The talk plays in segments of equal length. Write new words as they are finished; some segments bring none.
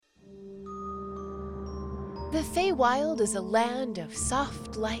The Feywild is a land of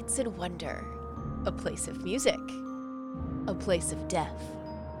soft lights and wonder, a place of music, a place of death.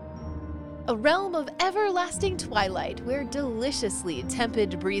 A realm of everlasting twilight where deliciously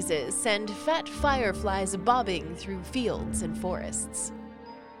tepid breezes send fat fireflies bobbing through fields and forests.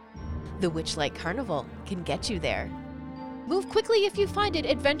 The Witchlight Carnival can get you there. Move quickly if you find it,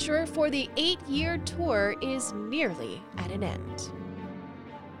 adventurer, for the 8-year tour is nearly at an end.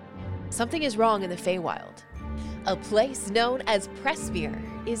 Something is wrong in the Feywild. A place known as Pressmere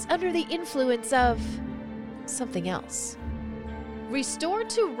is under the influence of something else. Restore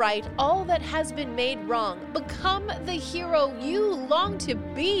to right all that has been made wrong. Become the hero you long to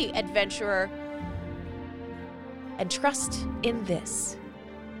be, adventurer. And trust in this.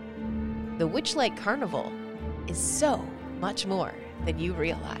 The Witchlight Carnival is so much more than you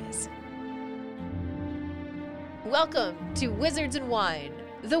realize. Welcome to Wizards and Wine,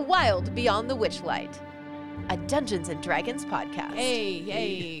 the wild beyond the Witchlight, a Dungeons and Dragons podcast.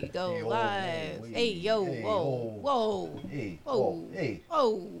 Hey, go live. Hey, yo, whoa. Hey, whoa. hey.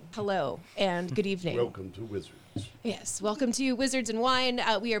 Oh, hello and good evening. Welcome to Wizards. Yes, welcome to Wizards and Wine.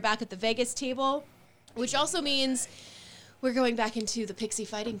 We are back at the Vegas table, which also means we're going back into the Pixie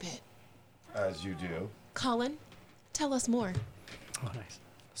Fighting Pit. As you do. Colin, tell us more. Oh, nice.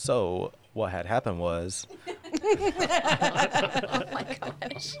 So, what had happened was... Oh my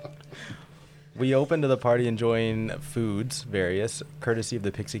gosh. We opened to the party enjoying foods, various, courtesy of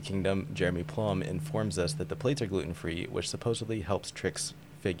the Pixie Kingdom. Jeremy Plum informs us that the plates are gluten-free, which supposedly helps Trick's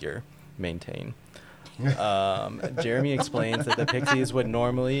figure maintain. Jeremy explains that the Pixies would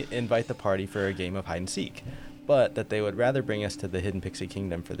normally invite the party for a game of hide-and-seek, but that they would rather bring us to the Hidden Pixie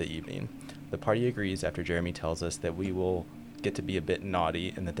Kingdom for the evening. The party agrees after Jeremy tells us that we will get to be a bit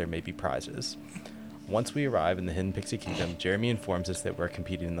naughty and that there may be prizes. Once we arrive in the Hidden Pixie Kingdom, Jeremy informs us that we're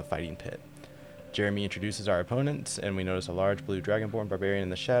competing in the fighting pit. Jeremy introduces our opponents, and we notice a large blue dragonborn barbarian in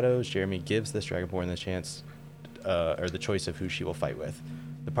the shadows. Jeremy gives this dragonborn the choice of who she will fight with.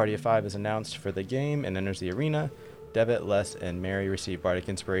 The party of 5 is announced for the game and enters the arena. Devitt, Les, and Mary receive bardic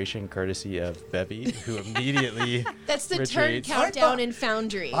inspiration courtesy of Bevy, who immediately That's the retreats. turn countdown in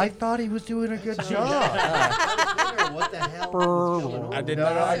Foundry. I thought he was doing a good job. What the hell was going on? I did No,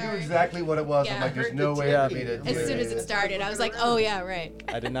 not. I knew exactly what it was. Yeah. I'm like, there's no way Yeah. for me to As soon as it started, I was like, oh yeah, right.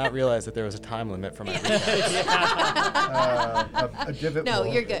 I did not realize that there was a time limit for my recap. a divot No,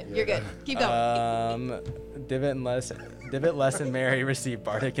 wall. you're good. You're good. Keep going. Devitt, Les, and Mary receive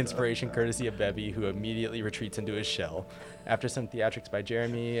bardic inspiration courtesy of Bevy, who immediately retreats into his shell. After some theatrics by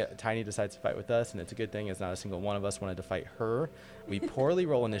Jeremy, Tiny decides to fight with us, and it's a good thing as not a single one of us wanted to fight her. We poorly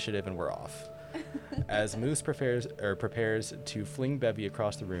roll initiative, and we're off. As Moose prepares to fling Bevy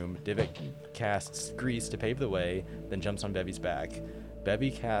across the room, Devitt casts Grease to pave the way, then jumps on Bevy's back.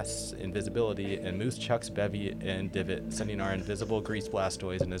 Bevy casts invisibility, and Moose chucks Bevy and Devitt, sending our invisible Grease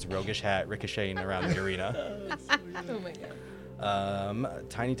Blastoise in his roguish hat ricocheting around the arena. Oh my god.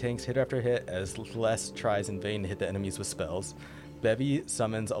 Tiny tanks hit after hit as Les tries in vain to hit the enemies with spells. Bevy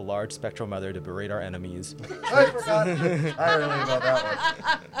summons a large spectral mother to berate our enemies. I forgot entirely about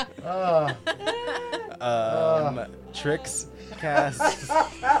that one. Tricks casts...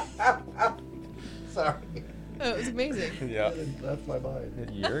 Sorry. Oh, it was amazing. Yeah. That's my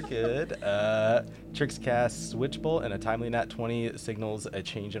mind. You're good. Trix casts Switchbolt, and a timely nat 20 signals a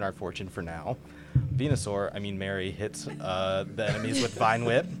change in our fortune for now. Venusaur, Mary, hits the enemies with Vine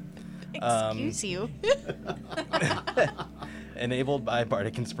Whip. Excuse you. Enabled by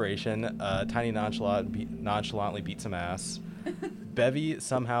Bardic Inspiration, Tiny nonchalantly beats some ass. Bevy,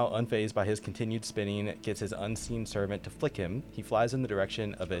 somehow unfazed by his continued spinning, gets his unseen servant to flick him. He flies in the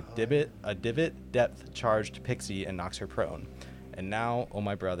direction of a divot depth-charged pixie and knocks her prone. And now, oh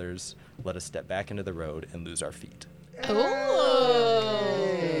my brothers, let us step back into the road and lose our feet.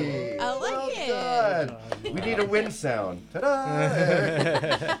 Oh. Hey, I like well it. done. We need a wind sound.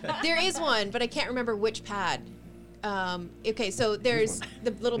 Ta-da! There is one, but I can't remember which pad. Okay, so there's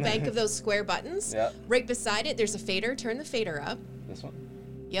the little bank of those square buttons. Yep. Right beside it, there's a fader. Turn the fader up. This one?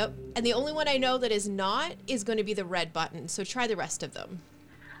 Yep. And the only one I know that is not is going to be the red button. So try the rest of them.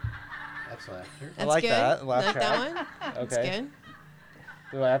 That's laughter. That's like good. that. Laugh Like that track. one? That's Okay. good.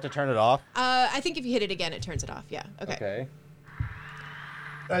 Do I have to turn it off? I think if you hit it again, it turns it off. Yeah. Okay.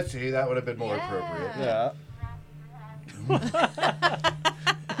 Let's see, that would have been more appropriate. Yeah.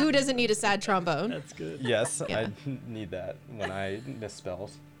 Who doesn't need a sad trombone? That's good. Yes, Yeah. I need that when I miss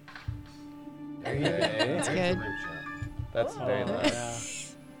spells. There you go. Okay. That's good. That's very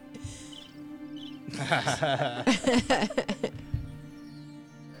nice.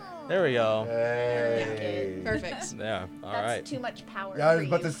 There we go. Hey. Perfect. Yeah. All That's right. too much power. Yeah, I was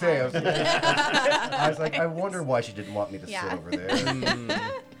for about you, to say. Kyle. I was like, I wonder why she didn't want me to Yeah. sit over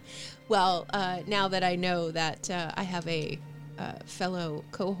there. Well, now that I know that I have a fellow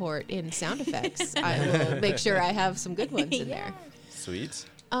cohort in sound effects, I will make sure I have some good ones in there. Sweet.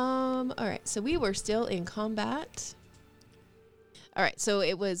 All right, so we were still in combat. All right, so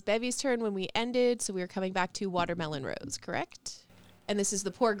it was Bevy's turn when we ended, so we were coming back to Watermelon Rose, correct? And this is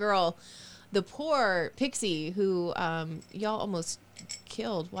the poor girl, the poor pixie who y'all almost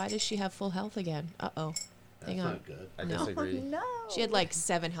killed. Why does she have full health again? Uh-oh. That's Hang on. not good. I No. disagree. No. She had like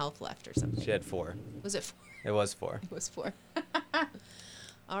 7 health left or something. She had 4. Was it 4? It was 4. It was 4.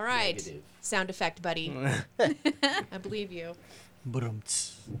 All right. Negative. Sound effect, buddy. I believe you.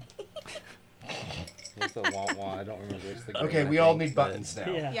 What's the wah wah? I don't remember. It's the Okay, we all need buttons now.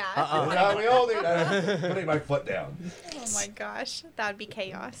 Yeah. Yeah. We all need. Putting my foot down. Oh my gosh, that would be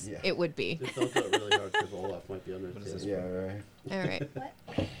chaos. Yeah. It would be. Just don't do it really hard because Olaf might be on What is this. this? Yeah, right. All right.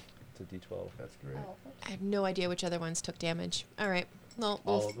 It's a D12. That's great. I have no idea which other ones took damage. All right. Well,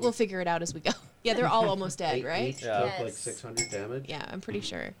 All of them? we'll figure it out as we go. Yeah, they're all almost dead, right? Each Yeah. took like Yes. 600 damage. Yeah, I'm pretty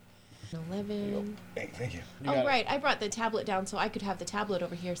sure. 11. Hey, thank you. Oh, right. I brought the tablet down so I could have the tablet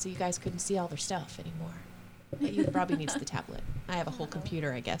over here so you guys couldn't see all their stuff anymore. But you probably needs the tablet. I have a whole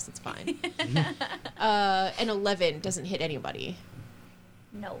computer, I guess. It's fine. An 11 doesn't hit anybody.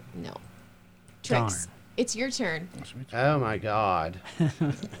 No. No. Trix, it's your turn. Oh my god.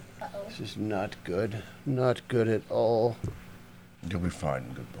 Uh-oh. This is not good. Not good at all. You'll be fine,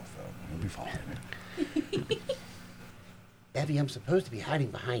 good Bullfell. You'll be fine. Abby, I'm supposed to be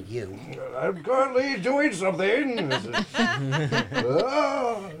hiding behind you. I'm currently doing something.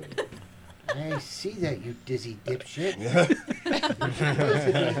 Oh. I see that, you dizzy dipshit. You're supposed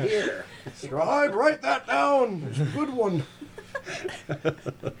to be here. Scribe, write that down. It's a good one.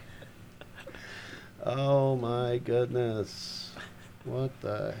 Oh my goodness. What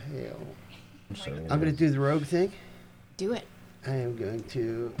the hell? I'm going to to do the rogue thing. Do it. I am going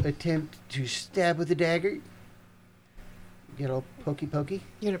to attempt to stab with a dagger. Get all pokey pokey.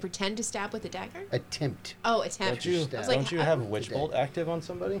 You're going to pretend to stab with a dagger? Attempt. Oh, attempt. Don't you, I was like, don't you have Witch today. Bolt active on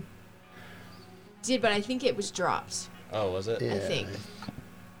somebody? Did, but I think it was dropped. Oh, was it? Yeah, think. I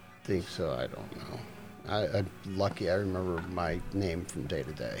think so. I don't know. I'm lucky I remember my name from day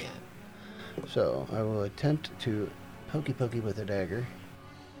to day. Yeah. So I will attempt to pokey pokey with a dagger.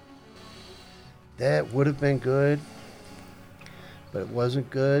 That would have been good, but it wasn't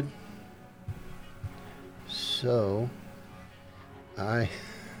good. So I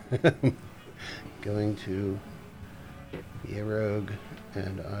am going to be a rogue,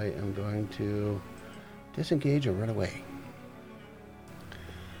 and I am going to disengage and run away.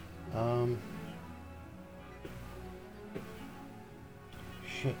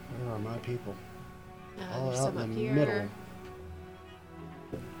 Shit, where are my people? All There's out some in up the here. middle.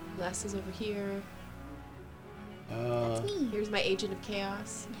 Les is over here. Uh, Here's my agent of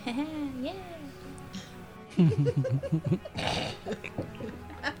chaos. Yeah.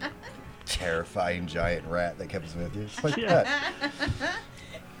 Terrifying giant rat that comes with you. It's like Yeah. that.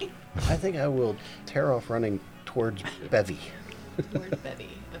 I think I will tear off running towards Bevy. Towards Bevy.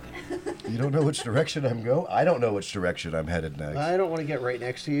 Okay. You don't know which direction I'm going? I don't know which direction I'm headed next. I don't want to get right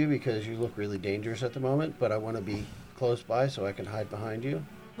next to you because you look really dangerous at the moment, but I want to be close by so I can hide behind you.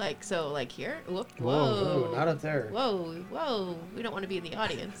 Like, so, like here? Whoop, Whoa, whoa. not up there. Whoa, whoa. We don't want to be in the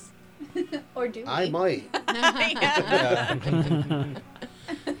audience. Or do we? I might. Yeah.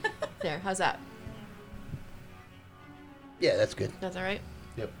 There, how's that? Yeah, that's good. That's all right?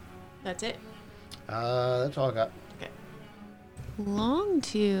 Yep. That's it? That's all I got. Okay.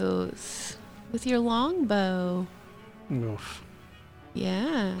 Longtooth. With your longbow. Oof.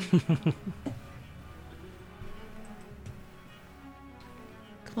 Yeah.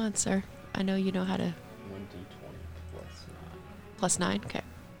 Come on, sir. I know you know how to. 1d20 plus 9. +9? Okay.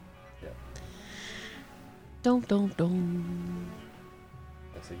 Yep. Dum.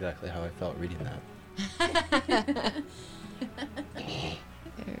 That's exactly how I felt reading that.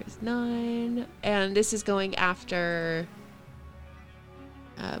 There's 9. And this is going after.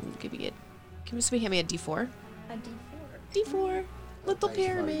 Give me a. Can somebody hand me a D4? A D4. D4. Little Thanks,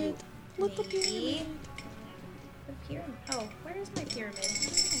 pyramid. Little Maybe. pyramid. The pyramid. Oh, where is my pyramid?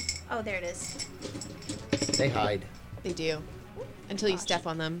 Oh, there it is. They hide. They do. Until you Gosh. step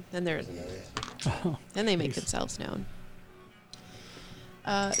on them, then they're Oh, then they make jeez. themselves known.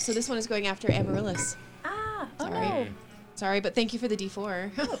 So this one is going after Amaryllis. Ah, oh Sorry. no. Sorry, but thank you for the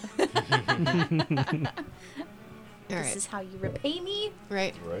D4. All This right. is how you repay me?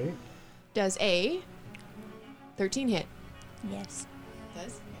 Right. Right? Does a 13 hit? Yes.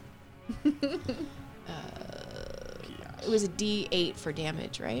 Does. It was a D8 for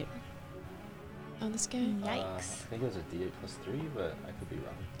damage, right? On this guy? Yikes. I think it was a D8 plus 3, but I could be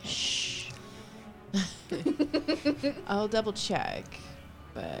wrong. Shh. I'll double check,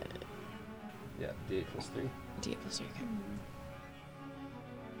 but Yeah, D8 plus 3. D8 plus 3. Okay.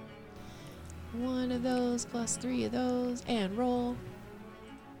 One of those plus 3 of those, and roll.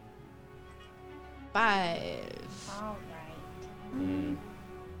 5. All right. I'm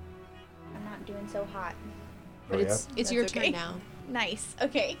not doing so hot. But Oh, yeah? it's your That's turn okay. now. Nice.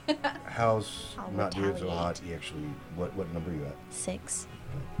 Okay. How's I'll not doing so hot? retaliate. You actually, what number you at? 6.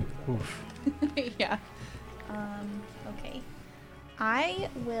 Oof. Yeah. Okay. I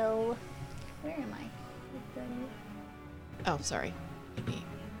will. Where am I? Oh, sorry. Maybe.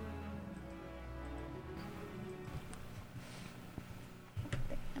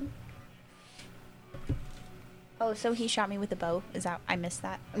 Oh, so he shot me with a bow. Is that I missed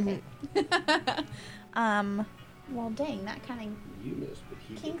that? Okay. Well, dang, that kind You missed, but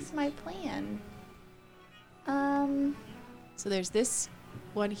he of kinks didn't. my plan. So there's this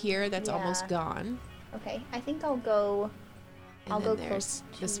one here that's almost Yeah. gone. Okay. I think I'll go. And I'll then go there's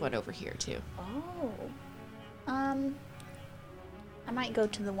close this to- one over here too. Oh. I might go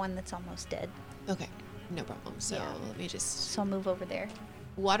to the one that's almost dead. Okay, no problem. So Yeah. let me just. So I'll move over there.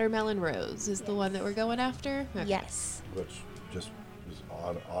 Watermelon Rose is the one that we're going after. Okay. Yes. Which just is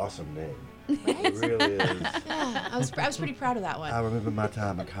an awesome name. It really is. Yeah, I was pretty proud of that one. I remember my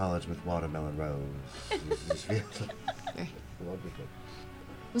time in college with Watermelon Rose. It just feels Right. wonderful.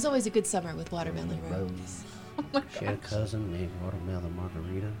 It was always a good summer with Watermelon Rose. She had a cousin named Watermelon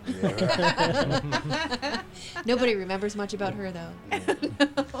Margarita. Yeah. Nobody remembers much about her though.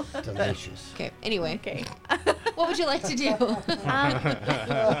 Delicious. Okay. Anyway, Okay. what would you like to do?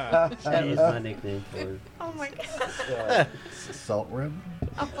 That is my nickname for her. Oh my god. Salt rim?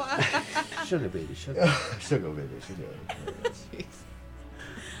 Sugar baby, sugar. Sugar baby, sugar.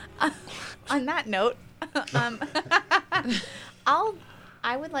 On that note,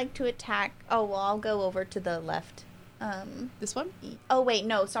 I would like to attack. Oh well, I'll go over to the left. This one? Oh wait,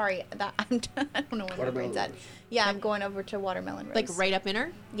 no, sorry. That I don't know what my Watermelon brain's at. Rose. Yeah, I'm going over to Watermelon Rose. Like right up in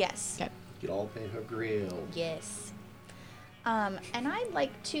her? Yes. Okay. Get all up in her grill. Yes. And I'd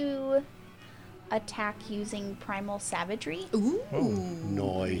like to attack using Primal Savagery. Ooh.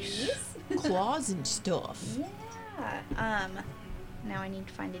 Nice. Claws and stuff. Yeah. Now I need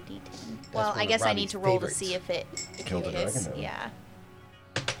to find a D10. That's Well, one I of guess I Robbie's need to roll favorites. to see if it Kill the hits. dragon. Yeah.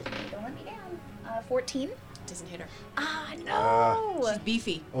 Don't let me down. 14. Doesn't hit her. Ah, no. She's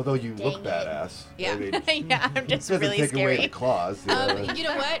beefy. Although you look Dang it. badass. Yeah. I mean, yeah, I'm it just doesn't really take away the scary. claws. you know. You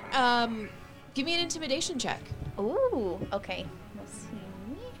know what? Give me an intimidation check. Ooh, okay. Let's see.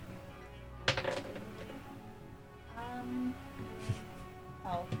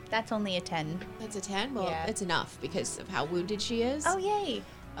 Oh, that's only a 10. That's a 10. Well, Yeah. it's enough because of how wounded she is. Oh, yay.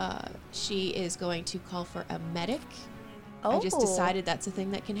 She is going to call for a medic. Oh. I just decided that's a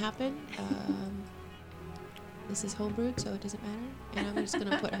thing that can happen. This is homebrewed, so it doesn't matter. And I'm just going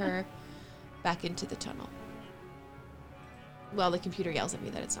to put her back into the tunnel. Well, the computer yells at me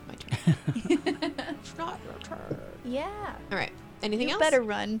that it's not my turn. It's not your turn. Yeah. All right. Anything You else? better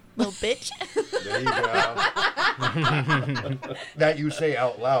run, little bitch. There you go. That you say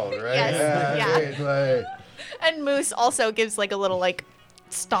out loud, right? Yes, yeah. It's like, And Moose also gives like a little like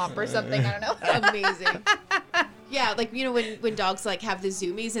stomp or something. I don't know. Amazing. Yeah, like you know when dogs like have the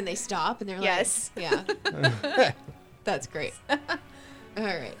zoomies and they stop and they're like, Yes. yeah, that's great. All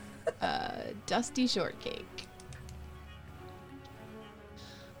right, Dusty Shortcake.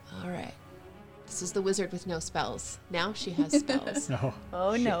 All right, this is the wizard with no spells. Now she has spells. No.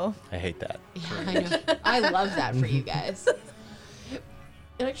 Oh no. I hate that. Yeah, I know. I love that for you guys.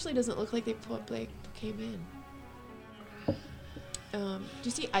 It actually doesn't look like they came in. Do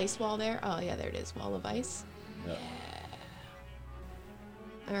you see ice wall there? Oh yeah, there it is. Wall of ice. Yeah.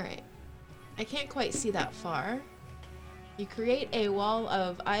 All right. I can't quite see that far. You create a wall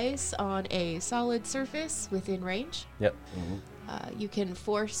of ice on a solid surface within range. Yep. You can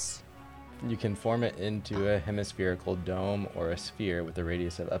force. You can form it into a hemispherical dome or a sphere with a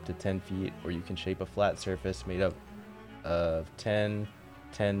radius of up to 10 feet, or you can shape a flat surface made up of 10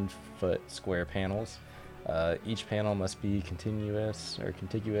 10-foot square panels. Each panel must be continuous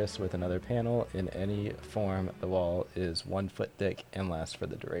with another panel in any form. The wall is 1 foot thick and lasts for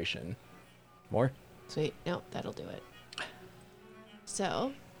the duration. More? Sweet. Nope, that'll do it.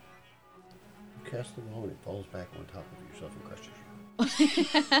 So, You cast the wall and it falls back on top of yourself and crushes you.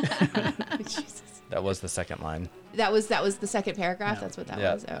 Jesus. That was the second line. That was the second paragraph. Yeah. That's what that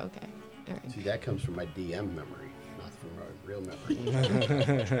Yeah. was. Oh, okay. All right. See, that comes from my DM memory, not from my real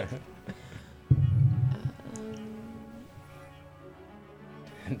memory.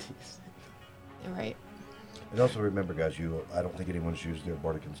 70s. All right. And also remember, guys, I don't think anyone's used their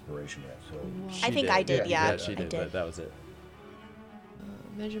Bardic Inspiration yet. So I think I did, yeah. she I did, did. but that was it.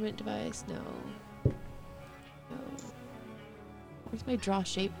 Measurement device, no. No. Where's my draw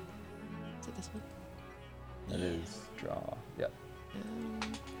shape? Is it this one? That is draw. Yep.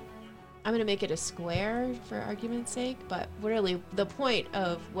 I'm gonna make it a square for argument's sake, but really the point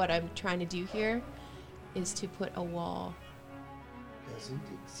of what I'm trying to do here is to put a wall. Doesn't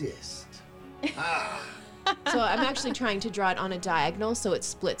exist. So I'm actually trying to draw it on a diagonal so it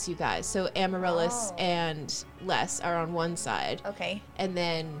splits you guys. So Amaryllis Oh. and Les are on one side. Okay. And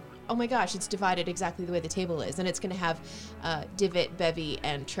then, oh my gosh, it's divided exactly the way the table is. And it's going to have Divot, Bevy,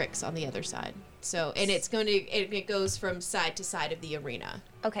 and Trix on the other side. So, and it's going to, it goes from side to side of the arena.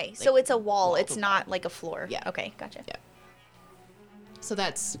 Okay. So it's a wall. It's not like a floor. Yeah. Okay. Gotcha. Yeah. So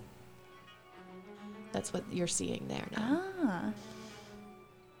that's what you're seeing there now. Ah.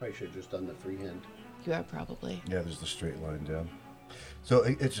 Probably should have just done the freehand. You are probably. yeah, there's the straight line down. So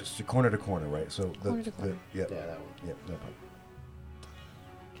it's just a corner to corner, right? So Corner to corner. yeah, Yeah, that one. yeah, no problem.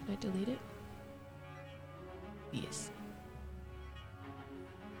 Can I delete it? Yes.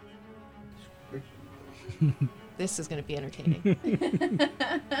 This is going to be entertaining.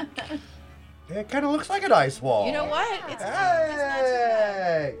 Yeah, it kind of looks like an ice wall. You know what? It's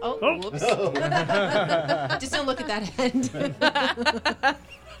Hey! Oh, whoops. Just don't look at that end.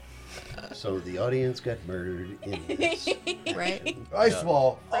 So the audience got murdered in this. Right? Ice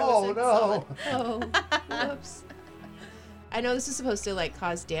wall. Oh Frozen no! solid. Oh, whoops. I know this is supposed to like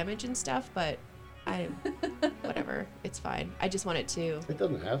cause damage and stuff, but whatever. It's fine. I just want it to. It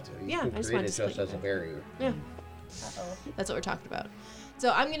doesn't have to. You Yeah, can I just create wanted it to just split as a it. barrier. Yeah, Uh-oh. that's what we're talking about.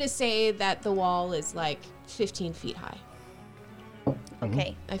 So I'm gonna say that the wall is like 15 feet high.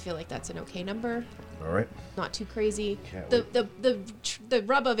 Okay. I feel like that's an okay number. All right. Not too crazy. Can't The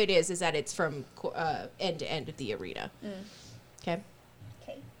rub of it is that it's from end to end of the arena. Okay,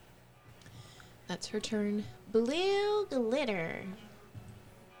 Okay. that's her turn. Blue glitter.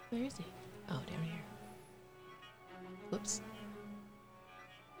 Where is he? Oh, down here. Whoops.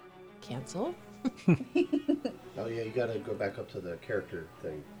 Cancel. Oh yeah, you gotta go back up to the character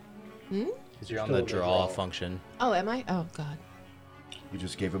thing. Because you're on Still the in the draw draw. function. Oh, am I? Oh God. You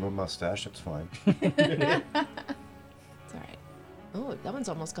just gave him a mustache. It's fine. It's all right. Oh, that one's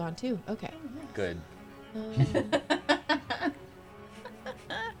almost gone too. Okay. Good.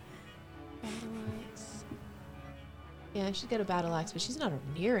 Battle axe. Yeah, she's got a battle axe, but she's not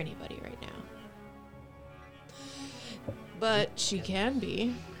near anybody right now. But she can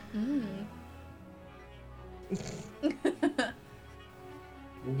be.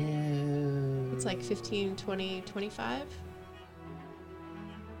 Yeah. It's like 15, 20, 25. Is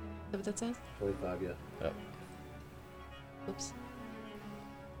that what that says? 25, yeah. Yep. Oops.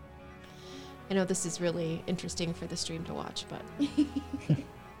 I know this is really interesting for the stream to watch, but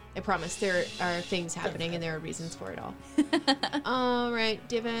I promise there are things happening and there are reasons for it all. All right,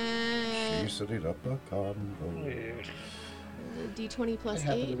 Divot. She's sitting up a combo. D20 That plus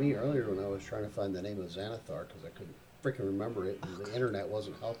happened 8. to me earlier when I was trying to find the name of Xanathar because I couldn't freaking remember it, and the internet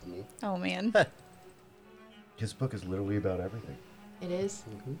wasn't helping me. Oh man. His book is literally about everything. It is.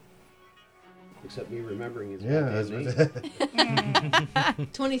 Except me remembering his Yeah, goddamn that's name.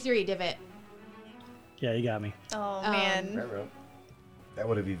 23, Divot. Yeah, you got me. Oh man. Railroad. that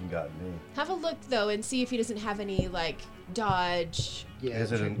would have even gotten me. Have a look though and see if he doesn't have any like dodge. Yeah,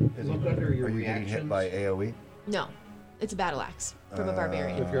 Is it? check- Is look it under your are you getting hit reactions. by AOE? No, it's a battle axe from a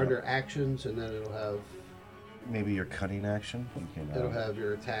barbarian. If you're under actions, and then Maybe your cutting action. You can. it'll have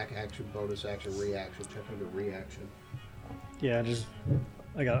your attack, action, bonus action, reaction. Check under reaction. Yeah,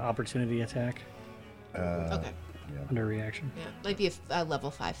 I got an opportunity attack Okay. Yeah. under reaction. Yeah, might be a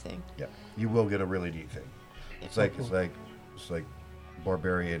level 5 thing. Yeah. You will get a really neat thing. It's like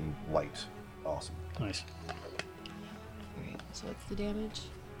barbarian light. Awesome. Nice. Alright, so what's the damage?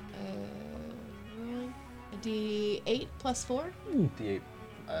 A D8 plus 4? D8.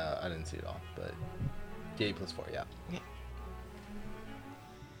 I didn't see it all, but D8 plus 4, yeah. Okay.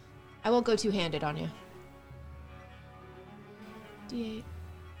 I won't go two-handed on you. D8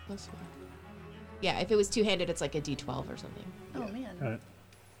 plus 4. Yeah, if it was two-handed, it's like a D12 or something. Oh man. Got it.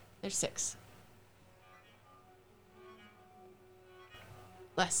 There's 6.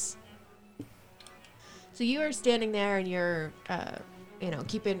 Less. So you are standing there and you're, kind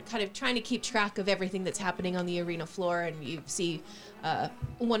of trying to keep track of everything that's happening on the arena floor, and you see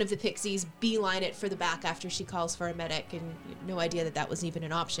one of the pixies beeline it for the back after she calls for a medic, and you have no idea that was even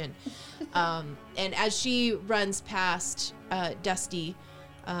an option. And as she runs past Dusty,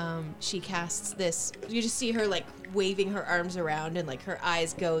 she casts this. You just see her like waving her arms around, and like her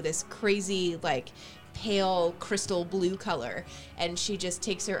eyes go this crazy like pale crystal blue color, and she just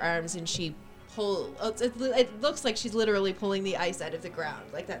takes her arms and she it looks like she's literally pulling the ice out of the ground.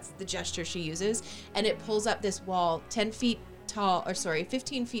 Like that's the gesture she uses, and it pulls up this wall 10 feet tall, or sorry,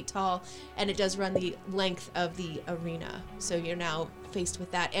 15 feet tall, and it does run the length of the arena. So you're now faced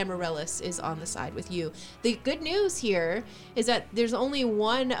with that. Amaryllis is on the side with you. The good news here is that there's only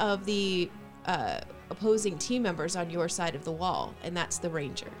one of the opposing team members on your side of the wall, and that's the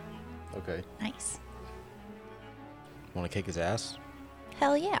ranger. Okay. Nice. Want to kick his ass?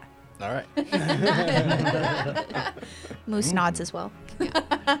 Hell yeah. All right. Moose nods as well.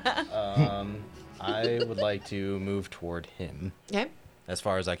 I would like to move toward him Okay. as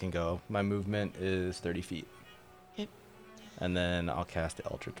far as I can go. My movement is 30 feet. Okay. And then I'll cast the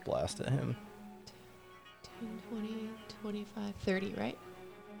Eldritch Blast at him. 10, 20, 25, 30, right?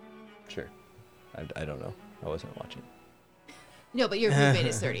 Sure. I don't know. I wasn't watching. No, but your movement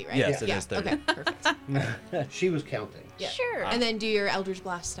is 30, right? Yes, it is 30. Okay, perfect. She was counting. Yeah. Sure. And then do your Eldritch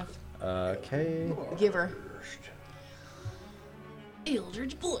Blast stuff. Okay. Give her.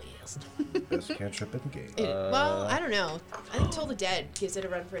 Eldritch Blast. Best cantrip in the game. Well, I don't know. I think Toll the Dead gives it a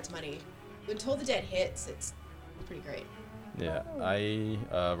run for its money. When Toll the Dead hits, it's pretty great. Yeah, I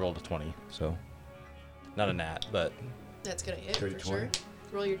rolled a 20, so not a nat, but That's gonna hit Dirty for sure. 20.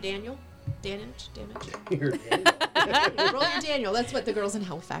 Roll your Daniel. Damage. You're Roll your Daniel. That's what the girls in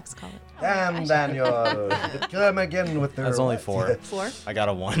Halifax call it. Damn, Daniel. Come again with their... that's only 4. 4. I got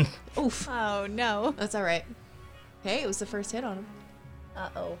a 1. Oof. Oh no. That's all right. Hey, it was the first hit on him.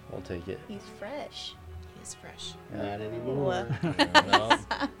 Uh-oh. We'll take it. He's fresh. He's fresh. Not anymore. No.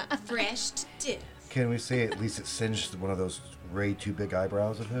 Fresh to death. Can we say at least it singed one of those way too big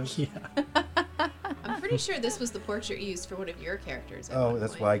eyebrows of his? Yeah. I'm pretty sure this was the portrait used for one of your characters. at Oh, one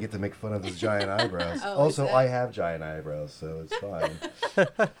that's point. why I get to make fun of his giant eyebrows. Oh, is Also, that- I have giant eyebrows, so it's fine.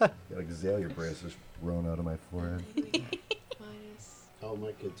 Got azalea braces grown out of my forehead. Minus Oh,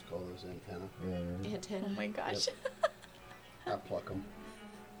 my kids call those antenna. Yeah. antenna. Oh my gosh. I pluck them.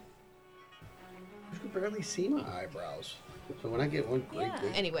 You can barely see my eyebrows. So when I get one great Yeah.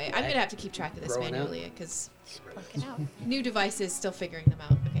 big... Anyway, I'm gonna have to keep track of this Growing out. manually because Fucking out. new devices still figuring them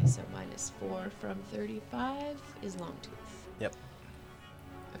out. Okay, so minus 4 from 35 is Longtooth. Yep.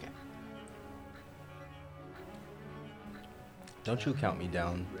 Okay. Don't you count me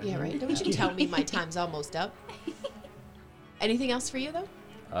down. Yeah, right. Don't you tell me my time's almost up. Anything else for you though?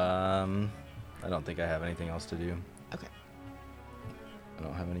 I don't think I have anything else to do. Okay. I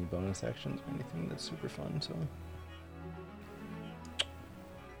don't have any bonus actions or anything that's super fun, so.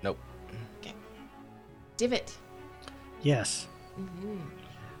 Nope. Okay. Divot. Yes. Mm-hmm.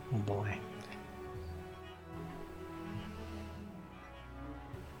 Oh boy.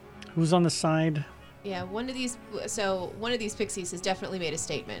 Who's on the side? Yeah, one of these pixies has definitely made a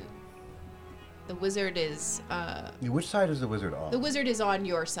statement. The wizard is Which side is the wizard on? the wizard is on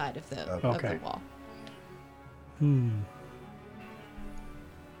your side of the of Okay. the wall.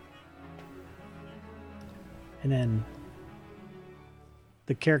 And then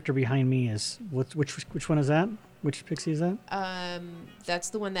the character behind me is which one is that? Which pixie is that? That's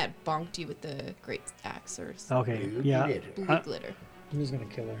the one that bonked you with the great axe or Okay, You yeah. did it. blue glitter. Who's gonna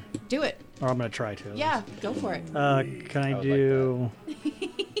kill her? Do it. Or I'm gonna try to. at Yeah, least. go for it. Can I would like do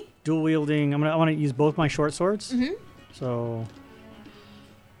dual wielding? I want to use both my short swords. Mhm. So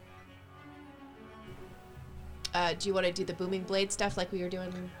Do you want to do the booming blade stuff like we were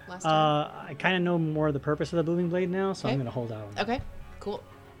doing last time? I kind of know more of the purpose of the booming blade now, so I'm Okay. gonna hold out. Okay, cool.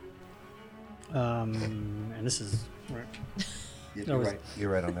 And this is right. Yeah, That you're was- right.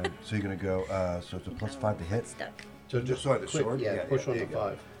 You're right on that. So you're gonna go. So it's a +5 to hit. Stuck. So Just sorry, the quick, sword? Yeah, Yeah, push yeah, on there the you go.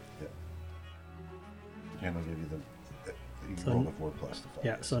 5. And I'll give you the. You can So- roll the 4 plus the 5.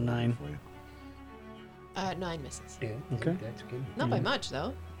 yeah, That's so what I'll do 9. for you. 9 misses. Yeah, Okay. that's good. Not by much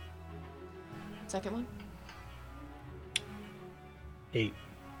though. Second one. 8.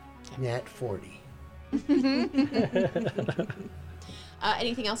 Nat 40.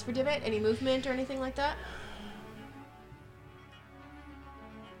 Anything else for Divot? Any movement or anything like that?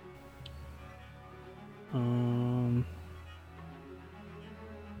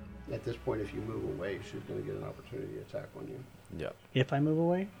 At this point, if you move away, she's going to get an opportunity to attack on you. Yep. If I move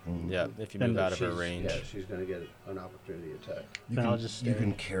away, Yeah, if you Then move out of her She's- range. Yeah, she's going to get an opportunity to attack. You Then can, I'll just You stay.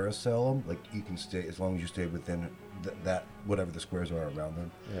 can carousel them. Like you can stay as long as you stay within that whatever the squares are around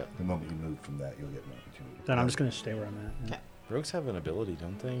them. Yeah. The moment you move from that, you'll get an opportunity. then I'm just gonna stay where I'm at. Yeah. Okay. Rogues have an ability,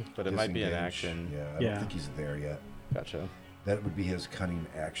 don't they? But it might be an Disengage. action. Yeah, I Yeah. don't think he's there yet. Gotcha. That would be his cunning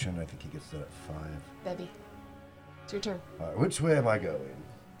action. I think he gets that at 5. Bebby. It's your turn. Which way am I going?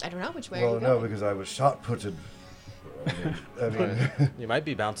 I don't know which way. Well, are you no, going? because I was shot-putted. I mean, You might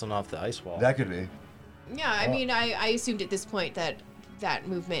be bouncing off the ice wall. that could be. Yeah, I mean, I assumed at this point that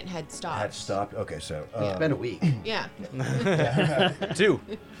movement had stopped. Had stopped. Okay, so It's been a week. Yeah. 2.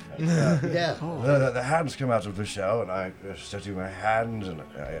 Yeah. the hands come out of the shell, and I steady my hands, and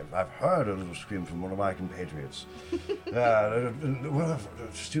I've heard a little scream from one of my compatriots. What a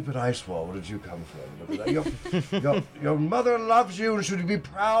stupid ice wall! Where did you come from? Your mother loves you and should be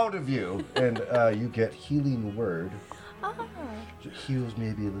proud of you. And you get healing word. It heals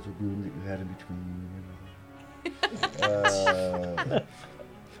maybe a little wound that you had in between you and your mother.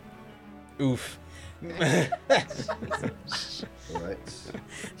 Oof. All right.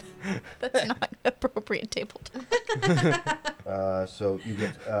 That's not appropriate table talk. So you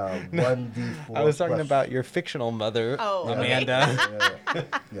get 1d4. I was talking plus- about your fictional mother, Oh, okay. Amanda.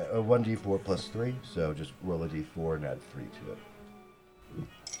 Yeah, 1d4 plus 3. So just roll a d4 and add 3 to it.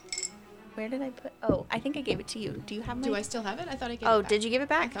 Where did I put? Oh, I think I gave it to you. Do you have my? Do I still have it? I thought I gave Oh, it back. did you give it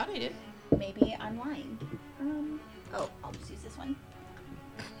I back? thought I did. Maybe I'm lying. Oh, I'll just use this one.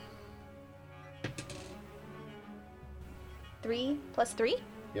 3 plus 3?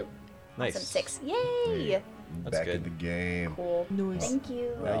 Yep. Nice. Awesome. 6. Yay! That's Back good. in the game. Cool. Nice. Thank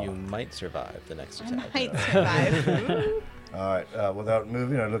you. Now you might survive the next I attack. might survive. All right. Without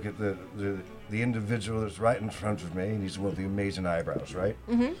moving, I look at the individual that's right in front of me, and he's one with the amazing eyebrows, right?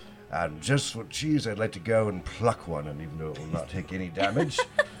 Mm-hmm. And just for cheese, I'd like to go and pluck one, and even though it will not take any damage,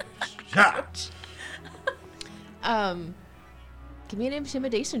 shot. Give me an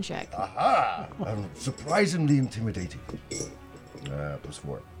intimidation check. Aha! I'm surprisingly intimidating. Plus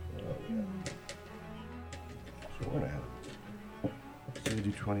 4. So we're gonna have. Should we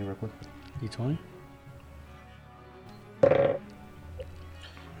do 20 real quick? D20.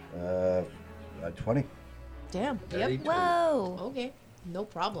 20. Damn. Very Yep. Whoa! Okay. No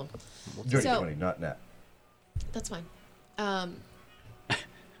problem. Dirty So- 20, not nat. That's fine.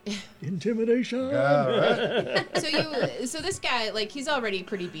 Intimidation. All right. So this guy, like, he's already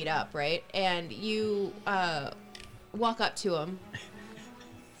pretty beat up, right? And you walk up to him,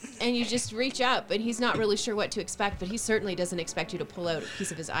 and you just reach up, and he's not really sure what to expect, but he certainly doesn't expect you to pull out a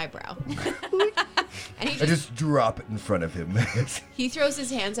piece of his eyebrow. And I just drop it in front of him. he throws his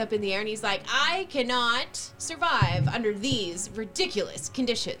hands up in the air, and he's like, "I cannot survive under these ridiculous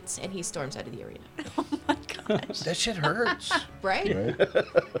conditions," and he storms out of the arena. That shit hurts. Right? Right?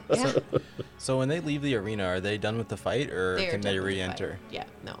 Yeah. So when they leave the arena, are they done with the fight, or They are can done they with the re-enter? fight. Yeah.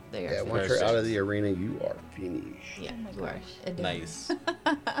 No, they are. Yeah, finished. once you're out of the arena, you are finished. Yeah, Oh my you are. gosh. And, Nice.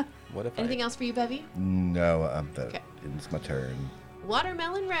 What if Anything else for you, Bevy? No, Okay. it's my turn.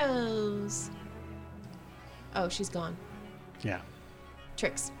 Watermelon Rose. Oh, she's gone. Yeah.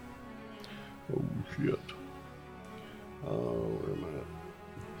 Tricks. Oh, shit. Where am I at?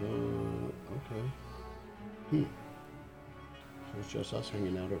 Okay. So it's just us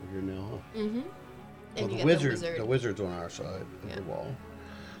hanging out over here now, huh? Mm-hmm. Well, And the you get wizard, the wizard. the wizard's on our side of Yeah. the wall.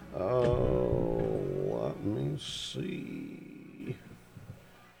 Let me see.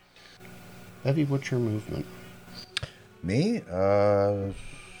 Evie, what's your movement? Me?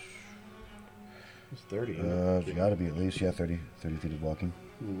 It's 30. It's got to be at least 30 feet of walking.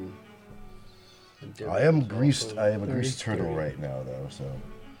 And I am Derek's greased. also I am a 30, greased turtle 30. right now, though. So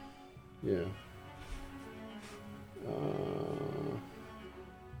Yeah.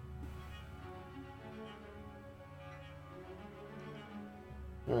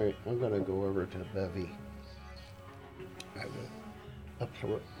 Alright, I'm gonna go over to Bevy. I will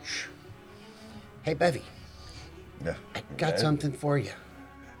approach. Hey, Bevy, yeah. got something for you.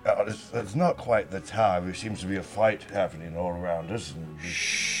 It's not quite the time. There seems to be a fight happening all around us.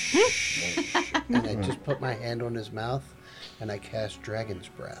 And I just put my hand on his mouth and I cast Dragon's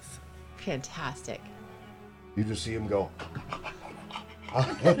Breath. Fantastic. You just see him go.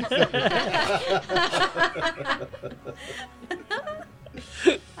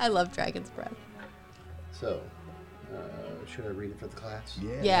 I love Dragon's Breath. So, should I read it for the class?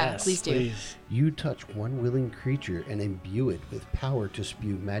 Yeah. Yeah, please do. Please. You touch one willing creature and imbue it with power to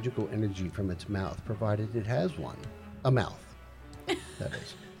spew magical energy from its mouth, provided it has one. A mouth. That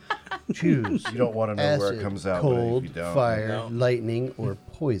is. Choose. You don't want to know acid, where it comes out. but cold, if you don't, fire, No. lightning, or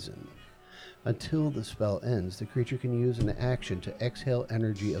poison. Until the spell ends, the creature can use an action to exhale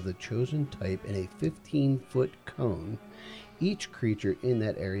energy of the chosen type in a 15-foot cone. Each creature in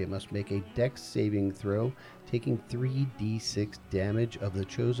that area must make a dex saving throw, taking 3d6 damage of the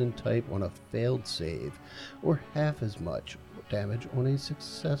chosen type on a failed save, or half as much damage on a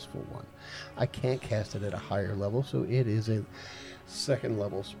successful one. I can't cast it at a higher level, so it is a second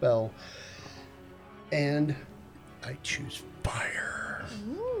level spell. And I choose fire.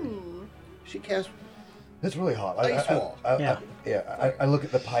 She casts. It's really hot. Ice wall. I look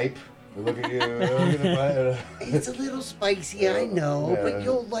at the pipe. I look at you. I look at the pipe. It's a little spicy, I know, but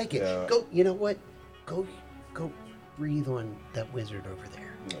you'll like it. Yeah. Go. You know what? Go breathe on that wizard over there.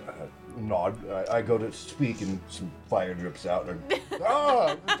 Nod. I go to speak and some fire drips out. And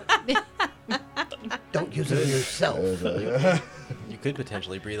ah! Don't use it on yourself. You could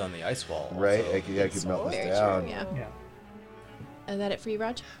potentially breathe on the ice wall. Right? also. I could melt Very this down. true. Yeah. Yeah. Is that it for you,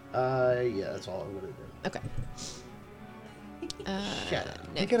 Raj? Yeah, that's all I'm gonna do. Okay. Shut up.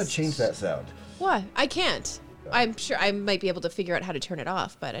 You gotta next. change that sound. Why? I can't. I'm sure I might be able to figure out how to turn it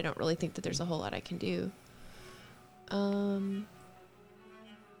off, but I don't really think that there's a whole lot I can do.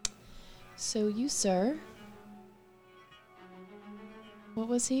 So you, sir. What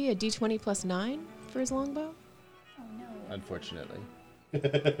was he? A D20 plus 9 for his longbow? Oh no. Unfortunately.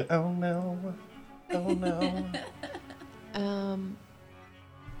 Oh no. Oh no.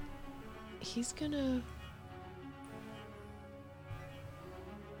 He's gonna.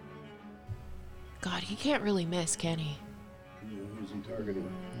 God, he can't really miss, can he? Who's he targeting?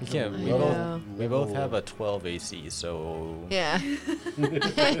 You can't. We know. both have a 12 AC, so Yeah.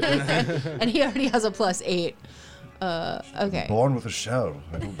 And he already has a plus 8. Okay. Born with a shell.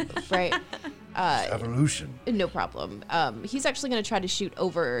 Right. Evolution. No problem. He's actually going to try to shoot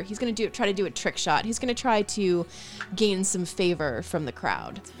over. He's going to try to do a trick shot. He's going to try to gain some favor from the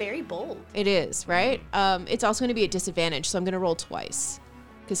crowd. It's very bold. It is, right? It's also going to be a disadvantage, so I'm going to roll twice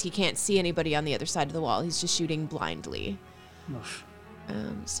because he can't see anybody on the other side of the wall. He's just shooting blindly. Oof.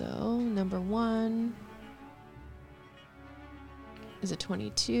 So number 1 is a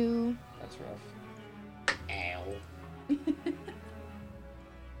 22. that's rough. Ow.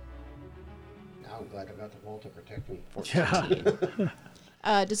 Now I'm glad I got the wall to protect me.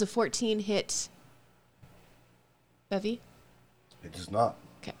 Yeah. Does a 14 hit Bevy? It does not.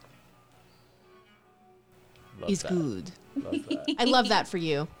 Okay. Love He's that. good. Love that. I love that for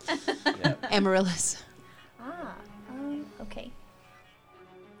you, Yeah. Amaryllis. Okay.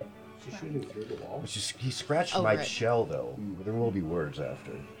 She's shooting through the wall. He scratched Oh, my right. shell though. There will be words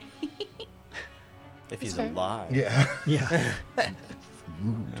after. If he's fair. alive. Yeah. Yeah.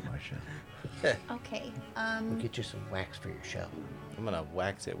 Moved my shell. Okay. We'll get you some wax for your shell. I'm gonna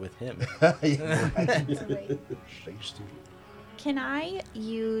wax it with him. Alright. Tasty. Can I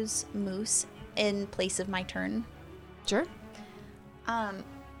use Moose in place of my turn? Sure.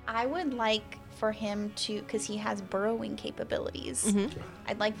 I would like for him to, because he has burrowing capabilities. Mm-hmm.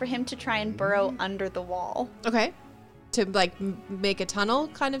 I'd like for him to try and burrow under the wall. Okay. To like make a tunnel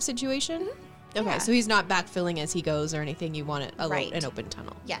kind of situation? Okay, Yeah. so he's not backfilling as he goes or anything. You want it Right. an open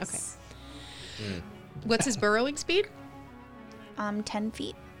tunnel. Yes. Okay. What's his burrowing speed? 10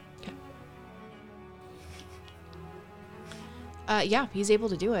 feet. Yeah, he's able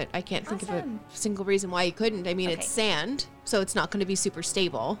to do it. I can't think of Awesome. a single reason why he couldn't. I mean, Okay. it's sand, so it's not going to be super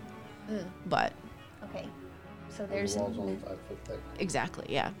stable. But Okay. So The there's. wall's only 5 foot thick. exactly,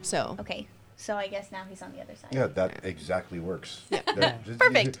 yeah. So Okay. So I guess now he's on the other side. Yeah, that exactly works. Yeah.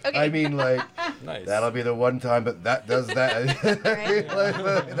 Perfect, okay. I mean, like, Nice. that'll be the one time, but that does that. Right?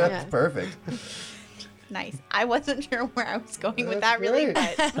 That's Yeah. perfect. Nice. I wasn't sure where I was going with That's that really,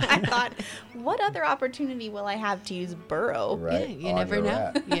 great. but I thought, what other opportunity will I have to use burrow? Right. yeah, you on never your know.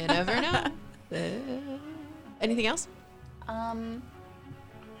 rat. You never know. Anything else?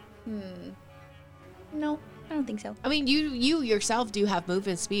 No, I don't think so. I mean, you yourself do have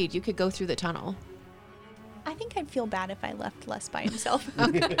movement speed. You could go through the tunnel. I think I'd feel bad if I left Les by himself.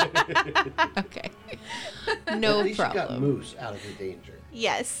 Okay. No At least you got problem. Moose out of the danger.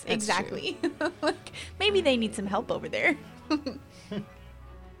 Yes, That's exactly. Like, maybe they need some help over there. We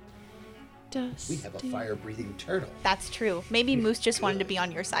have a fire-breathing turtle. That's true. Maybe Moose just wanted to be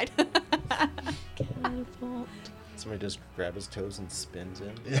on your side. Catapult. Somebody just grab his toes and spins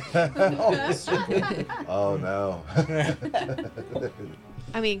him. Oh no.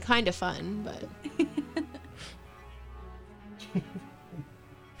 I mean, kind of fun, but.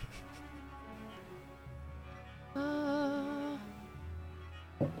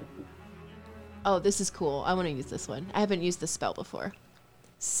 Oh, this is cool. I want to use this one. I haven't used this spell before.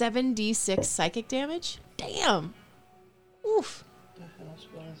 7d6 psychic damage? Damn. Oof. What the hell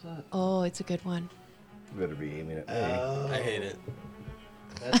spell is that? Oh, it's a good one. You better be aiming at me. I hate it.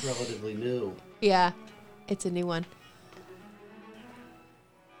 That's relatively new. Yeah, it's a new one.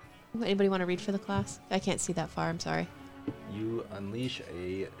 Anybody want to read for the class? I can't see that far. I'm sorry. You unleash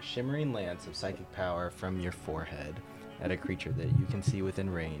a shimmering lance of psychic power from your forehead at a creature that you can see within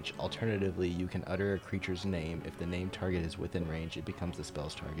range. Alternatively, you can utter a creature's name. If the name target is within range, it becomes the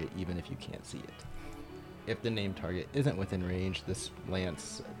spell's target, even if you can't see it. If the named target isn't within range, this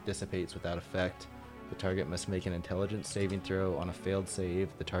lance dissipates without effect. The target must make an intelligence saving throw. On a failed save,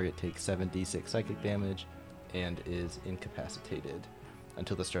 the target takes 7d6 psychic damage and is incapacitated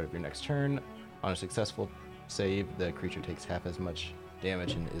until the start of your next turn. On a successful save, the creature takes half as much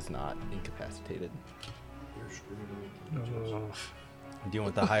damage and is not incapacitated. Do you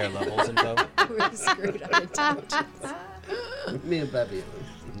want the higher levels info? We're screwed on intelligence. Me and Bevy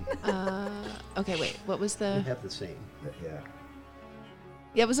Okay, wait. What was we the? have the same. Yeah.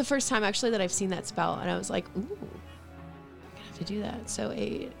 Yeah, it was the first time actually that I've seen that spell, and I was like, ooh, I'm gonna have to do that. So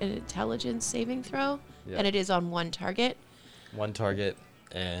an intelligence saving throw, Yeah. and it is on one target. One target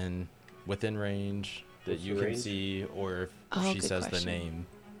and within range that What's you the can range? see, or if Oh, she good says question. the name.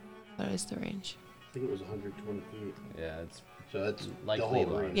 What is the range? I think it was 120 feet. Yeah, it's So that's likely the whole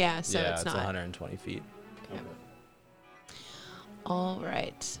long. range. Yeah, so yeah, it's not. 120 feet. Okay. All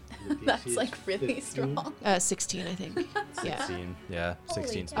right. The DC That's is like really 15. strong. 16, I think. Yeah. 16. Yeah,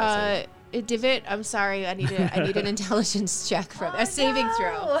 16 spell Uh, save. Divot, I'm sorry. I need an intelligence check from a saving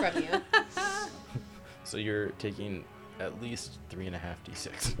throw from you. So you're taking at least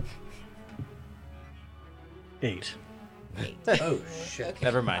 3.5d6. 8. Oh shit!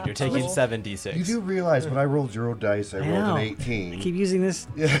 Never mind, you're taking 7d6. You do realize when I rolled 0 dice, I rolled know. an I 18. keep using this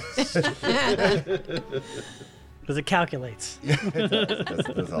Yeah, because it calculates.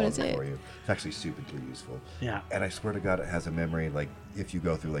 that's all What is for it? you. It's actually stupidly useful. Yeah. And I swear to God, it has a memory. Like if you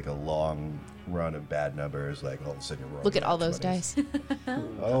go through like a long run of bad numbers, like all of a sudden you're rolling. Look at all nat those 20s. dice.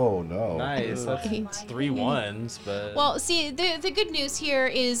 Oh no! Nice. That's Eight. 3 1s, but Well, see, the good news here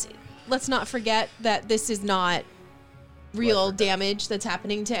is let's not forget that this is not real damage that's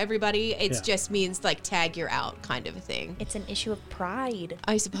happening to everybody. It Yeah. just means like tag you're out kind of a thing. It's an issue of pride.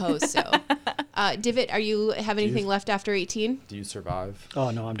 I suppose so. Divot, are you have anything left after 18? do you survive? Oh,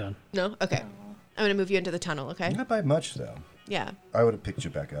 no, I'm done. No? Okay. I'm going to move you into the tunnel, okay? Not by much though. Yeah. I would have picked you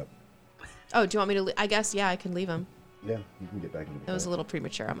back up. Oh, do you want me to I guess, yeah, I can leave him. Yeah, you can get back into the. That was a fight. little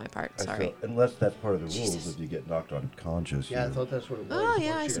premature on my part. I Sorry. feel- unless that's part of the rules, Jesus. if you get knocked unconscious. Yeah, I you- thought that's what it was. Oh,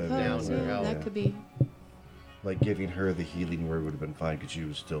 yeah, I Once you're suppose. down, Yeah, you're out. that yeah. could be. like giving her the healing word would have been fine because she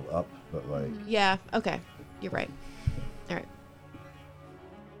was still up, but like Yeah, okay. You're right. All right.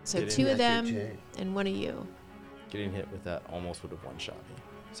 So Get in 2 of that them good and 1 of you. Getting hit with that almost would have one-shot me.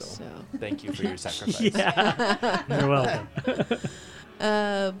 So, So. thank you for your sacrifice. Yeah. You're welcome.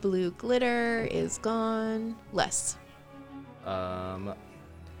 Blue glitter is gone. Less. How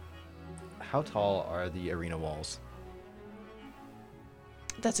tall are the arena walls?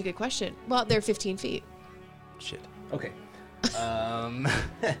 That's a good question. Well, they're 15 feet. Shit. Okay.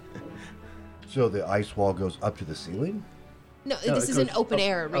 so the ice wall goes up to the ceiling. No, No, this it is an goes open up-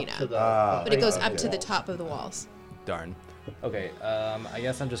 air up arena. to the- But it goes okay. up to the top of the walls. Darn. Okay. I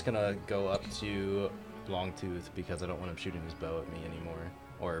guess I'm just gonna go up to Longtooth because I don't want him shooting his bow at me anymore,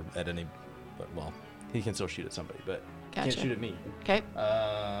 or at any. But well, he can still shoot at somebody, but he Gotcha. can't shoot at me. Okay.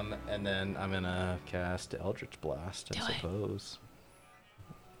 And then I'm gonna cast Eldritch Blast, I Do it. suppose.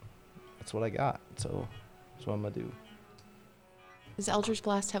 That's what I got, so that's what I'm gonna do. Does Eldritch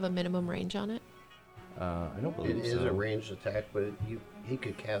Blast have a minimum range on it? I don't believe It is so. a ranged attack, but he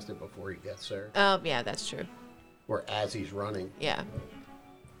could cast it before he gets there, Yeah, that's true. or as he's running. Yeah.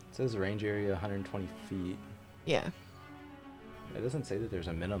 It says range area 120 feet. Yeah. It doesn't say that there's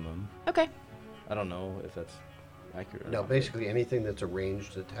a minimum. Okay. I don't know if that's accurate. Or No, not, basically anything that's a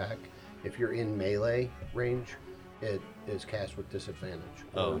ranged attack, if you're in melee range, it is cast with disadvantage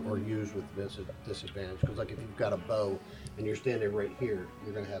or used with disadvantage. Because like if you've got a bow and you're standing right here,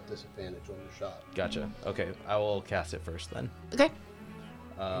 you're gonna have disadvantage on your shot. but- Gotcha. Okay, I will cast it first then. Okay.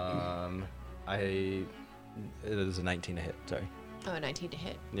 It is a 19 to hit. Sorry, Oh, a 19 to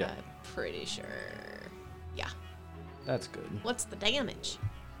hit. Yeah. Pretty sure. Yeah. that's good. What's the damage?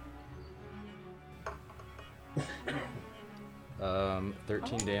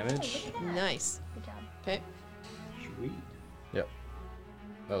 13 damage. Nice. Good job. Okay. Sweet. Yep,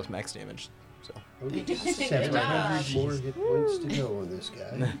 that was max damage. So Only 700 more hit points to go on this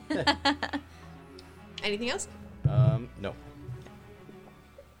guy. Anything else? no.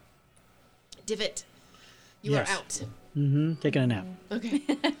 Divot. You Yes. are out. Mm-hmm. Taking a nap. Okay.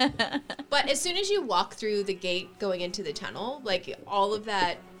 But as soon as you walk through the gate going into the tunnel, like all of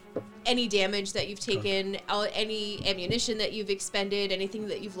that, any damage that you've taken, any ammunition that you've expended, anything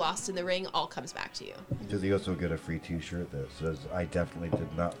that you've lost in the ring, all comes back to you. Does he also get a free T-shirt that says "I definitely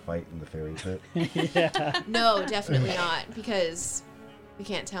did not fight in the fairy pit"? No, definitely not, because we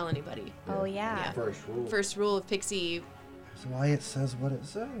can't tell anybody. Oh yeah. Yeah. First rule. First rule of Pixie, That's why it says what it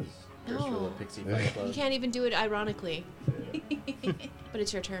says. First rule no, of Pixie Fight you Club. can't even do it ironically. But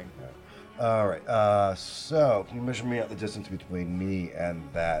it's your turn. All right. So can you measure me out the distance between me and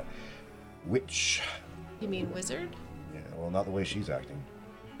that witch? You mean wizard? Yeah. Well, not the way she's acting.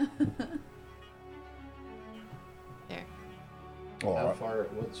 There. Oh, How far?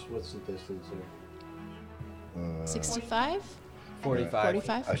 What's the distance there? 65? 45.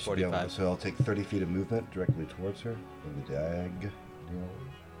 45? I should be able to, 45. so I'll take 30 feet of movement directly towards her. With the dag.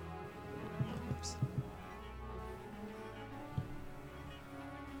 Oops.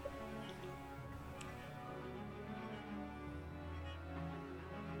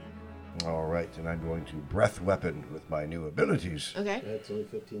 All right, and I'm going to breath weapon with my new abilities. Okay. That's only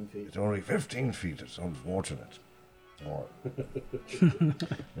 15 feet. It's only 15 feet. It's unfortunate. All right.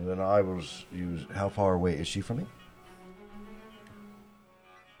 And then I will use. How far away is she from me?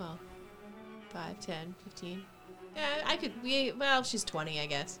 Well, 5, 10, 15. Yeah, I could. Well, she's 20, I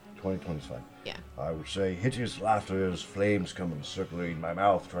guess. 20 is fine. Yeah. I would say hideous laughter as flames come encircling my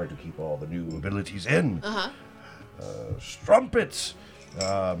mouth, trying to keep all the new abilities in. Uh huh. Strumpets!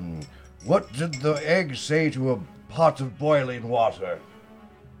 What did the egg say to a pot of boiling water?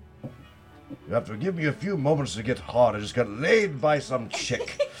 You have to give me a few moments to get hard. I just got laid by some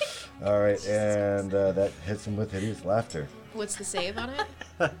chick. All right, and that hits him with hideous laughter. What's the save on it?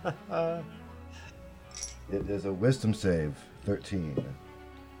 It is a wisdom save, 13.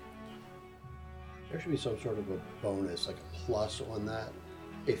 There should be some sort of a bonus, like a plus on that,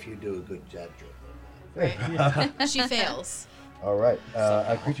 if you do a good job. Right. She fails. All right.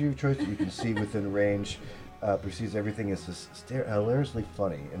 A creature of choice that you can see within range perceives everything as hilariously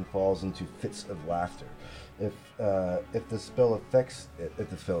funny and falls into fits of laughter. If the spell affects it, if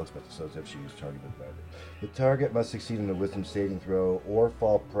the spell expects so if she is targeted by it, the target must succeed in a wisdom saving throw or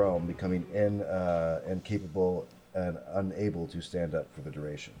fall prone, becoming incapable and unable to stand up for the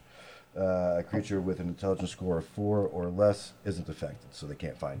duration. A creature with an intelligence score of 4 or less isn't affected, so they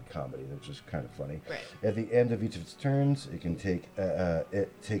can't find comedy. They're just kind of funny. Right. At the end of each of its turns, it can take it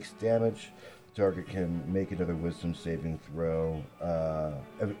takes damage. The target can make another wisdom saving throw.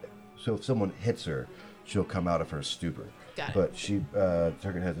 So if someone hits her, she'll come out of her stupor. Got it. But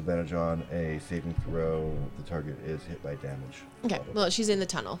target has advantage on a saving throw. The target is hit by damage. Okay. Well, she's in the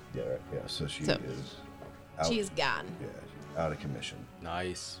tunnel. Yeah, right, yeah. So she So, is out. She's gone. Yeah, she's out of commission.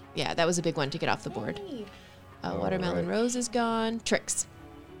 Nice. Yeah, that was a big one to get off the board. Hey. Watermelon right. Rose is gone. Tricks.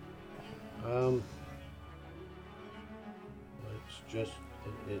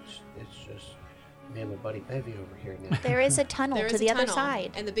 It's just me and my buddy Bevy over here now. There is a tunnel There to is the a other tunnel,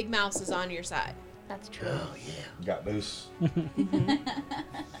 side. and the big mouse is on your side. That's true. Oh yeah. Got loose. All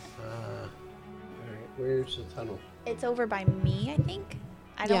right, where's the tunnel? It's over by me, I think.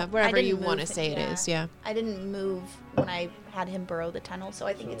 Yeah, wherever didn't you want to move say it is. Yeah. I didn't move when I had him burrow the tunnel, so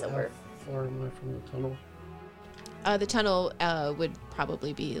I think it's So over. How far am I from the tunnel? The tunnel would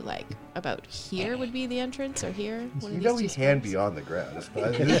probably be like about here would be the entrance, or here. One You of know these he two can spots. be on the ground. It's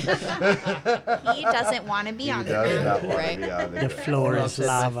He doesn't want to be he on the does ground. not want Right. to be on the The ground. floor Well, is said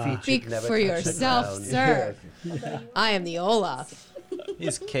my lava. feet should Speak never for touch the yourself, ground. sir. I am the Olaf.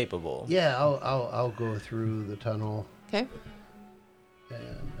 He's capable. Yeah, I'll go through the tunnel Okay.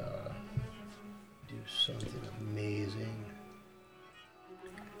 and do something amazing.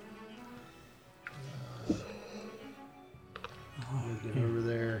 I'll get over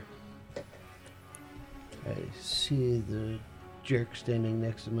there. I see the jerk standing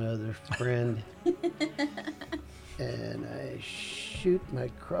next to my other friend, and I shoot my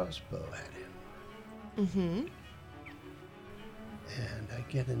crossbow at him. Mm-hmm. And I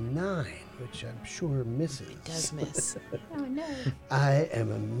get a 9, which I'm sure misses. Does miss. Oh no. I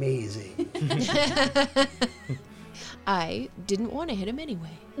am amazing. I didn't want to hit him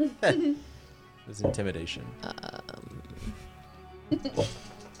anyway. It's intimidation.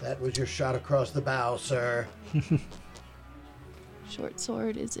 That was your shot across the bow, sir. Short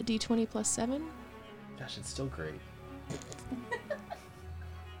sword is a d20 plus 7. Gosh, it's still great.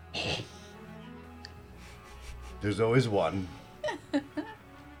 There's always one.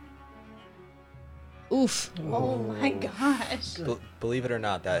 Oof. Oh my gosh. Believe it or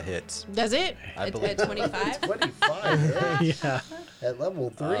not, that hits. Does it? I At believe- 25? 25 Yeah. at level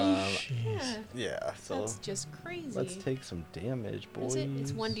 3. Yeah. Yeah, so That's just crazy. let's take some damage, boys. Is it?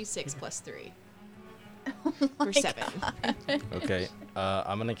 It's 1d6 plus 3. Oh For 7. Okay,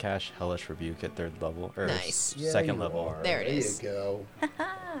 I'm gonna cast Hellish Rebuke at 3rd level, or Nice. second level. There it is. You go.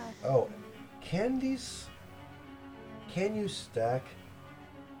 Oh, can you stack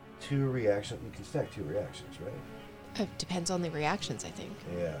 2 reactions? You can stack 2 reactions, right? It depends on the reactions, I think.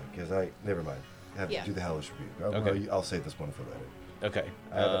 Yeah, because never mind. Have to Yeah. do the hellish rebuke. Okay. I'll save this one for later. Okay.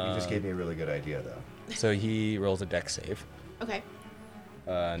 You just gave me a really good idea, though. So he rolls a dex save. Okay.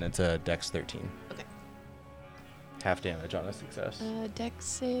 And it's a Dex 13. Okay. Half damage on a success. Dex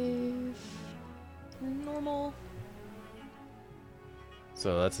save. Normal.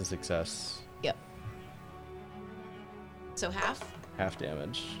 So that's a success. Yep. So half? Half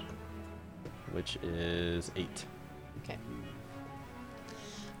damage, which is 8. Okay.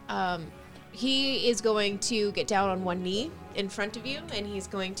 He is going to get down on one knee in front of you, and he's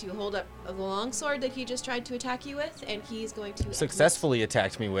going to hold up the long sword that he just tried to attack you with, and he's going to Successfully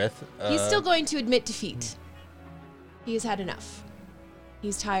attacked me with. He's still going to admit defeat. He has had enough.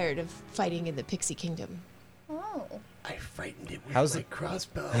 He's tired of fighting in the Pixie Kingdom. Oh. I frightened it with How's my it-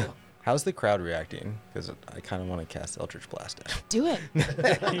 crossbow. How's the crowd reacting? Because I kind of want to cast Eldritch Blast at him. Do it. Do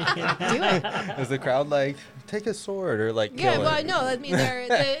it. Is the crowd like, take a sword or like kill Yeah, well, it? no, I mean,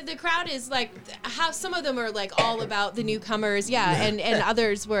 the crowd is like, how some of them are like all about the newcomers, yeah, and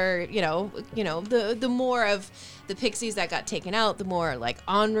others were, the more of the pixies that got taken out, the more like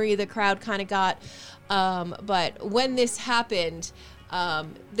ornery the crowd kind of got. But when this happened,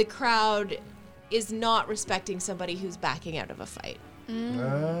 the crowd is not respecting somebody who's backing out of a fight.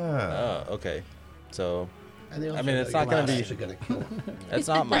 Ah. Oh, okay. So And they also I mean, know it's your not gonna be- lashes are gonna kill him. it's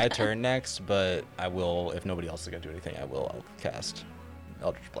not my turn next, but I will, if nobody else is going to do anything, I will cast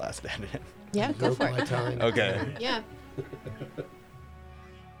Eldritch Blast at him. Yeah, go for my it. time. Okay. Yeah.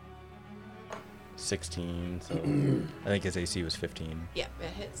 16, so I think his AC was 15. Yeah, it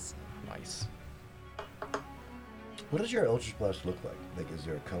hits. Nice. What does your Eldritch Blast look like? Like, is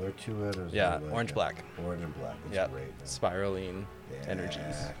there a color to it? Or is Yeah, there like orange-black. Orange and black. That's Yep. great. Spiraling Yeah,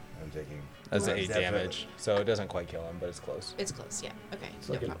 energies. I'm taking. That's the Right. 8 Definitely. damage, so it doesn't quite kill him, but it's close. It's close, yeah. Okay. It's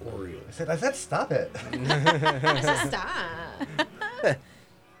like an Oreo. I said, stop it. I said stop.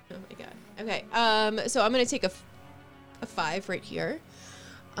 Oh my god. Okay. So I'm gonna take a 5 right here.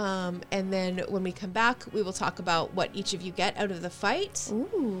 And then when we come back, we will talk about what each of you get out of the fight.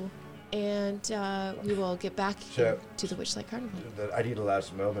 Ooh. And we will get back So- to the Witchlight Carnival. I need a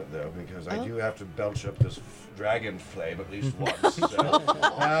last moment though, because I Oh. do have to belch up this dragon flame at least once. So,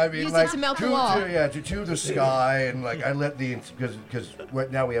 I mean, Use it like to melt the to, wall. to the sky, and like I let the because right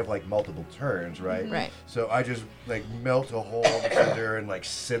now we have like multiple turns, right? Right. So I just like melt a hole in the center and like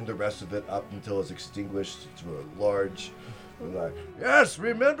send the rest of it up until it's extinguished to a large. Like, yes,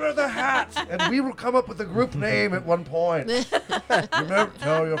 remember the hat, and we will come up with a group name at one point. Remember,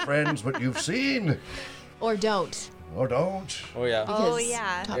 tell your friends what you've seen, Or don't. or don't. Oh, yeah. Oh, because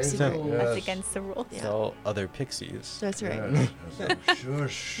yeah. Top Yes. secret. Yes. That's against the rules. Yeah. So, other pixies. That's right. Yes.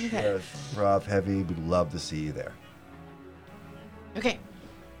 Shush. Okay. Yes, Rob Heavy, we'd love to see you there. Okay.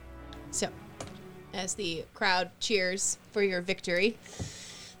 So, as the crowd cheers for your victory,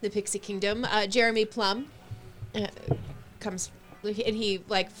 the Pixie Kingdom, Jeremy Plum comes and he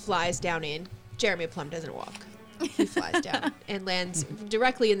like flies down in. Jeremy Plum doesn't walk. He flies down and lands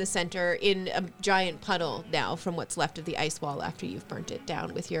directly in the center in a giant puddle now from what's left of the ice wall after you've burnt it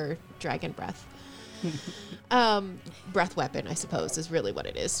down with your dragon breath. Breath weapon, I suppose, is really what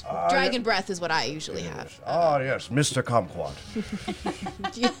it is. Dragon breath is what I usually have. Ah, yes, Mr. Kumquat.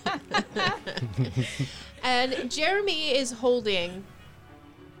 And Jeremy is holding.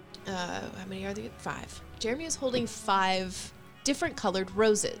 How many are there? 5. Jeremy is holding 5 different colored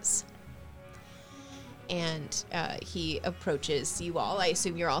roses. And he approaches you all. I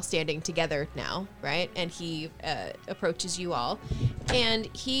assume you're all standing together now, right? And he approaches you all. And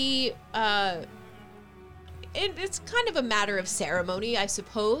he. It's kind of a matter of ceremony, I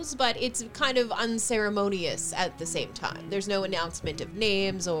suppose, but it's kind of unceremonious at the same time. There's no announcement of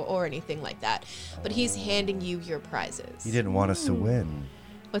names or anything like that. But he's handing you your prizes. He didn't want us to win.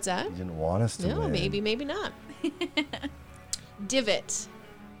 What's that? He didn't want us to No, win. maybe not. Divot,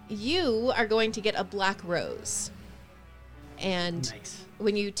 you are going to get a black rose. And Nice.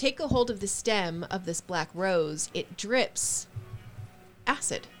 when you take a hold of the stem of this black rose, it drips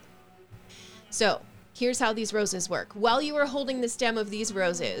acid. So, here's how these roses work. While you are holding the stem of these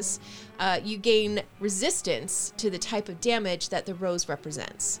roses, you gain resistance to the type of damage that the rose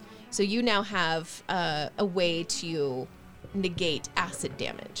represents. So you now have a way to negate acid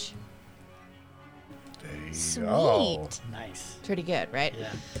damage. There you Sweet. go. Nice. Pretty good, right?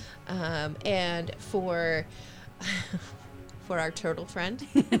 Yeah. And for our turtle friend.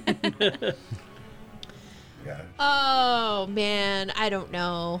 Yeah. Oh man, I don't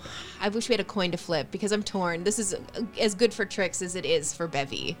know. I wish we had a coin to flip because I'm torn. This is as good for Trix as it is for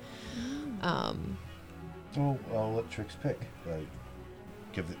Bevy. Well, I'll let Trix pick. Like,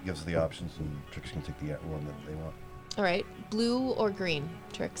 gives the options, and Trix can take the one that they want. All right, blue or green,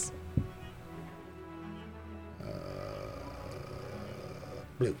 Trix?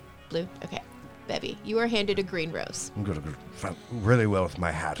 Blue. Blue. Okay. Bevy, you are handed a green rose. I'm going to go really well with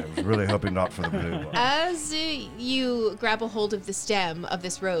my hat. I was really hoping not for the blue one. As you grab a hold of the stem of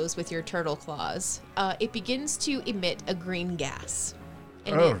this rose with your turtle claws, it begins to emit a green gas.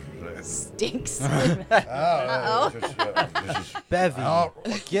 And it stinks. Bevy, Oh.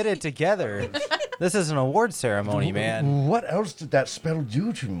 get it together. This is an award ceremony, man. What else did that spell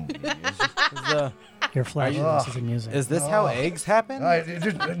do to me? Your flashiness is music. Is this how eggs happen?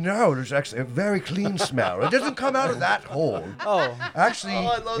 No, there's actually a very clean smell. It doesn't come out of that hole. Oh, Actually, Oh,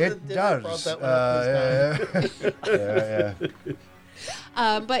 I love that it Denver does. brought that one up Yeah.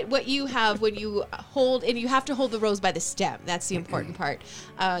 But what you have when you hold, and you have to hold the rose by the stem, that's the important part,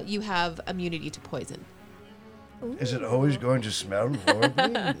 you have immunity to poison. Is it always going to smell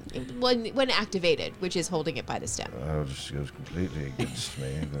horribly? When activated, which is holding it by the stem. Oh, this goes completely against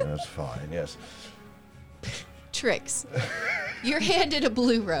me, but that's fine, yes. Tricks. You're handed a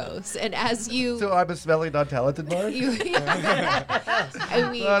blue rose, and as you... So I'm a smelling non-talented bard? I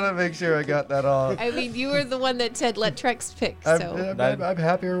mean, I want to make sure I got that all. you were the one that said let Trex pick, so... I'm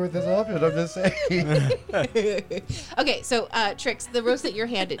happier with this option, I'm just saying. Okay, so Trix, the rose that you're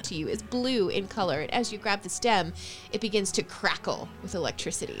handed to you is blue in color, and as you grab the stem, it begins to crackle with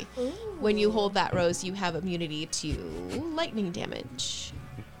electricity. When you hold that rose, you have immunity to lightning damage.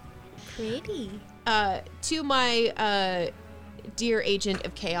 Pretty. To my dear agent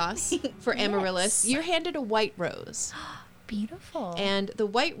of chaos for Amaryllis, you're handed a white rose. Beautiful. And the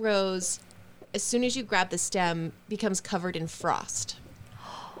white rose, as soon as you grab the stem, becomes covered in frost.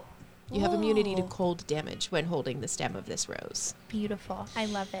 You have immunity to cold damage when holding the stem of this rose. Beautiful. I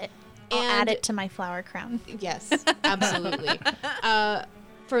love it. I'll And- add it to my flower crown. Yes, absolutely.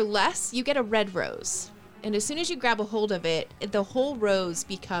 For less, you get a red rose. And as soon as you grab a hold of it, the whole rose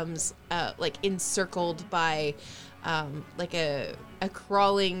becomes like encircled by like a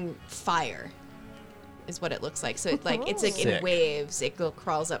crawling fire is what it looks like. So it's like in Sick. waves. It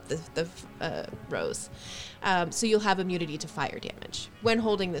crawls up the rose. So you'll have immunity to fire damage when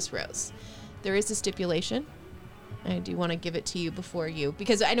holding this rose. There is a stipulation. I do want to give it to you before you,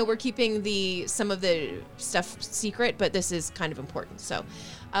 because I know we're keeping some of the stuff secret, but this is kind of important. So,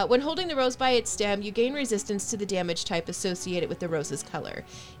 when holding the rose by its stem, you gain resistance to the damage type associated with the rose's color.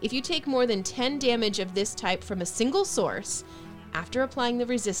 If you take more than 10 damage of this type from a single source, after applying the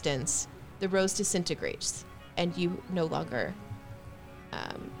resistance, the rose disintegrates, and you no longer.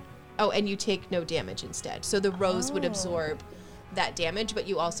 And you take no damage instead. So the rose would absorb that damage, but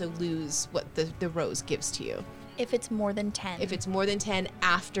you also lose what the rose gives to you. If it's more than 10. If it's more than 10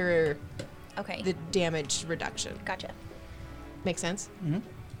 after Okay. the damage reduction. Gotcha. Make sense? Mm-hmm.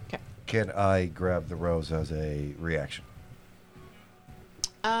 Okay. Can I grab the rose as a reaction?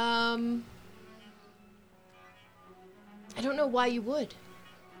 I don't know why you would.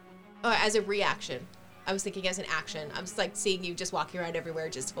 Oh, as a reaction. I was thinking as an action. I'm just like seeing you just walking around everywhere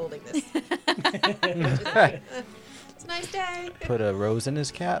just holding this. Just like, it's a nice day. put a rose in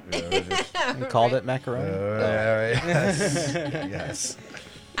his cap and called it macaroni. Yes.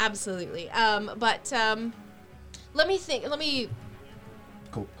 Absolutely. But let me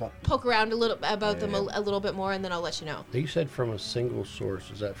Cool. poke around a little about them a little bit more, and then I'll let you know. You said from a single source.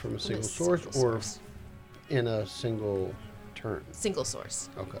 Is that from a single source single or source. in a single turn? Single source.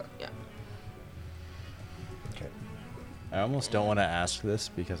 Okay. Yeah. Okay. I almost don't want to ask this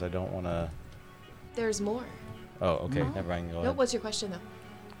because I don't want to. There's more. Oh, okay. Never mind. Go No, ahead. what's your question though?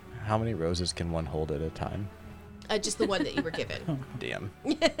 How many roses can one hold at a time? Just the one that you were given. Damn.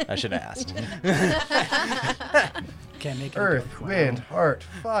 I should have asked. Can't make it. Earth, Wow. wind, heart,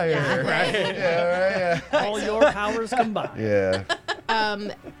 fire. Yeah, right. All your powers combined. Yeah.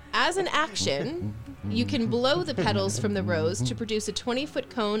 As an action, you can blow the petals from the rose to produce a 20-foot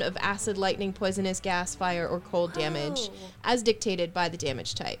cone of acid, lightning, poisonous gas, fire, or cold damage, as dictated by the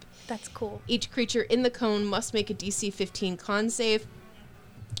damage type. That's cool. Each creature in the cone must make a DC 15 con save,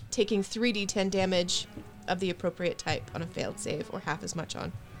 taking 3d10 damage of the appropriate type on a failed save, or half as much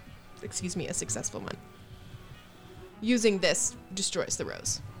on, a successful one. Using this destroys the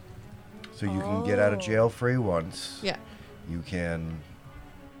rose. So you can get out of jail free once. Yeah. You can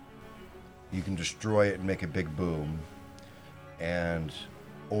destroy it and make a big boom,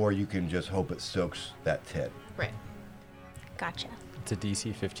 or you can just hope it soaks that tit. Right. Gotcha. It's a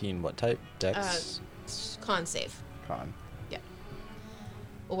DC 15. What type? Dex? Con save. Con. Yeah.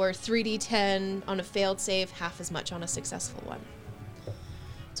 Or 3d10 on a failed save, half as much on a successful one.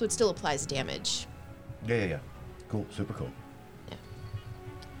 So it still applies damage. Yeah. Cool. Super cool.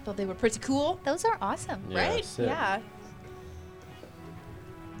 Thought they were pretty cool. Those are awesome. Yeah, Right? sick. Yeah.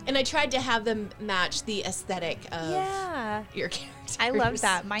 And I tried to have them match the aesthetic of Yeah. your character. I love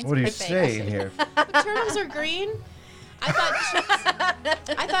that. Mine's What are you perfect. saying here? Turtles are green. I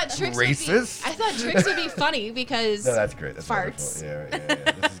thought Trix Racist? I thought Trix would be funny because No, that's great. That's farts. wonderful. Yeah.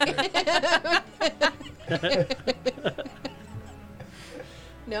 This is great.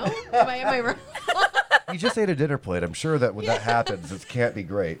 No? Am I wrong? You just ate a dinner plate. I'm sure that when that happens, it can't be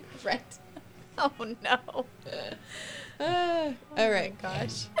great. Right. Oh no. All right.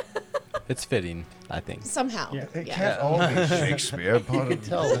 Gosh. It's fitting, I think. Somehow. Yeah. It Yeah. can't all be Shakespeare. You can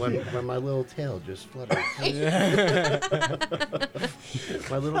tell when my little tail just fluttered.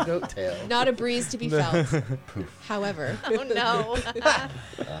 My little goat tail. Not a breeze to be felt. However, Oh no.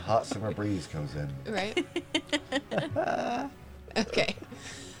 A hot summer breeze comes in. right? Okay.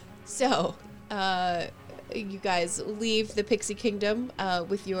 So, you guys leave the Pixie Kingdom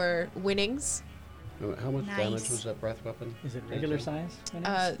with your winnings. How much Nice. damage was that breath weapon? Is it regular size?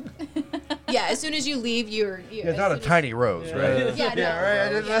 Yeah, as soon as you leave, you're Yeah, it's not a tiny rose, right? Yeah, no.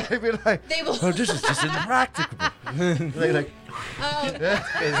 Right. I mean, like, They will. oh, this is just impracticable. like,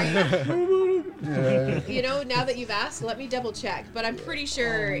 You know, now that you've asked, let me double check. But I'm pretty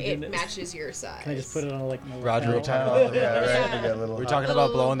sure Oh, my it goodness. matches your size. Can I just put it on like my Roger, lapel? we're oh, yeah, right. Yeah. You got a little We're hot- talking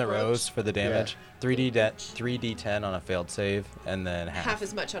about blowing the Little rose for the damage. 3d10 on a failed save, and then half. half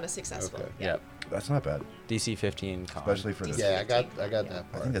as much on a successful. Okay. Yeah. Yep. That's not bad, DC 15 con. especially for this. Yeah, I got that I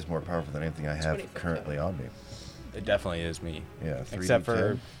part. think that's more powerful than anything I have 24. currently on me. It definitely is me. Yeah, Except for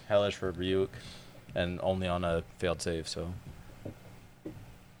 3d10. Hellish Rebuke, and only on a failed save, so.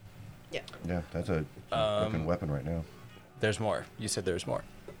 Yeah. Yeah, that's a fucking weapon right now. There's more. You said there's more.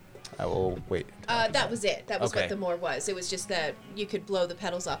 I will wait. That was it. That was Okay. what the more was. It was just that you could blow the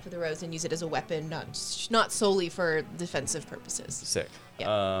petals off of the rose and use it as a weapon, not solely for defensive purposes. Sick.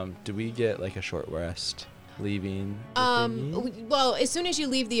 Yeah. Do we get like a short rest leaving? the thingy? Well, as soon as you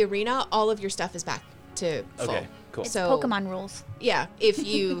leave the arena, all of your stuff is back to full. Okay, cool. It's So Pokemon rules. yeah, if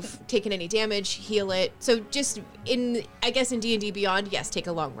you've taken any damage, heal it. So just I guess in D&D Beyond, yes, take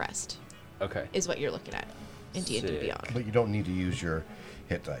a long rest Okay. is what you're looking at in D&D Sick. Beyond. But you don't need to use your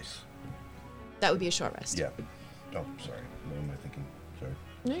hit dice. That would be a short rest. Yeah. Oh, sorry. What am I thinking? Sorry.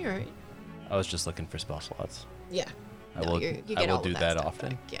 No, you're right. I was just looking for spell slots. Yeah. I No, will. you I get will all of do that stuff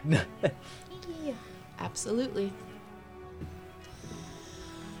often. back. Yeah. Absolutely.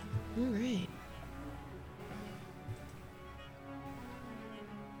 All right.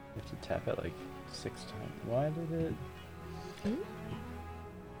 You have to tap it like 6 times. Why did it?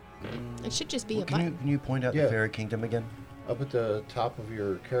 It should just be a Can button. you point out Yeah. the Fairy Kingdom again? Up at the top of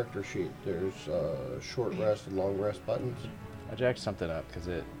your character sheet, there's short rest and long rest buttons. I jacked something up because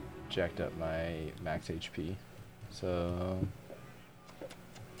it jacked up my max HP. So.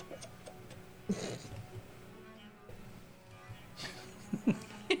 Oh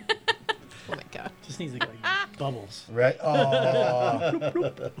my god. Just needs to get like bubbles. Right.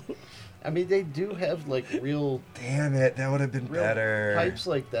 Oh, I mean, they do have like real damn it! That would have been better. pipes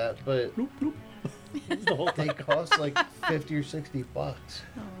like that, but It's the whole they thing. cost like $50 or $60. Oh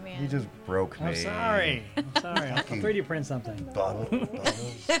You man. just broke me. I'm sorry. I'm sorry. I'll 3D print something. Bubbles.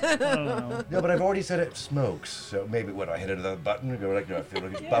 I don't know. No, but I've already said it smokes. So maybe when I hit another button, go like, no, I feel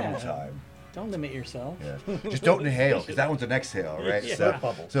like it's bubble Yeah. time. Don't limit yourself. Yeah. Just don't inhale, because that one's an exhale, right? Yeah. So,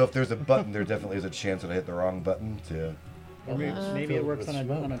 Bubbles. so if there's a button, there definitely is a chance that I hit the wrong button to. Or maybe it works on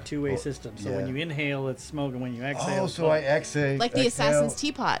a two-way system. So when yeah. you inhale, it's smoke, and when you exhale, Oh, it's so I bubble. exhale. Like the Assassin's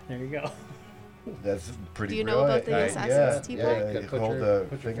Teapot. There you go. That's pretty. Do you know about the brilliant. Assassin's yeah, Teapot? Yeah, You you put hold your- the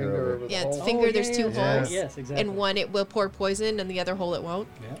put your finger over. over the Yeah, it's hole. finger, there's two yeah. holes. Yes, exactly. And one it will pour poison, and the other hole it won't.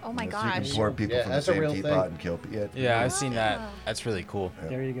 Oh my So you gosh. can pour people Yeah, from the that's a same real teapot thing. and kill people. Yeah, it's Yeah, pretty I've seen that. That's really cool.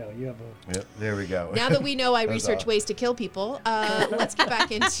 There you go. You have a. Yep, there we go. Now that we know I That's research awesome. ways to kill people, let's get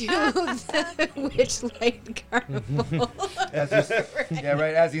back into the Witchlight Carnival. Yeah,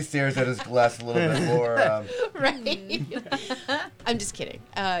 right. As he stares at his glass a little bit more. Right? I'm just kidding.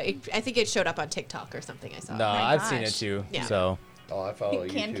 I think it showed up on TikTok or something I saw. No, my I've seen it gosh. too. Yeah. So. Oh, I follow a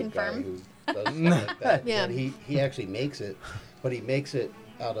Can YouTube confirm. guy who does stuff like that. Yeah. And he actually makes it, but he makes it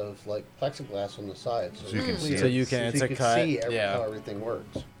out of like plexiglass on the side, So you can see So it. you can. It's a can cut. see Yeah. how everything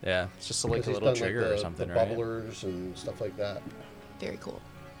works. Yeah. It's just like 'Cause a he's little done, trigger like, or something, the right? bubblers and stuff like that. Very cool.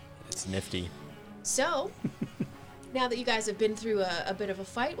 It's nifty. So, now that you guys have been through a bit of a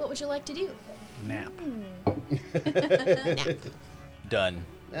fight, what would you like to do? Nap. Done.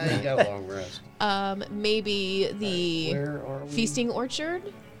 You got a long rest. Maybe the Where are we? Feasting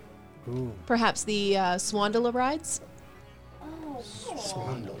Orchard? Ooh. Perhaps the Swandola rides?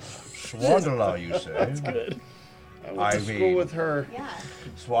 Swandle. Swandala, you say? Good. I went I to school mean- with her. Yeah.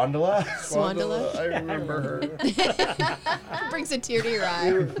 Swandola? Swandala. I remember her. Brings a tear to your we,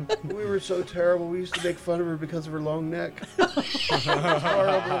 eye. were, we were so terrible. We used to make fun of her because of her long neck. Horrible.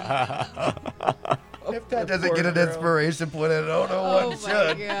 If that doesn't get an inspiration point, I don't know Oh what my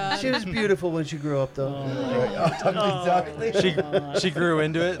should. god. She was beautiful when she grew up, though. Exactly. She grew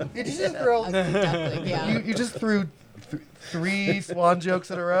into it. Did you just throw? Duckling, yeah. You just threw 3 swan jokes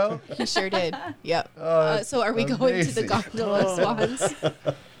in a row? He sure did. Yep. Oh, So are we going to the amazing. gondola swans?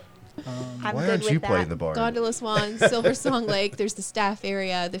 I'm Why good aren't with you that. playing the bard? Gondola swans, Silver Song Lake. There's the staff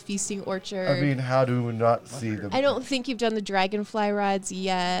area, the feasting orchard. I mean, how do we not see them? I don't think you've done the dragonfly rides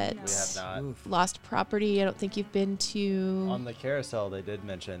yet. No. We have not. Lost property. I don't think you've been to. On the carousel, they did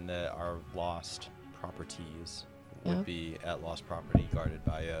mention that our lost properties Yeah. would be at lost property guarded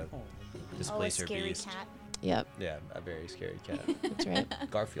by a Oh, a displacer scary beast. cat. Yep, Yeah, a very scary cat. that's right.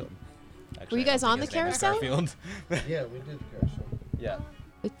 Garfield. Were you I don't guys on think the his name is carousel? Garfield. Yeah, we did the carousel. Yeah.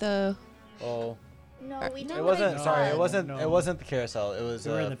 With the. Oh, No, we It did it wasn't. like Sorry, it one. wasn't. No. It wasn't the carousel. It was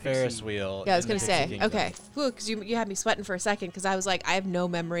We were in a the Ferris Pixie- wheel. Yeah, I was in gonna the say. Pixie Kingdom. Okay, because you had me sweating for a second because I was like, I have no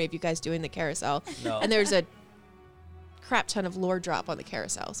memory of you guys doing the carousel, No. and there's a crap ton of lore drop on the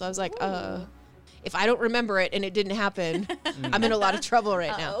carousel. So I was like, if I don't remember it and it didn't happen, I'm in a lot of trouble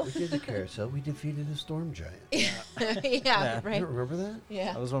right now. We did the carousel. We defeated a storm giant. yeah, Yeah. You right. don't remember that?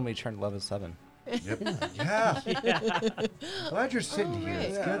 Yeah. That was when we turned level 7. Yep. Yeah. Glad you're sitting here.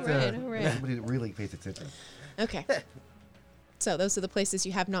 It's Alright, good to alright. somebody that really pays attention. Okay. So those are the places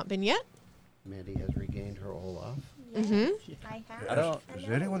you have not been yet. Mandy has regained her Olaf. Mm-hmm. I have. I don't- Is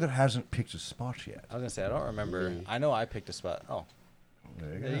there anyone that hasn't picked a spot yet? I was gonna say I don't remember. Me. I know I picked a spot. Oh,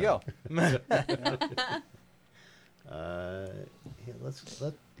 There there you go. Yeah, let's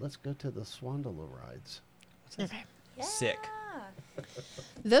go to the Swandola rides. Okay. Sick.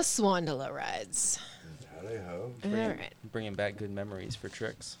 The Swandola rides. Howdy ho. All right. Bringing back good memories for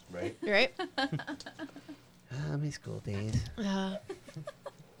tricks. Right? You right? My school days.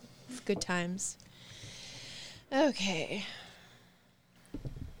 It's good times. Okay.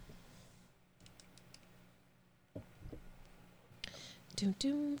 Doom,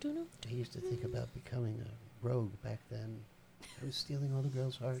 doom, doom, doom. I used to think about becoming a rogue back then. I was stealing all the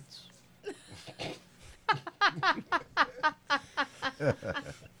girls' hearts.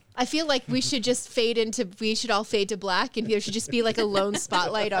 I feel like we should all fade to black, and there should just be like a lone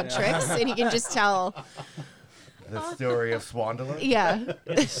spotlight on Trix, and you can just tell. The story of Swandola? Yeah.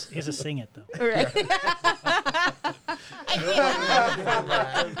 He's a sing it though. Right.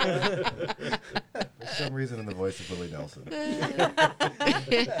 For some reason in the voice of Willie Nelson.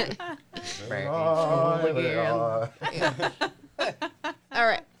 All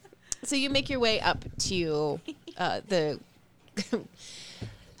right. So you make your way up to the.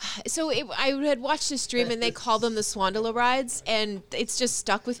 I had watched a stream and they call them the Swandola rides, and it's just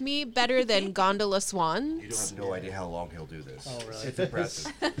stuck with me better than Gondola Swan. You don't have no idea how long he'll do this. Oh, really? It's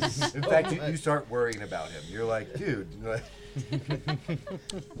impressive. In fact, you start worrying about him. You're like, dude.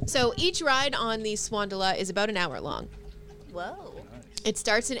 So each ride on the Swandola is about an hour long. Whoa. It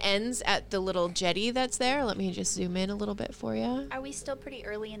starts and ends at the little jetty that's there. Let me just zoom in a little bit for you. Are we still pretty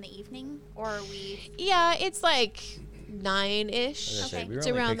early in the evening, or are we? Yeah, it's like 9-ish. I was gonna say, Okay. we were It's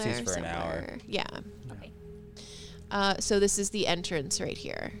only around pixies there for an hour. somewhere. Yeah. Okay. So this is the entrance right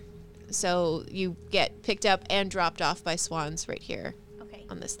here. So you get picked up and dropped off by swans right here Okay.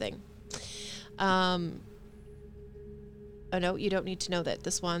 on this thing. Oh no, you don't need to know that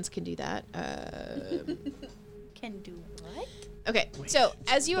the swans can do that. Can do what? Okay, so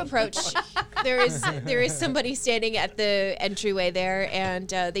as you approach, there is somebody standing at the entryway there, and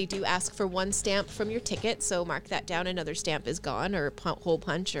they do ask for one stamp from your ticket. So mark that down. Another stamp is gone, or hole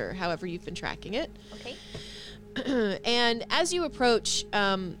punch, or however you've been tracking it. Okay. And as you approach,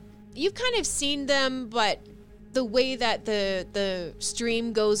 you've kind of seen them, but the way that the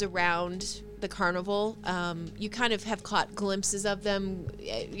stream goes around the carnival, you kind of have caught glimpses of them,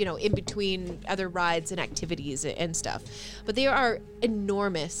 in between other rides and activities and stuff. But they are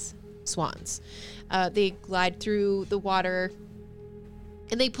enormous swans. They glide through the water,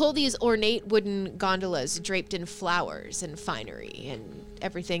 and they pull these ornate wooden gondolas draped in flowers and finery, and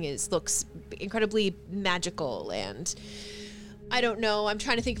everything looks incredibly magical. And I don't know, I'm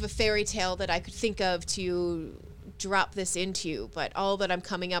trying to think of a fairy tale that I could think of to drop this into, but all that I'm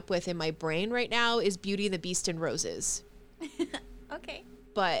coming up with in my brain right now is Beauty and the Beast and roses. Okay.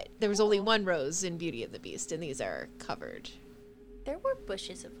 But there was only one rose in Beauty and the Beast, and these are covered. There were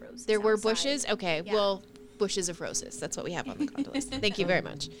bushes of roses. There were outside. bushes? Okay, Yeah. well, bushes of roses. That's what we have on the gondolas. Thank you very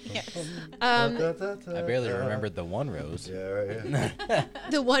much. Yes. I barely remembered the one rose. Yeah, right. Yeah.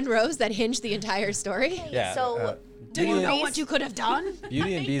 The one rose that hinged the entire story. Yeah. So Do you know what you could have done?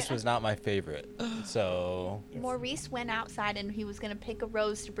 Beauty and Beast was not my favorite, so Maurice went outside and he was gonna pick a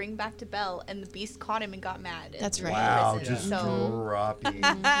rose to bring back to Belle, and the beast caught him and got mad. That's right. Wow, Prison. just So dropping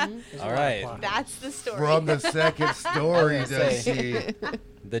all right. that's the story. from the second story, I was does gonna she?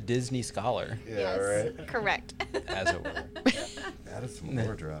 The Disney scholar, Yeah, Yes, right. correct. as it were. That is some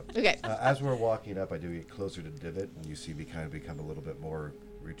more drop. Okay. As we're walking up, I do get closer to Divot, and you see me kind of become a little bit more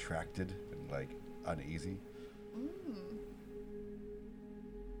retracted and like uneasy.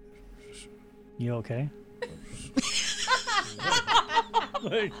 You okay?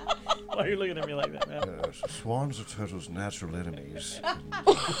 Why are you looking at me like that, man? Swans are turtles' natural enemies.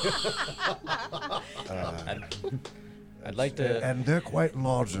 I'd like to. And they're quite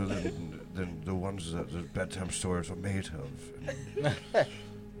larger than the ones that the bedtime stories are made of. And, I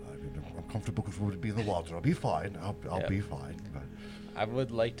mean, I'm comfortable because we'll be in the water. I'll be fine. I'll Yeah. be fine. But I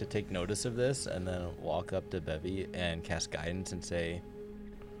would like to take notice of this and then walk up to Bevy and cast guidance and say,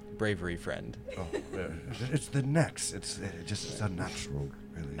 "Bravery, friend." it's the necks. It's unnatural,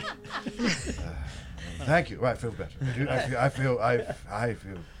 really. Thank you. I feel better. I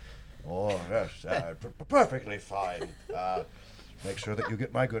feel. Oh yes, perfectly fine. Make sure that you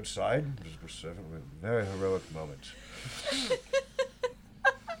get my good side. It's a very heroic moment.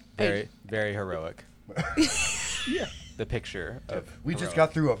 Very, very heroic. Yeah. The picture of. We just heroic.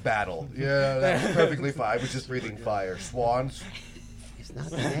 got through a battle. Yeah, that's perfectly fine. We're just breathing fire. Swans. It's not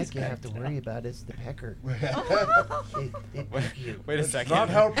the neck you have to worry about, it's the pecker. They pick you. Wait a It's second. not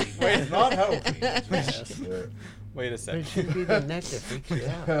helping. It's not helping. Wait a But it second. should be the neck that freaks you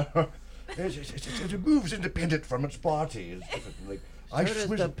out. It moves independent from its body. It's different. Like, I So does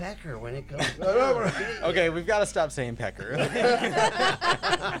swim. the pecker when it goes. Okay, we've got to stop saying pecker.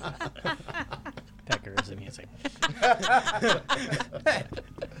 Pecker is amusing.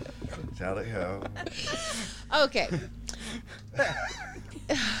 Tally ho. Okay.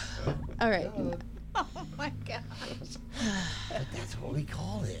 All right. Oh my gosh. But that's what we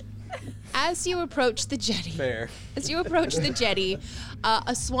call it. As you approach the jetty, Fair. as you approach the jetty,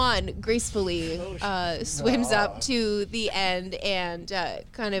 a swan gracefully swims up to the end and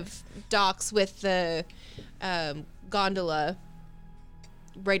kind of docks with the gondola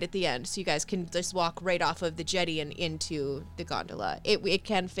right at the end. So you guys can just walk right off of the jetty and into the gondola. It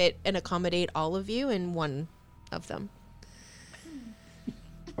can fit and accommodate all of you in one of them.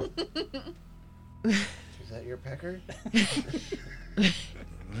 Is that your pecker?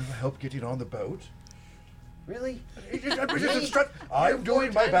 Help getting on the boat. Really? I'm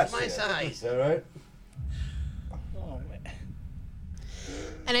doing my best. My here. size. All right. Oh, man.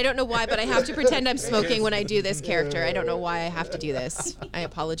 And I don't know why, but I have to pretend I'm smoking when I do this character. I don't know why I have to do this. I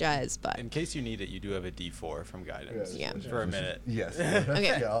apologize, but In case you need it, you do have a D4 from guidance. Yeah. For a minute. Yes.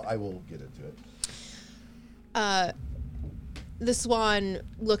 Okay. Yeah, I will get into it. the swan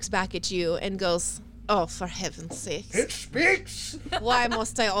looks back at you and goes, "Oh, for heaven's sakes. It speaks. Why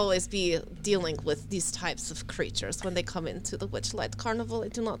must I always be dealing with these types of creatures when they come into the Witchlight Carnival? I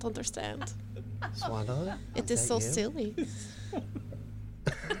do not understand. Swandala? It is that so you? silly."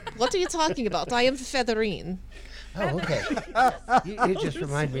 What are you talking about? I am Featherine. Oh, okay. you just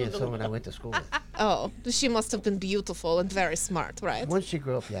remind me of someone I went to school with. Oh, she must have been beautiful and very smart, right? Once she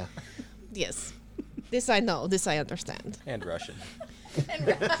grew up, yeah. Yes. This I know. This I understand. And Russian.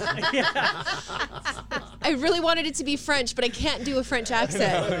 I really wanted it to be French, but I can't do a French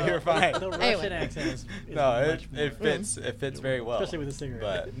accent. You're fine. The Russian Anyway. accent is No, much more, it fits. It fits very well. especially with a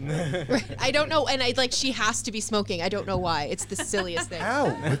cigarette. But I don't know, and she has to be smoking. I don't know why. It's the silliest thing. How?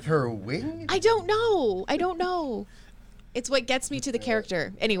 With her wing? I don't know. I don't know. It's what gets me to the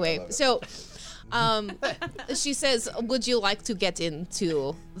character. Anyway, so she says, "Would you like to get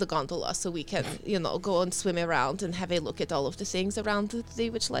into the gondola so we can, go and swim around and have a look at all of the things around the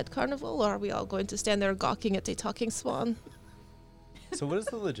Witchlight Carnival? Or are we all going to stand there gawking at a talking swan?" so, what is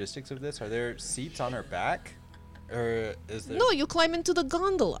the logistics of this? Are there seats on her back, or is there? No, you climb into the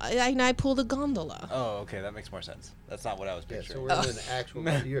gondola, and I pull the gondola. Oh, okay, that makes more sense. That's not what I was Yeah, so picturing. we're in an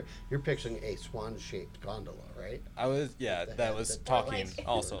actual. You're picturing a swan-shaped gondola, right? I was, that was talking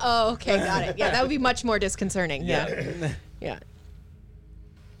also. Oh, okay, got it. Yeah, that would be much more disconcerting. Yeah. Yeah.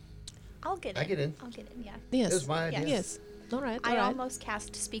 I'll get in. I get in. I'll get in, yeah. Yes. It was my idea. Yes. All right. I all right. almost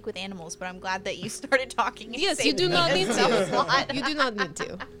cast Speak with Animals, but I'm glad that you started talking. And Yes, you saved do me not this need dumb to. slot. You do not need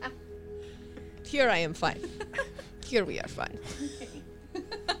to. Here I am fine. Here we are fine.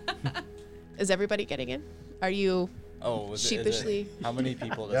 Is everybody getting in? Are you? Oh, was Sheepishly. how many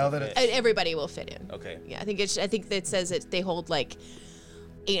people does Now it that fit? Everybody will fit in. Okay. Yeah, I think it says that they hold like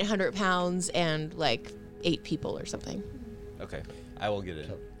 800 pounds and like 8 people or something. Okay. I will get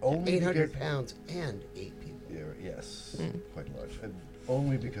in. Only 800 get- pounds and 8 people. Yeah, Yes, quite large. And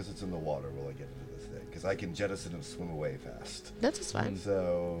only because it's in the water will I get into this thing, because I can jettison and swim away fast. That's just fine.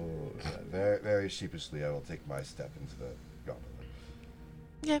 So, very, very sheepishly, I will take my step into the gondola.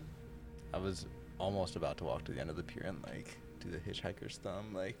 Yeah. I was almost about to walk to the end of the pier and like do the hitchhiker's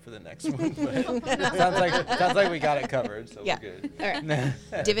thumb like for the next one, but sounds like we got it covered, so Yeah. we're good. All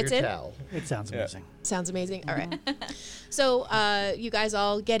right. Divots in. It sounds amazing. Sounds amazing. All right. So you guys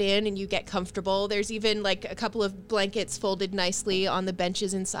all get in and you get comfortable. There's even like a couple of blankets folded nicely on the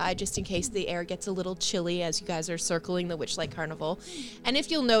benches inside just in case the air gets a little chilly as you guys are circling the Witchlight Carnival. And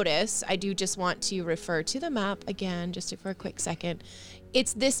if you'll notice, I do just want to refer to the map again just for a quick second.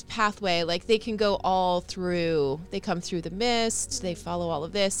 It's this pathway, like they can go all through, they come through the mist, they follow all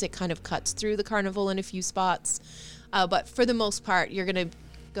of this, it kind of cuts through the carnival in a few spots. But for the most part, you're going to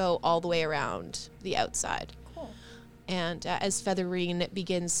go all the way around the outside. Cool. And as Featherine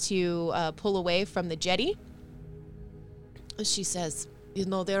begins to pull away from the jetty, she says, you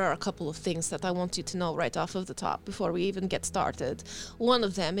know, there are a couple of things that I want you to know right off of the top before we even get started. One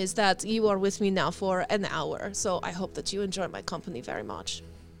of them is that you are with me now for an hour, so I hope that you enjoy my company very much.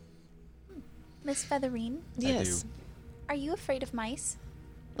 Miss Featherine, Yes. are you afraid of mice?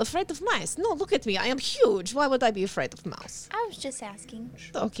 Afraid of mice? No, look at me. I am huge. Why would I be afraid of mouse? I was just asking.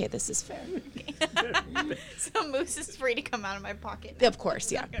 Okay, this is fair. So Moose is free to come out of my pocket. Of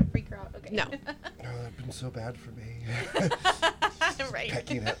course, yeah. Not gonna freak her out. Okay. No. Oh, that's been so bad for me. Right.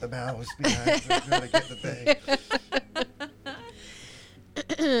 Pecking at the mouse behind her, trying to get the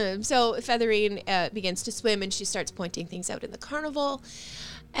thing. So Featherine begins to swim and she starts pointing things out in the carnival.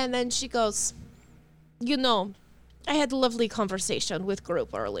 And then she goes, you know, I had a lovely conversation with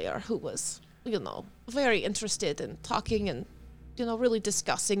group earlier who was, you know, very interested in talking and, you know, really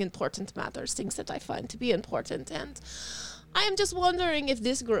discussing important matters, things that I find to be important. And I am just wondering if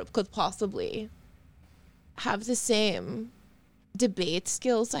this group could possibly have the same debate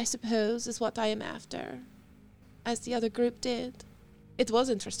skills, I suppose, is what I am after, as the other group did. It was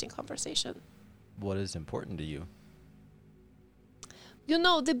interesting conversation. What is important to you? You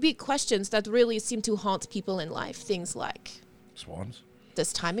know, the big questions that really seem to haunt people in life, things like, Swans?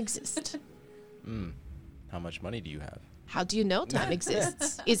 does time exist? How much money do you have? How do you know time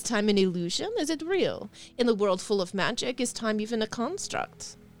exists? Is time an illusion? Is it real? In a world full of magic, is time even a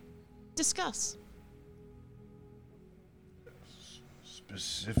construct? Discuss.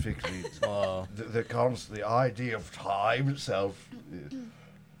 Specifically, Well, the idea of time itself.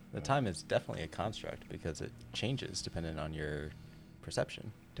 the time is definitely a construct because it changes depending on your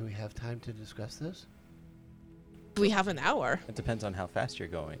perception. Do we have time to discuss this? We have an hour. It depends on how fast you're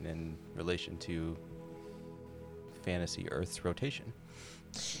going in relation to fantasy Earth's rotation.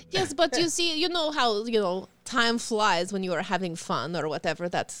 Yes, but you see, you know how, you know, time flies when you are having fun or whatever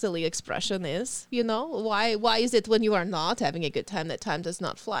that silly expression is, you know? Why is it when you are not having a good time that time does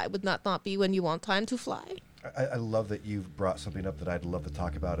not fly? Would that not be when you want time to fly? I love that you've brought something up that I'd love to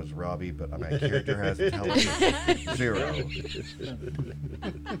talk about as Robbie, but my character has intelligence 0.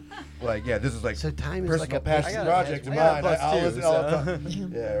 Like, yeah, this is like So time is personal like a passion I got a- project of I got a mine. I'll +2, listen all the so.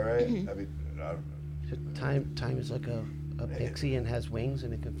 time. Yeah, right? I mean, So time is like a pixie and has wings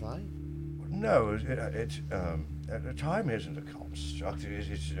and it can fly? no, time isn't a construct.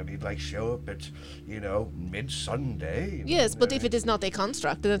 I mean, like, show up at, you know, mid-Sunday. Yes, but if it is not a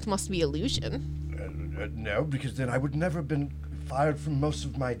construct, then it must be illusion. No, because then I would never have been fired from most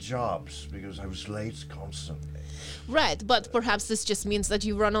of my jobs because I was late constantly. Right, but perhaps this just means that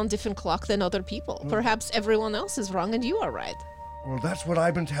you run on different clock than other people. Perhaps everyone else is wrong and you are right. Well, that's what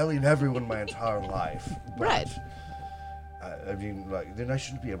I've been telling everyone my entire life. But, Right. I mean, like, then I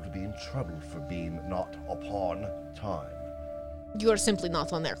shouldn't be able to be in trouble for being not upon time. You are simply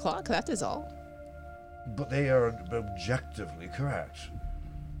not on their clock, that is all. But they are objectively correct.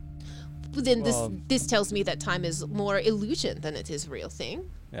 But then Well, this tells me that time is more illusion than it is real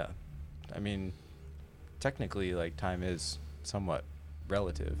thing. Yeah. I mean, technically, like, time is somewhat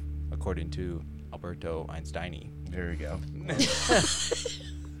relative, according to Alberto Einsteini. There you go.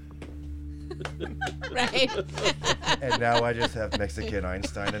 Right? And now I just have Mexican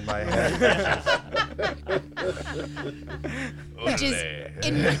Einstein in my head. Which is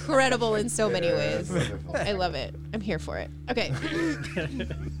incredible in so many ways. Wonderful. I love it. I'm here for it. Okay.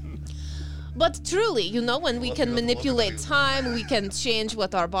 But truly, you know, when we can manipulate time, we can change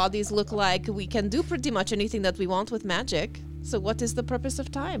what our bodies look like, we can do pretty much anything that we want with magic. So what is the purpose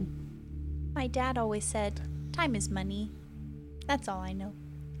of time? My dad always said, time is money. That's all I know.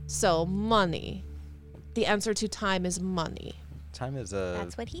 So money. The answer to time is money. Time is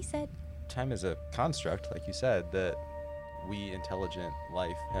That's what he said. a construct, like you said, that we intelligent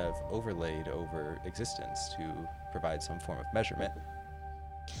life have overlaid over existence to provide some form of measurement.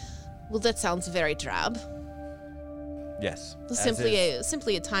 Well, that sounds very drab. Yes.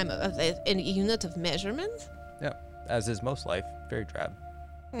 Simply a time of a unit of measurement. Yeah, as is most life, very drab.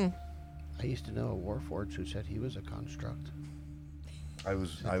 I used to know a warforged who said he was a construct. I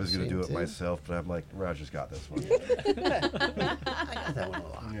was the going to same do it thing? myself, but I'm like, Roger's got this one. I got that one a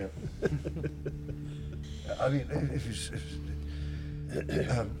lot. Yeah. I mean,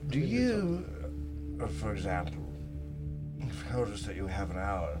 do you, for example, notice that you have an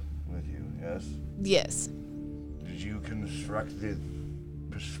hour with you? Yes. Yes. Did you construct the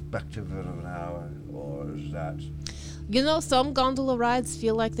perspective of an hour, or is that? You know, some gondola rides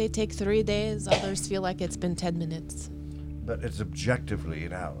feel like they take 3 days. Others feel like it's been 10 minutes. But it's objectively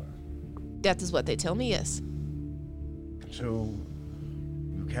an hour. That is what they tell me, yes. So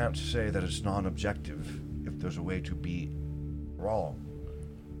you can't say that it's non-objective if there's a way to be wrong.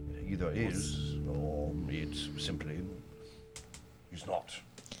 It either is, or it's simply is not.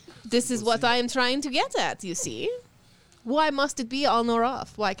 This is what I am trying to get at, you see. Why must it be on or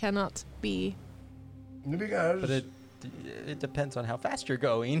off? Why cannot be? Because But it depends on how fast you're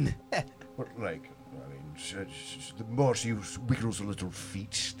going. like, I mean, the more she wiggles her little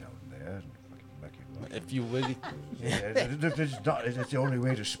feet down there. If you would. It's the only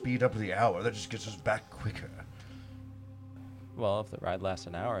way to speed up the hour. That just gets us back quicker. Well, if the ride lasts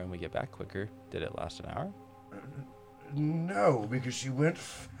an hour and we get back quicker, did it last an hour? No, because she went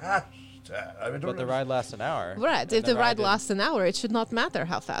faster. I don't But the know. ride lasts an hour. Right. and If the ride didn't- lasts an hour, it should not matter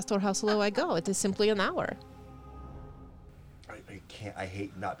how fast or how slow I go. It is simply an hour. I can't. I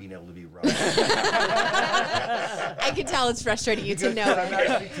hate not being able to be right. I can tell it's frustrating you to Because know. I'm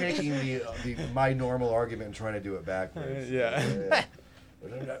actually taking my normal argument and trying to do it backwards. Yeah.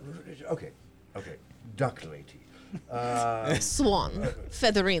 Okay. Duck lady. Swan.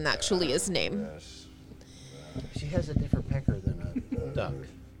 Featherine, actually, is name. Yes. She has a different pecker than a duck.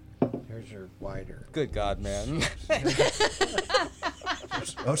 Hers are wider. Good God, man.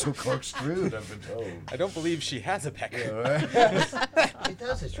 Also corkscrewed, I've been told. I don't believe she has a pecker. She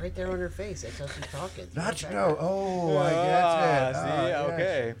does. It's right there on her face. That's how she's talking. Not no. Oh, I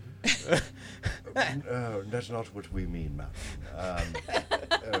get it. See, okay. That's not what we mean, ma'am.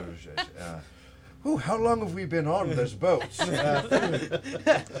 How long have we been on this boat?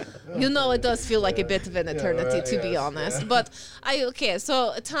 You know, it does feel like a bit of an eternity, to be yes, honest. yeah. But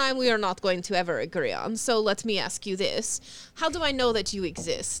so a time we are not going to ever agree on. So let me ask you this. How do I know that you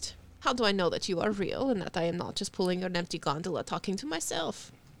exist? How do I know that you are real and that I am not just pulling an empty gondola talking to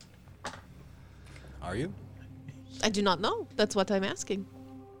myself? Are you? I do not know. That's what I'm asking.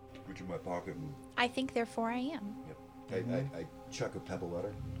 Reach in my pocket and I think, therefore, I am. I chuck a pebble at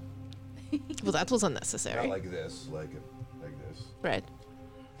her. Well, that was unnecessary. Not like this, like this. Right.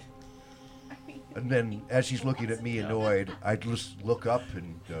 And then, as she's looking at me annoyed, I just look up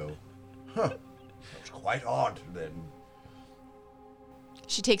and go, "Huh, that's quite odd." Then,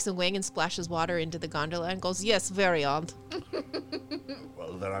 She takes a wing and splashes water into the gondola and goes, "Yes, very odd."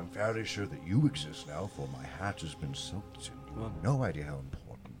 well, then I'm fairly sure that you exist now, for my hat has been soaked, and you have no idea how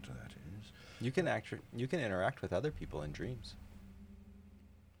important that is. You can interact with other people in dreams.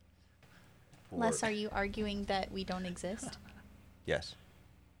 Les, are you arguing that we don't exist? Yes.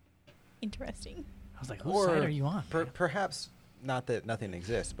 Interesting. I was like, whose side are you on? Perhaps not that nothing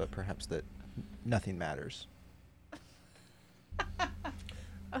exists, but perhaps that nothing matters.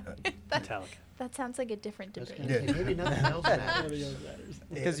 Metallica. That sounds like a different I was debate. gonna say, maybe nothing else matters.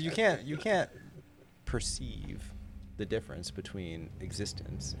 Because you can't perceive the difference between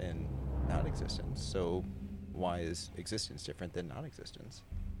existence and non-existence. So why is existence different than non-existence?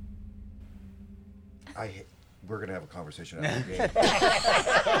 We're gonna have a conversation after the game.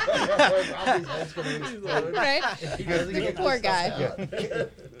 Right? The poor guy.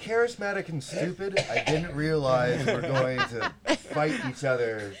 Charismatic and stupid. I didn't realize we're going to fight each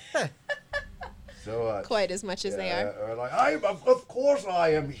other so Quite as much as they are. Like, of course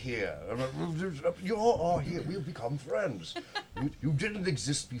I am here. You all are here. We've become friends. You didn't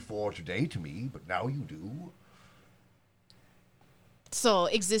exist before today to me, but now you do. So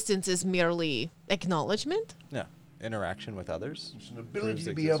existence is merely acknowledgement? Yeah. Interaction with others. It's an ability proves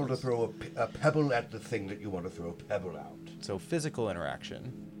to be able to existence. throw a pebble at the thing that you want to throw a pebble out. So physical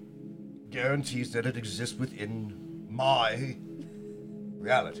interaction. Guarantees that it exists within my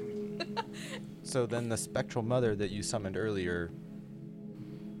reality. So then the spectral mother that you summoned earlier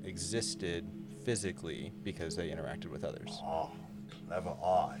existed physically because they interacted with others. Ah, clever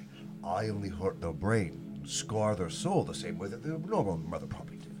eye. I only hurt their brain, scar their soul the same way that the normal mother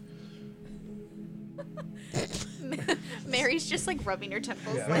probably did. Mary's just like rubbing her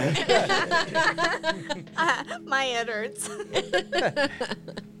temples. Yeah. Like, my head hurts.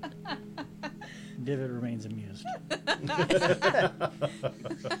 Divot remains amused.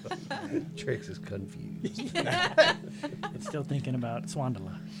 Trix is confused. It's still thinking about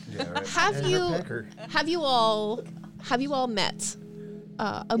Swandala. Yeah, right. Have And her you pecker. have you all met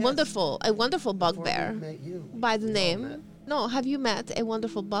a wonderful Before bugbear we met you, by the we all name? met. No, have you met a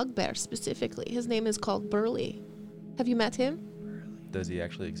wonderful bugbear specifically? His name is called Burley. Have you met him? Does he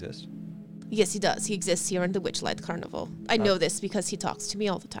actually exist? Yes, he does. He exists here in the Witchlight Carnival. I know this because he talks to me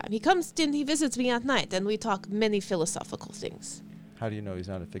all the time. He comes in, he visits me at night, and we talk many philosophical things. How do you know he's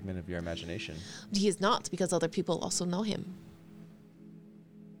not a figment of your imagination? He is not, because other people also know him.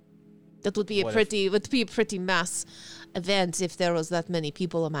 That would be What a pretty mass event if there was that many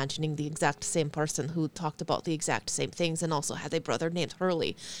people imagining the exact same person who talked about the exact same things and also had a brother named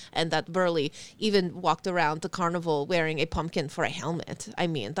Hurley, and that Burley even walked around the carnival wearing a pumpkin for a helmet. I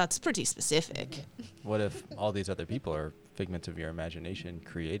mean, that's pretty specific. What if all these other people are figments of your imagination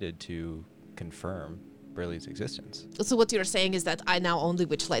created to confirm Burley's existence? So what you're saying is that I now own the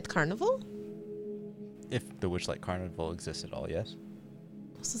Witchlight Carnival? If the Witchlight Carnival exists at all, yes.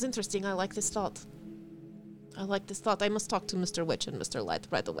 This is interesting. I like this thought. I like this thought. I must talk to Mr. Witch and Mr. Light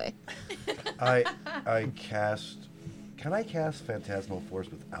right away. I cast. Can I cast Phantasmal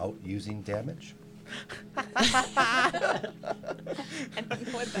Force without using damage? I don't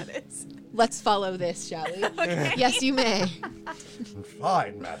know what that is. Let's follow this, shall we? Yes, you may.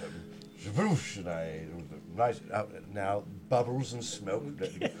 Fine, madam. Zavoosh, and I. Nice. Now, bubbles and smoke.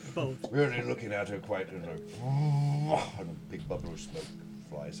 Both. Really looking at her quite and a big bubble of smoke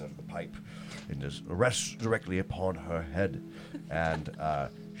flies out of the pipe and just rests directly upon her head, and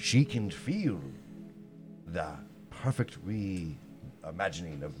she can feel the perfect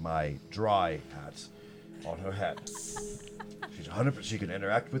reimagining of my dry hat on her head. She's 100%. She can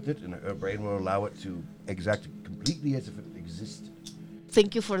interact with it, and her brain will allow it to exact completely as if it existed,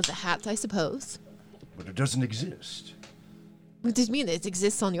 Thank you for the hat, I suppose. but it doesn't exist. What does it mean? It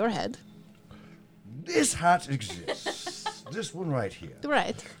exists on your head. This hat exists. This one right here.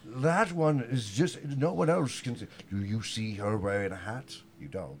 Right. That one is just no one else can see. Do you see her wearing a hat? You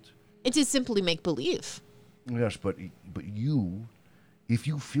don't. It is simply make-believe. Yes, but you, if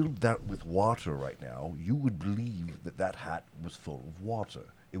you filled that with water right now, you would believe that that hat was full of water.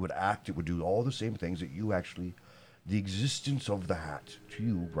 It would act. It would do all the same things that you actually. The existence of the hat to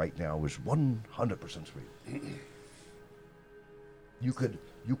you right now is 100% real. You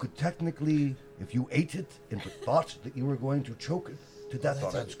could technically, if you ate it and thought that you were going to choke it to death That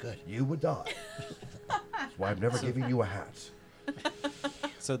on sounds it, good. you would die. That's why I've never given you a hat.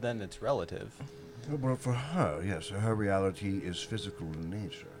 So then it's relative. Well, for her, yes, her reality is physical in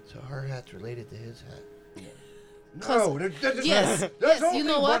nature. So her hat's related to his hat. No, Yes. there's Yes, only you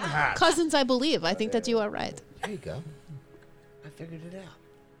know what? one hat. Cousins, I believe. I think that you are right. There you go. I figured it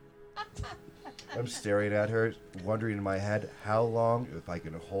out. I'm staring at her, wondering in my head how long if I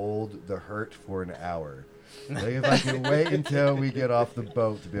can hold the hurt for an hour. Like if I can wait until we get off the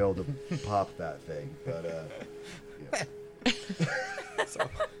boat to be able to pop that thing. But yeah.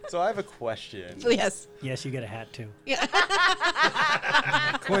 So I have a question. Yes. Yes, you get a hat too.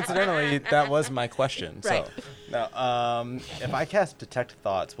 Coincidentally, that was my question. Right. So now, if I cast Detect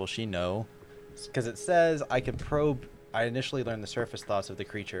Thoughts, will she know? Because it says I can probe. I initially learn the surface thoughts of the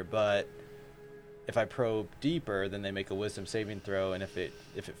creature, but if I probe deeper, then they make a Wisdom saving throw, and if it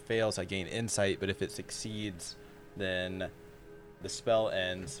fails, I gain insight. But if it succeeds, then the spell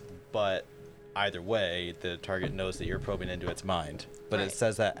ends. But either way, the target knows that you're probing into its mind. But Right. it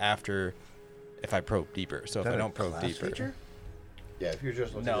says that after, if I probe deeper. So if Is I that a don't probe class deeper. feature? Yeah, if you're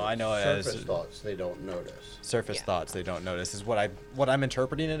just looking No, at I know it surface as- thoughts, they don't notice. Surface Yeah. thoughts they don't notice is what I'm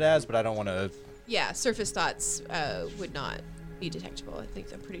interpreting it as, but I don't want to. Yeah, surface thoughts would not be detectable.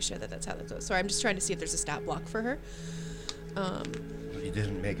 I'm pretty sure that that's how that goes. Sorry, I'm just trying to see if there's a stat block for her. You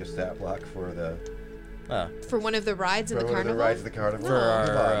didn't make a stat block for the For one of the rides in the one of carnival. the rides of the carnival. For our,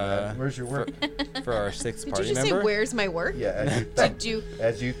 Come on, man. Where's your work? for our sixth Did party you just member. say, "Where's my work"? Yeah,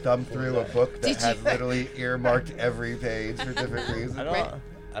 as you thumb through a book that Did had you- literally earmarked every page for different reasons.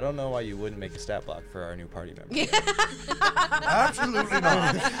 I don't know why you wouldn't make a stat block for our new party member. Absolutely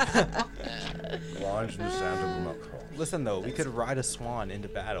not. Blanche and Santa will not cross. Listen though, we could ride a swan into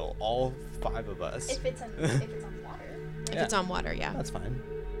battle, all 5 of us. If it's on water, If Yeah. it's on water, yeah. That's fine.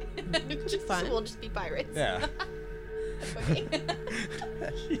 just, Fun. we'll just be pirates. Yeah. Okay.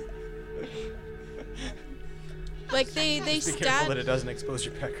 Like they Be careful that stand. it doesn't expose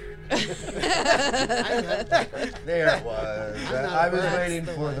your pecker. There it was. I'm not I was a bird. waiting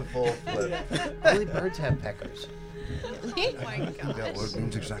for the full flip. Only birds have peckers. That word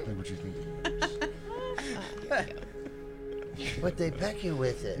means exactly what you think it means. But they peck you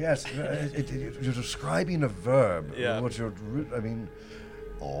with it. Yes, you're describing a verb. Yeah. What you're, I mean,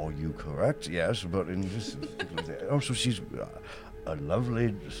 are you correct? Yes, but in this particular also she's a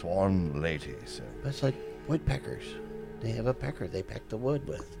lovely swan lady. So. It's like woodpeckers. They have a pecker they peck the wood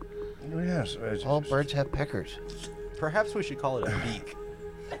with. Oh, yes. All birds have peckers. Perhaps we should call it a beak.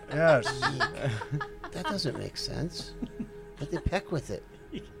 Yes. That doesn't make sense. But they peck with it.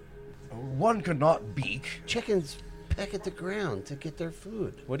 One could not beak. Chickens peck at the ground to get their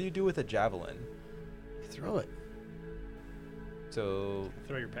food. What do you do with a javelin? You throw it. So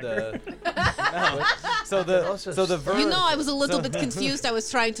Throw your pecker. So the verb. You know, I was a little bit confused. I was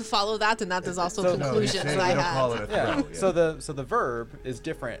trying to follow that, and that is also conclusions No, I they don't call had. it a Yeah. throw. So the verb is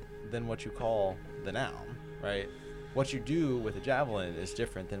different than what you call the noun, right? What you do with a javelin is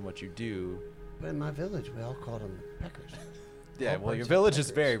different than what you do. But in my village, we all called them peckers. Yeah, All well, your birds have village is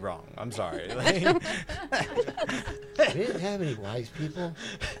peckers. very wrong. I'm sorry. We didn't have any wise people.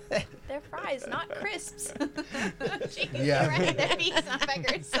 They're fries, not crisps. Yeah. Right, they're beaks, not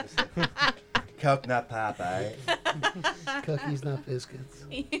peckers. Coke, not Popeye. Cookies, not biscuits.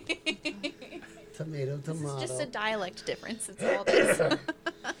 Tomato, It's tomato. just a dialect difference. It's all this.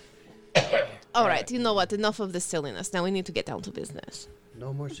 All right, you know what? Enough of this silliness. Now we need to get down to business.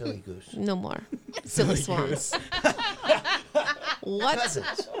 No more silly goose. No more silly swans.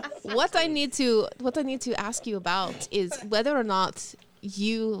 Cousins. What I need to ask you about is whether or not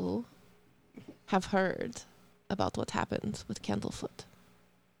you have heard about what happened with Candlefoot.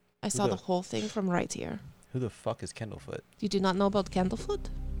 I saw the whole thing from right here. Who the fuck is Kendlefoot? You do not know about Candlefoot?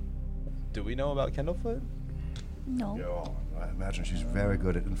 Do we know about Kendlefoot? No. Oh, I imagine she's very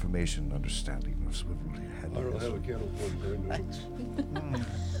good at information understanding of swivelly head. I don't have a candle for notes.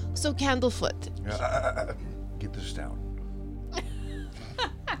 So Candlefoot, Get this down.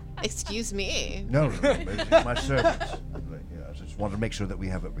 excuse me. No, it's my servant. Yeah, I just wanted to make sure that we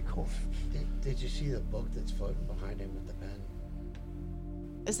have it recorded. Did you see the book that's floating behind him with the pen?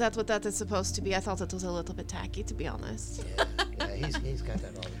 Is that what that is supposed to be? I thought it was a little bit tacky, to be honest. Yeah, he's got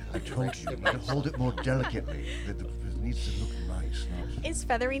that all the time. I told you to hold it more delicately. It needs to look nice. Not... Is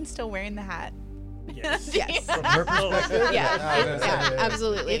Feathering still wearing the hat? Yes. Yes. From her perspective? Yeah, yeah,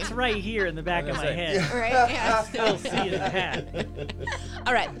 absolutely. It's right here in the back of my head. Right? Yeah. Still see the hat.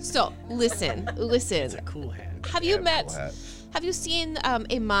 All right. So listen. It's a cool hat. Have you Yeah, met? cool hat. Have you seen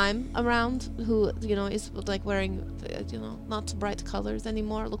a mime around who is like wearing not so bright colors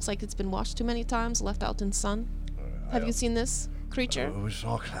anymore? Looks like it's been washed too many times, left out in sun. Have you seen this creature? We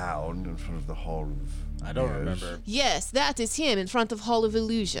saw a clown in front of the Hall of I don't Mirrors. remember. Yes, that is him in front of Hall of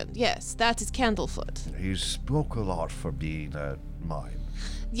Illusion. Yes, that is Candlefoot. He spoke a lot for being a mime.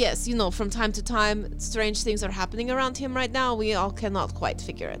 Yes, from time to time, strange things are happening around him right now. We all cannot quite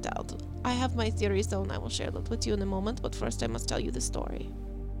figure it out. I have my theories, though, and I will share that with you in a moment. But first, I must tell you the story.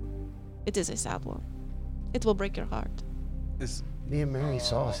 It is a sad one. It will break your heart. Me and Mary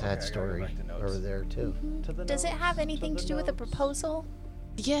saw a sad okay, I gotta story go back to notes. over there too. Does it have anything to do with a proposal?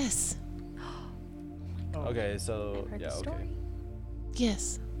 Yes, Okay, so Heard yeah, the okay. story.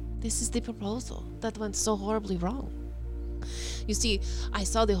 yes. This is the proposal that went so horribly wrong. You see, I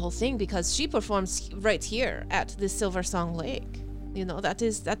saw the whole thing because she performs right here at the Silver Song Lake.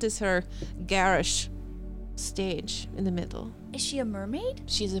 That is her garish stage in the middle. Is she a mermaid?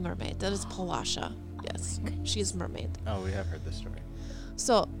 She's a mermaid. That is Palasha. Yes, she is a mermaid. Oh, we have heard this story.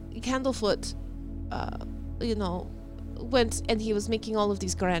 So Candlefoot, went and he was making all of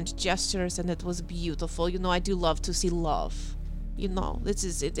these grand gestures, and it was beautiful. I do love to see love. This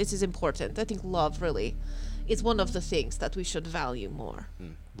is important. I think love really is one of the things that we should value more.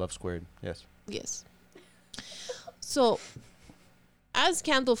 Love squared. Yes. Yes. So, as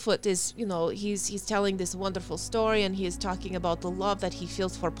Candlefoot is, he's telling this wonderful story, and he is talking about the love that he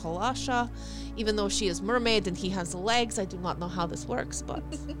feels for Palasha, even though she is mermaid and he has legs. I do not know how this works, but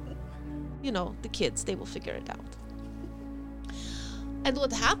the kids, they will figure it out. And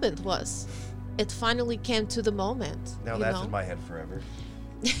what happened was, it finally came to the moment. Now you that's know? in my head forever.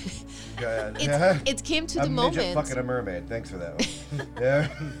 It came to a the midget moment. fucking a mermaid. Thanks for that one. Yeah.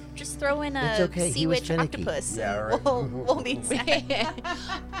 Just throw in It's a okay, he sea was witch finicky. octopus. Yeah, and right. we'll need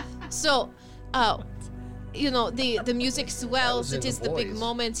that. So, the music swells. in It The is the big Boys.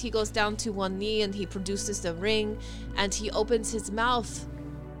 moment. He goes down to one knee and he produces the ring, and he opens his mouth,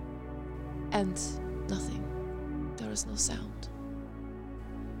 and nothing. There is no sound.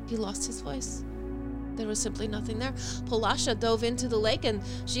 He lost his voice. There was simply nothing there. Palasha dove into the lake, and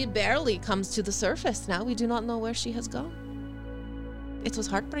she barely comes to the surface now. We do not know where she has gone. It was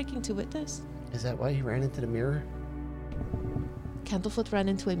heartbreaking to witness. Is that why he ran into the mirror? Candlefoot ran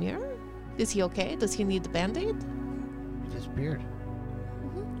into a mirror? Is he okay? Does he need the band-aid? He disappeared.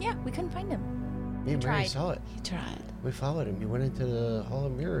 Yeah, we couldn't find him. Me and Mary tried. saw it. He tried. We followed him. He went into the Hall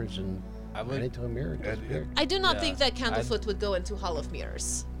of Mirrors and I ran would. into a mirror and disappeared. I do not Yeah, think that Candlefoot would go into Hall of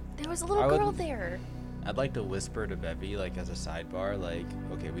Mirrors. There was a little I would- girl there. I'd like to whisper to Bevy, like as a sidebar, like,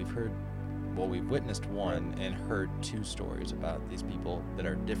 okay, we've witnessed one and heard 2 stories about these people that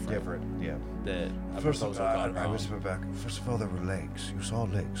are different. Yeah. That a First of proposal all, gone I wrong. whisper back. First of all, there were legs. You saw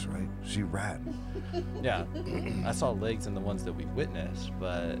legs, right? She ran. Yeah, I saw legs in the ones that we witnessed,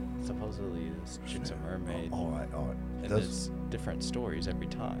 but supposedly this chick's a mermaid, All right. and Does, there's different stories every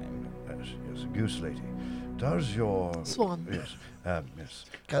time. yes, Goose Lady. Does your Swan. Yes. Yes.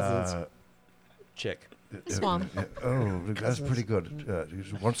 Cousins. Chick. Swan. Oh, that's pretty good.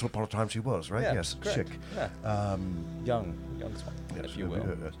 Once upon a time she was, right? Yeah, Yes, correct. chick. Yeah. Young swan, Yes, if you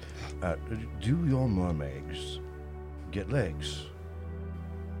will. do your mermaids get legs?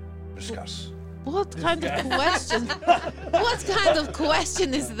 Discuss. What kind of question? What kind of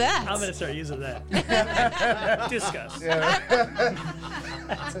question is that? I'm gonna start using that. Discuss.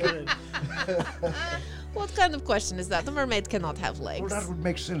 That's good. What kind of question is that? The mermaid cannot have Well, legs. that would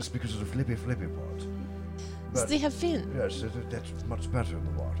make sense because of the flippy part. But They have fin. yes, that's much better in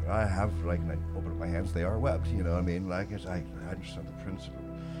the water. I have, like, when I open up my hands, they are webbed. You know what I mean? Like, I understand the principle.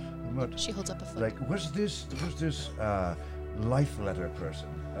 But She holds up a foot. like, was this life letter person?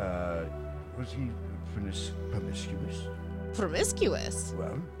 Was he promiscuous? Promiscuous?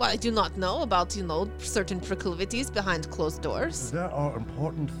 Well, Well, I do not know about, certain proclivities behind closed doors. there are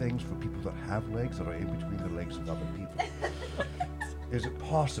important things for people that have legs that are in between the legs of other people. Is it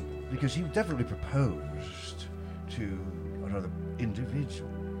possible? Because he definitely proposed to another individual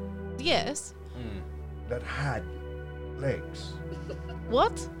Yes. that had legs.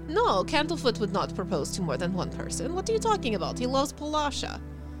 What? No, Candlefoot would not propose to more than one person. What are you talking about? He loves Polasha.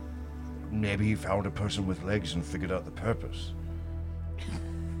 Maybe he found a person with legs and figured out the purpose.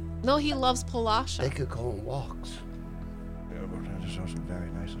 No, he loves They Polasha. could go on walks. Yeah, but that is also very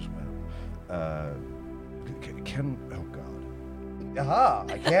nice as well. Can oh god. Aha!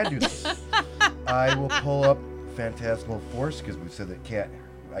 I can do this. I will pull up Phantasmal Force because we said that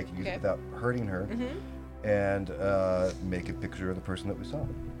I can use Okay. it without hurting her, and make a picture of the person that we saw.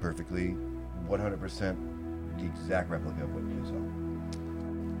 Perfectly, 100% the exact replica of what we saw.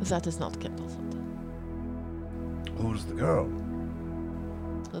 That is not Candlefoot. Who's the girl?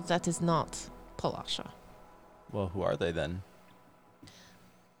 That is not Polasha. Well, who are they then?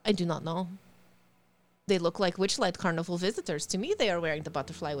 I do not know. They look like Witchlight Carnival visitors. To me, they are wearing the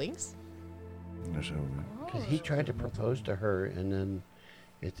butterfly wings. So, Because he tried to propose to her, and then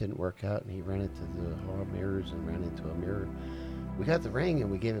it didn't work out, and he ran into the Hall of Mirrors and ran into a mirror. We got the ring,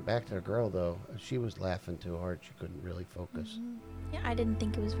 and we gave it back to the girl, though. She was laughing too hard. She couldn't really focus. Yeah, I didn't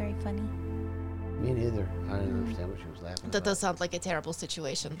think it was very funny. Me neither. I didn't understand what she was laughing That about. does sound like a terrible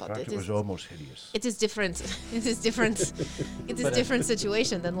situation, in but fact, it it was is. almost hideous. It is different. It is different. It is different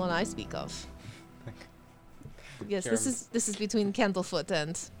situation than one I speak of. Yes, this is between Candlefoot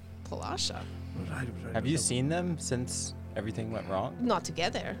and Polasha. Have you seen them since everything went wrong? Not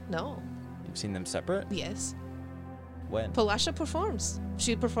together, no. You've seen them separate? Yes. When? Polasha performs.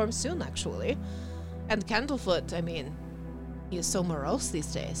 She performs soon, actually. And Candlefoot, I mean, he is so morose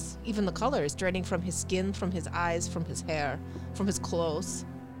these days. Even the color is draining from his skin, from his eyes, from his hair, from his clothes.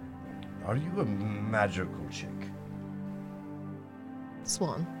 Are you a magical chick?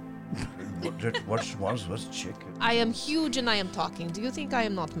 Swan. What's chick? I am huge and I am talking. Do you think I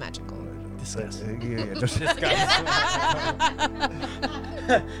am not magical? Discuss.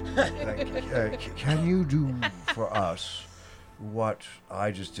 Can you do for us what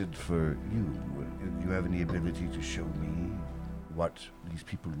I just did for you? Do you have any ability to show me what these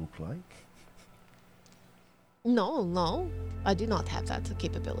people look like? No. I do not have that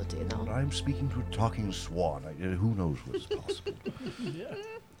capability, no. I'm speaking to a talking swan. Who knows what's possible?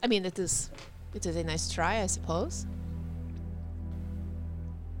 I mean, it is a nice try, I suppose.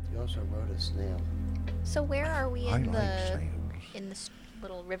 You also rode a snail. So where are we I in like the snails. in this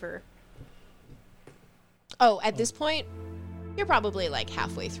little river? Oh, at this point, you're probably like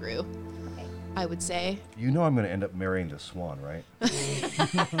halfway through, Okay. I would say. You know I'm going to end up marrying the swan, right?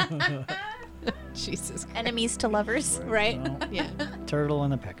 Jesus. Enemies to lovers. Right? Well, Yeah. turtle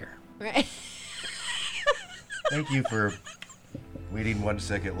and a pecker. Right. Thank you for waiting 1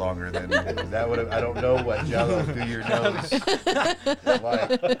 second longer than that would have. I don't know what jello through your nose. is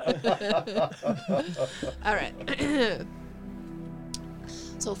like. All right.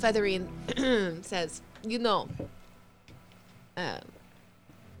 So Featherine says,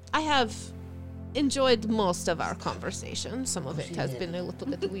 I have enjoyed most of our conversation. Some of it has been a little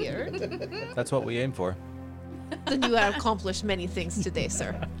bit weird. That's what we aim for. Then you have accomplished many things today,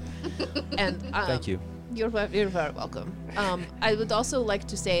 sir. And Thank you. You're very welcome. I would also like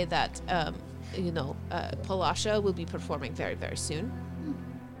to say that, Palasha will be performing very, very soon.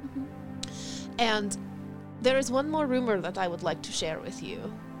 And there is one more rumor that I would like to share with you,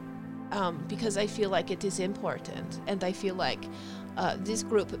 because I feel like it is important, and I feel like this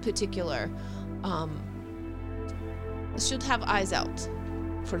group in particular should have eyes out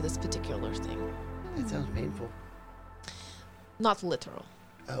for this particular thing. That sounds painful. Not literal.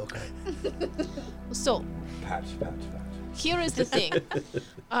 Oh, okay. So, Pat. here is the thing.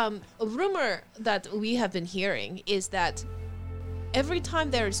 A rumor that we have been hearing is that every time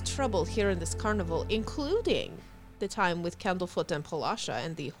there is trouble here in this carnival, including the time with Candlefoot and Palasha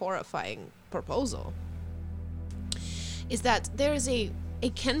and the horrifying proposal, is that there is a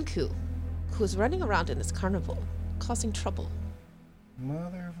Kenku who is running around in this carnival causing trouble.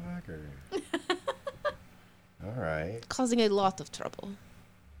 Motherfucker. All right. Causing a lot of trouble.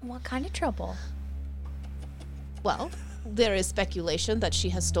 What kind of trouble? Well, there is speculation that she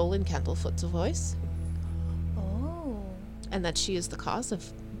has stolen Candlefoot's voice Oh. and that she is the cause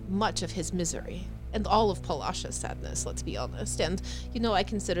of much of his misery and all of Palasha's sadness, let's be honest. And, I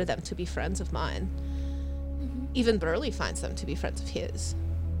consider them to be friends of mine. Even Burley finds them to be friends of his.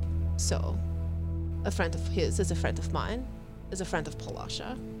 So, a friend of his is a friend of mine, is a friend of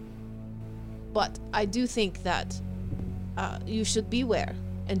Palasha. But I do think that you should beware,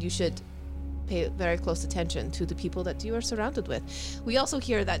 and you should pay very close attention to the people that you are surrounded with. We also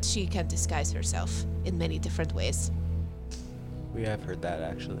hear that she can disguise herself in many different ways. We have heard that,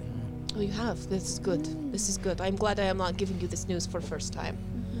 actually. Oh, you have? This is good. This is good. I'm glad I am not giving you this news for first time.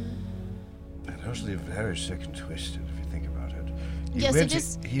 And actually very sick and twisted, if you think about it. Yes, it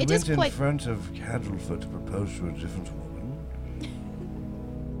is- He it went is in quite- front of Candlefoot to propose to a different woman.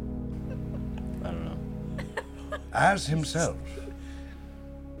 I don't know. As himself.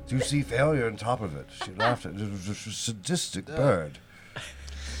 To see failure on top of it. She laughed at it. It was a sadistic bird.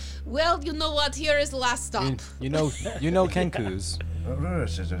 Well, you know what? Here is the last stop. You know Kenkus. No,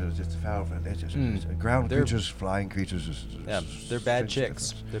 it's foul. It's ground They're- creatures, flying creatures. Yeah, they're bad strange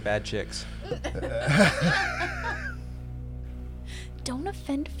chicks. difference. They're bad chicks. Don't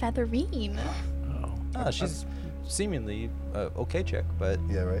offend Featherine. She's seemingly okay chick, but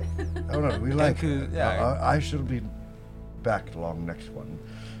Yeah, right. Oh no, we like. Kenku, her. yeah. I shall be back along next one.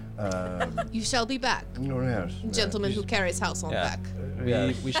 You shall be back. No, yes. Gentleman who carries house on yeah. back.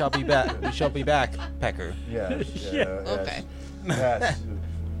 We shall be back. We shall be back, Pecker. Yes. Okay. Yes.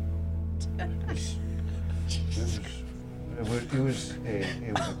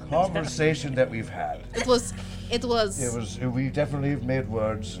 It was a conversation that we've had. It was. We definitely have made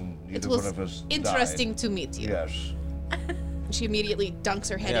words, and It neither was one of us interesting to meet you. Died. She immediately dunks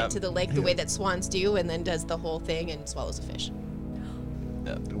her head Yeah. into the lake the way that swans do, and then does the whole thing and swallows a fish.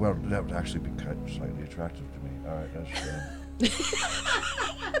 Yes. Well, that would actually be kind of slightly attractive to me. All right, that's.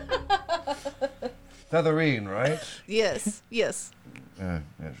 Featherine, right? Yes. Yes. Yes.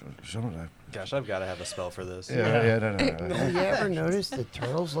 Some of that. Gosh, I've got to have a spell for this. Yeah, no. Have you ever noticed that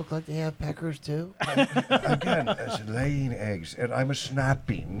turtles look like they have peckers too? Again, it's laying eggs, and I'm a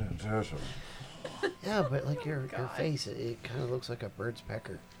snapping turtle. Yeah, but like your face, it kind of looks like a bird's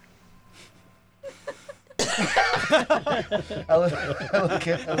pecker. I look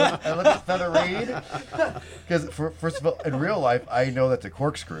at Featherine, because first of all, in real life, I know that's a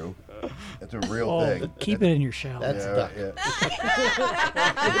corkscrew. It's a real Oh, thing. keep it in your shell. That's a duck.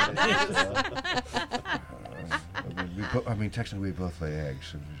 I mean, technically, we both lay eggs.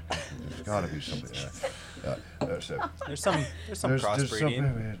 So there's got to be something. So, There's some There's crossbreeding.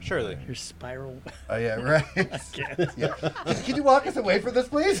 something- Surely. Your spiral. yeah, right. Yeah. Can you walk us away from this,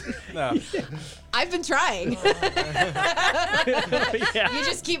 please? No. I've been trying. You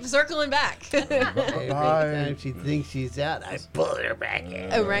just keep circling back. Every Bye. time she thinks she's out, I pull her back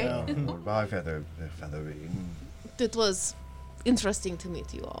in. Oh, right. Bye, Featherine. It was interesting to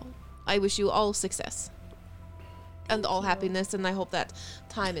meet you all. I wish you all success and all happiness, and I hope that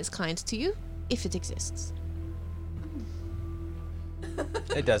time is kind to you, if it exists.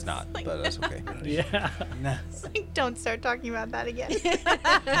 It does not, but that's okay. Yeah. Don't start talking about that again.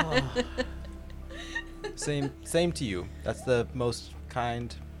 Same to you. That's the most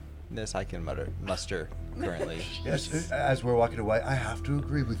kindness I can muster currently. Yes, as we're walking away, I have to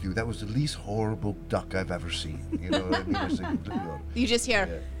agree with you. That was the least horrible duck I've ever seen. You know what I mean? It's like, You just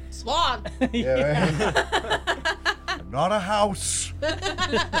hear, swan! yeah, right? Not a house.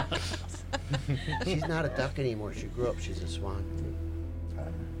 She's not a duck anymore. She grew up. She's a swan.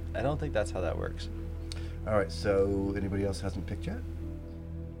 I don't think that's how that works. All right, so anybody else hasn't picked yet?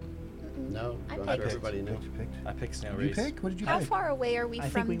 No, I don't picked. everybody know. You picked? I picked Snail Did you Race. pick? What did you How pick? far away are we I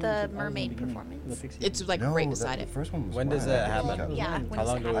think from we the went to- I was in mermaid beginning, performance? the pixie. It's like No, right beside the it. first one was When does mine. that I picked happen? up. Yeah. How When How does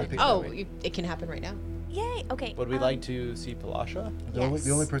long it do we happen? pick? Oh, it can happen right now. Yay. Okay. Would we like to see Palasha? The only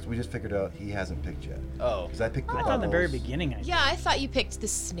Yes. person we just figured out he hasn't picked yet. Oh. Because I picked the I thought in the very bubbles. beginning. Yeah, I thought you picked the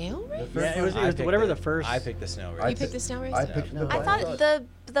snail The race. first Yeah, it was, one- it was picked whatever it. the first. I picked the Snail Race. I You picked the snail race? I picked No, the I bubbles. thought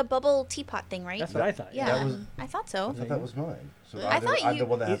the bubble teapot thing, right? That's what I thought. Yeah, That was- I thought I so. thought that was mine. So I either thought I'm you- the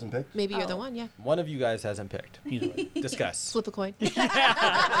one that hasn't picked. Maybe you're the Oh. one, yeah. One of you guys hasn't picked. Either way. Discuss. Flip a coin. Let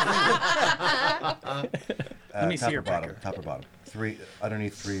me see top your or bottom. pecker. Top or bottom. Three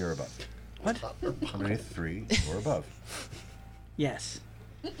underneath 3 or above. What? Underneath 3 or above. Yes.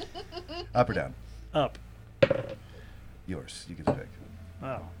 Up or down. Up. Yours. You get to pick.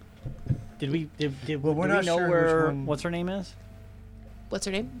 Oh. Did we Well, we're do not we know sure which where one- what's her name is? What's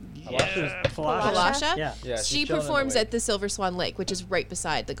her name? Palasha. Palasha? Yeah. Yeah, she's She chilling in the performs lake. at the Silver Swan Lake, which is right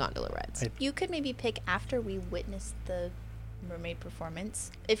beside the gondola rides. You could maybe pick after we witnessed the mermaid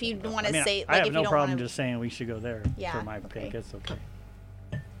performance. If you want I to mean, say, I like, have if no you don't problem want to. just saying we should go there Yeah, for my okay. pick. It's okay.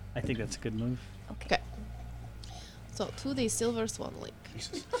 I think that's a good move. Okay. Okay. So to the Silver Swan Lake.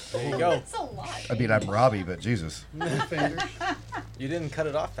 There you go. That's a lot. I mean, I'm Robbie, but Jesus. 2 fingers. You didn't cut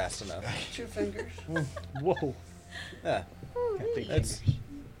it off fast enough. 2 fingers. Whoa. Yeah. Big That's fingers.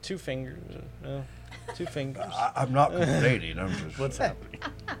 2 fingers. No. 2 fingers. I'm not complaining. I'm just. What's happening?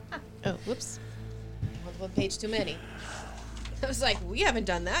 Oh, whoops. One page too many. I was like, we haven't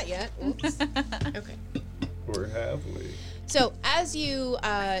done that yet. Oops. Okay. Or have we? So as you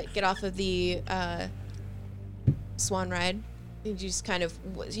get off of the swan ride, you just kind of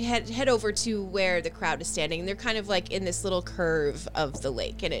head over to where the crowd is standing. And they're kind of like in this little curve of the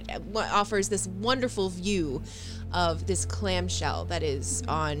lake, and it offers this wonderful view of this clamshell that is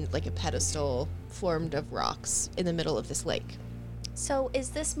on like a pedestal formed of rocks in the middle of this lake. So is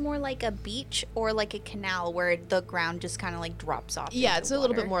this more like a beach or like a canal where the ground just kind of like drops off? Yeah, into it's a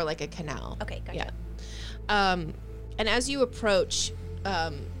little bit water? more like a canal. Okay, gotcha. Yeah. And as you approach,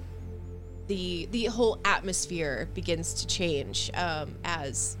 the whole atmosphere begins to change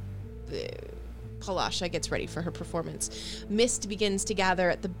as Palasha gets ready for her performance. Mist begins to gather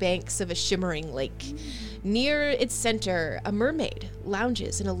at the banks of a shimmering lake. Near its center, a mermaid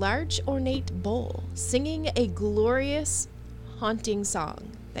lounges in a large ornate bowl, singing a glorious, haunting song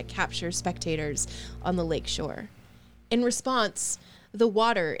that captures spectators on the lake shore. In response, the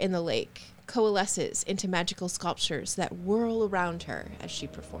water in the lake coalesces into magical sculptures that whirl around her as she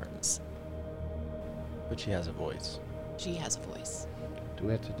performs. But she has a voice. She has a voice. Do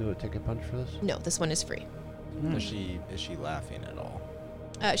we have to do a ticket punch for this? No, this one is free. Is she laughing at all?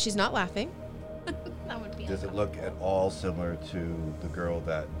 She's not laughing. That would be. Does it look at all similar to the girl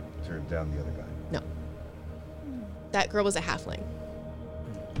that turned down the other guy? No. That girl was a halfling.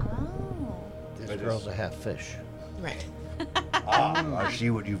 Oh. This It girl's is. a half fish. Right. I see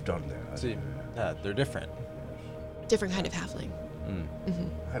what you've done there. See, they're different. Different kind of halfling.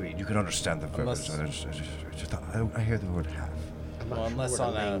 I mean, you can understand the Unless- verbiage. I hear the word half. I'm not Well, sure unless what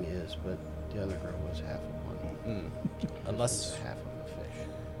on a a- ring is, but the other girl was half of one. Unless Half of a fish.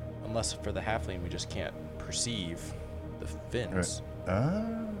 unless for the halfling we just can't perceive the fins. Ah,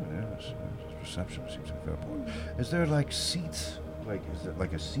 yes. Perception seems a fair point. Is there like seats? Like, is it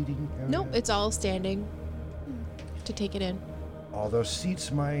like a seating area? No, it's all standing to take it in. Are those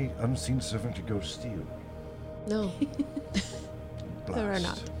seats my unseen servant could go steal? No, there are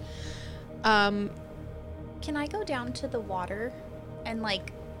not. Blast. Can I go down to the water and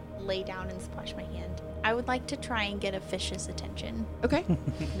like lay down and splash my hand? I would like to try and get a fish's attention. Okay,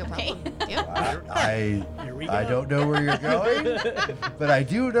 no Okay. problem. Yeah. Here we I go. don't know where you're going, but I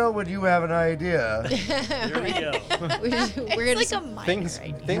do know when you have an idea. Here we go. we're gonna It's like a minor Things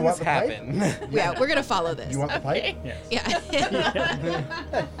idea. You things want the pipe? happen. yeah, we're gonna follow this. You want the pipe? Yes.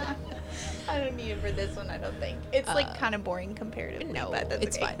 Yeah. I don't need it for this one. I don't think it's like kind of boring comparatively. No, but that's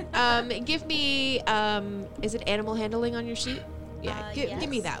it's okay. fine. Give me, is it animal handling on your sheet? Yeah, give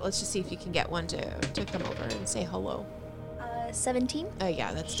me yes. that. Let's just see if you can get one to come over and say hello. 17.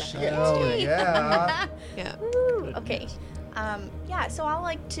 Yeah, that's definitely. Oh, yeah. Yeah. Woo, okay. Yeah, so I'll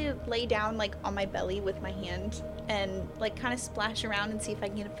like to lay down like on my belly with my hand and like kind of splash around and see if I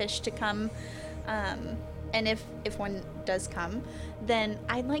can get a fish to come. And if one does come, then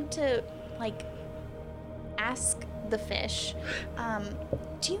I'd like to like ask the fish,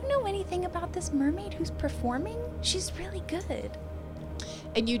 do you know anything about this mermaid who's performing? She's really good.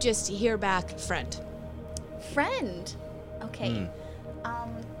 And you just hear back, friend. Friend. Okay.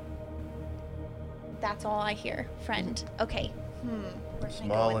 That's all I hear. Friend. Okay. gonna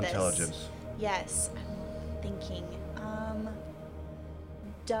Small go with this. intelligence. Yes, I'm thinking.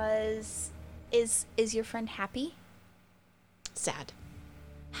 Is your friend happy? Sad.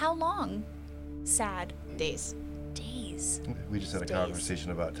 How long? Sad. Days. Days. We just had a Days.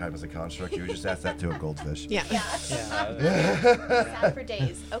 conversation about time as a construct. You just asked that to a goldfish. Yeah. Sad for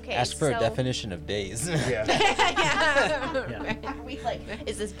days. Okay. Ask for so a definition of days. Yeah. Yeah. Are we like,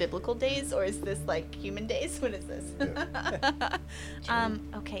 is this biblical days or is this like human days? What is this?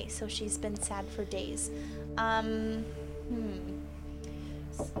 Okay, so she's been sad for days.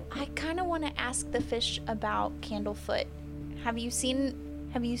 I kind of want to ask the fish about Candlefoot. Have you seen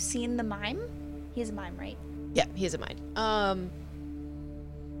the mime? He's a mime, right? Yeah, he has a mind.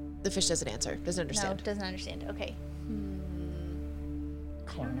 The fish doesn't answer. Doesn't understand. No, doesn't understand. Okay.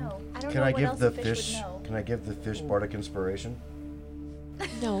 I don't know. I don't Can know I what give else the a fish fish? would know. Can I give the fish bardic inspiration?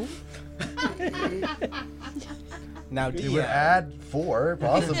 No. Now, It would add 4,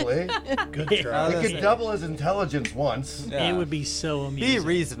 possibly. Good Yeah. try. It could double his intelligence once. It would be so Be amusing.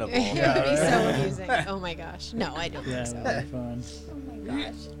 reasonable. It would be so amusing. Oh my gosh. No, I don't Yeah, think that so. would be fun. Oh my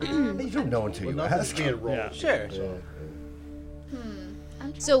gosh. You don't know until Well, you nothing's ask. being rolled. Yeah. Sure.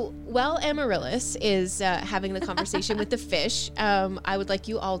 So while Amaryllis is having the conversation with the fish, I would like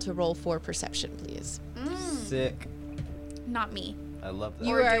you all to roll for perception, please. Sick. Not me. I love that.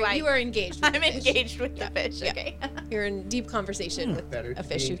 You Or are do I- you are engaged. With I'm the fish. engaged with the fish. Yeah. Okay. You're in deep conversation with Better a to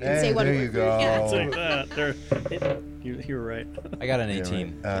fish be- who can Hey, say one there word. you go. Say that. You were right. I got an Yeah,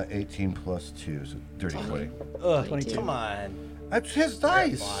 18. right. 18 plus 2, so dirty 20. Ugh, 22. come on. That's his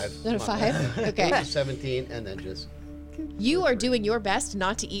dice. 5. Is that a 5? Okay. 17, and then just You are doing your best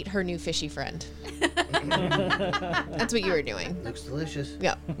not to eat her new fishy friend. That's what you were doing. looks delicious.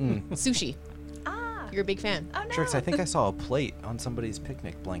 Yeah. Sushi. Ah. You're a big fan. Oh no. Trix, I think I saw a plate on somebody's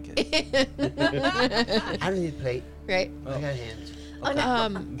picnic blanket. I don't need a plate. Right? I got hands. Oh no.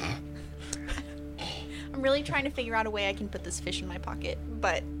 Um, I'm really trying to figure out a way I can put this fish in my pocket,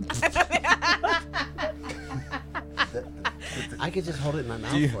 but I could just hold it in my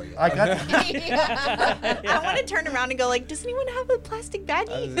mouth for you. I got I want to turn around and go like, does anyone have a plastic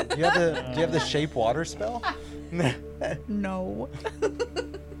baggie? Do you have the shape water spell? No.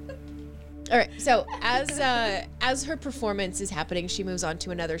 all right. So as her performance is happening, she moves on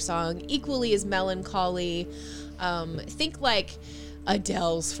to another song, equally as melancholy. Think like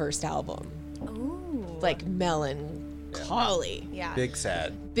Adele's first album, Ooh. like melancholy. Yeah. Big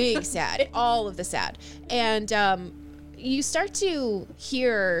sad. Big sad, all of the sad. And you start to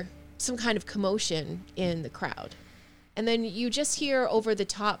hear some kind of commotion in the crowd. And then you just hear over the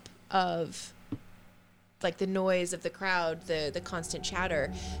top of like the noise of the crowd, the constant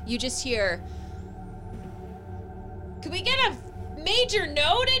chatter, you just hear, "Can we get a major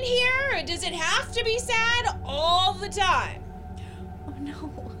note in here? Or does it have to be sad all the time?" Oh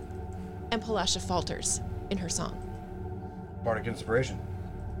no. And Palasha falters in her song. bardic inspiration.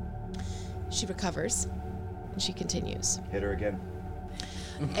 She recovers and she continues. Hit her again.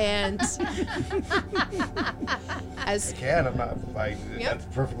 And as I can. I'm not. That's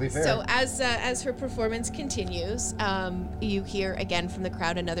perfectly fair. so as her performance continues, you hear again from the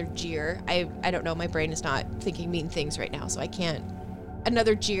crowd another jeer. I don't know. My brain is not thinking mean things right now, so I can't.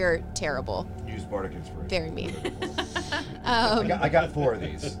 Another jeer, terrible, Use bardic inspiration. very mean. I got 4 of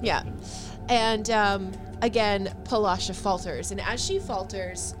these. Yeah, and again, Palasha falters, and as she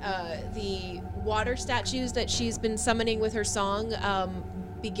falters, the water statues that she's been summoning with her song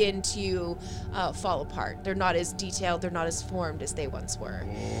begin to fall apart. They're not as detailed, they're not as formed as they once were.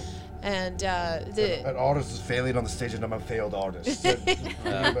 And An artist is failing on the stage, and I'm a failed artist.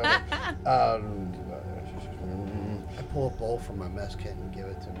 I pull a bowl from my mess kit and give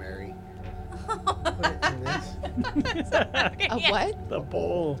it to Mary. Put it in this. a what? The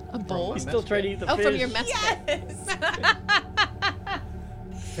bowl. A bowl? He's still trying to eat the Oh, fish. from your mess kit.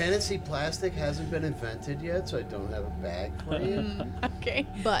 Fantasy plastic hasn't been invented yet, so I don't have a bag for you. Okay.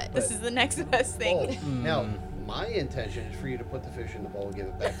 But This is the next best Oh, thing. now my intention is for you to put the fish in the bowl and give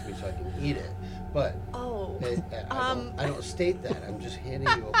it back to me so I can eat it. But Oh. I don't state that. I'm just handing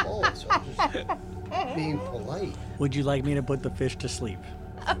you a bowl, so I'm just being polite. Would you like me to put the fish to sleep?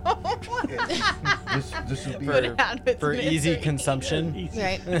 This would be Put it out of its For easy misery. consumption. Easy.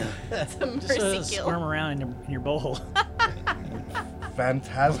 right. Some Just mercy squirm kill. around in your bowl.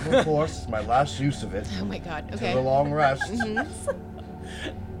 Phantasmal Force. My last use of it. Oh my god. To Okay. the long rest.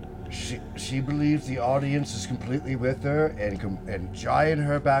 She believes the audience is completely with her and drying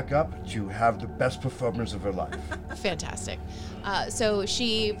her back up to have the best performance of her life. Fantastic. So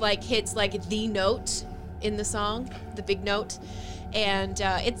she like hits like the note in the song, the big note, and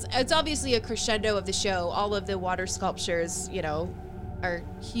it's obviously a crescendo of the show. All of the water sculptures, are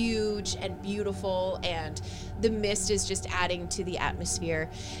huge and beautiful, and the mist is just adding to the atmosphere.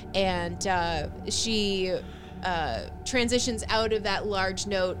 And she transitions out of that large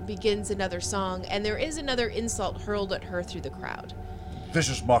note, begins another song, and there is another insult hurled at her through the crowd.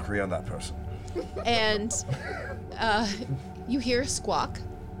 Vicious mockery on that person. And you hear a squawk,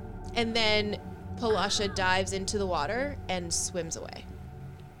 and then Palasha dives into the water and swims away.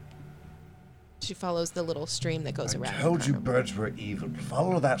 She follows the little stream that goes around. I told you birds were evil.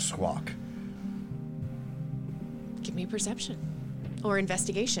 Follow that squawk. Give me perception or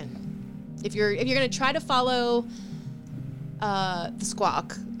investigation. If you're gonna try to follow the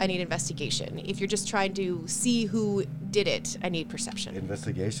squawk, I need investigation. If you're just trying to see who did it, I need perception.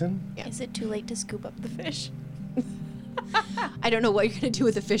 Investigation? Yeah. Is it too late to scoop up the fish? I don't know what you're gonna do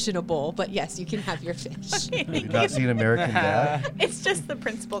with a fish in a bowl, but yes, you can have your fish. You've not seen American Dad? It's just the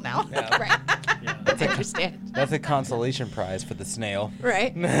principal now. Right. I understand. That's a consolation prize for the snail.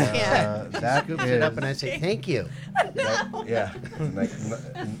 Right? Yeah. That Scoops it up is... and I say, thank you. Yeah.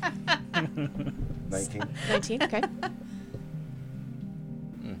 19. 19. Okay.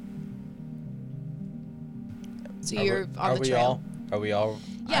 So you're on the trail. Are we all?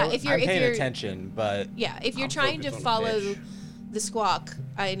 Yeah, if you're I'm paying if you're attention, but yeah, if you're I'm trying to focused on follow fish. the squawk,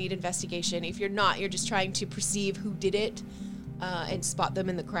 I need investigation. If you're not, you're just trying to perceive who did it and spot them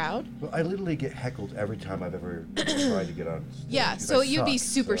in the crowd. Well, I literally get heckled every time I've ever tried to get on stage. Yeah, 'cause so I you'd be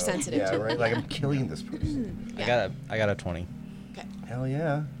suck, super so- sensitive Yeah, to right. Like I'm killing this person. Yeah. I got a 20 Okay. Hell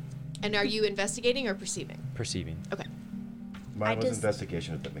yeah. And are you investigating or perceiving? perceiving. Okay. Mine was just-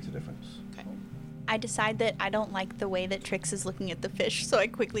 investigation, if that makes a difference. Okay. I decide that I don't like the way that Trix is looking at the fish, so I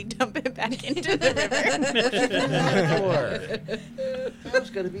quickly dump it back into the river. That was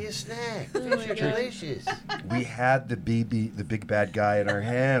going to be a snack. Fish are delicious. We had the big bad guy in our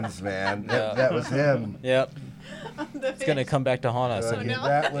hands, man. Yeah. That was him. Yep. It's gonna come back to haunt us Okay, in,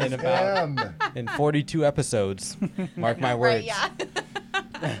 that was in about him. in 42 episodes. Mark my words. Right,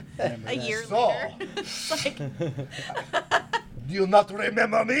 yeah. A year So, later. It's like, do you not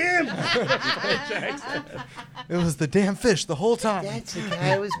remember me? It was the damn fish the whole time. That's the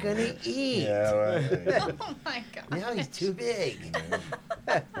guy I was going to eat. Yeah, right. oh my god. Now he's too big.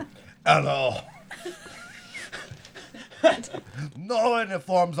 Hello. No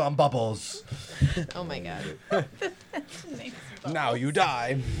uniforms on bubbles. Oh my god. Now you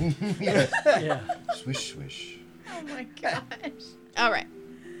die. Yeah. Swish, swish. Oh my gosh. All right.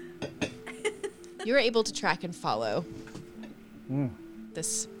 You're able to track and follow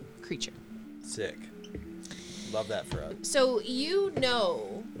this creature. Sick. Love that for us. So you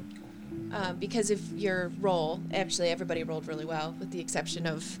know, because of your roll, actually everybody rolled really well, with the exception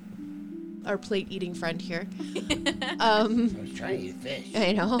of our plate-eating friend here. I was trying to eat fish.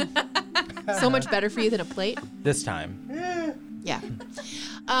 I know. So much better for you than a plate. This time. Yeah.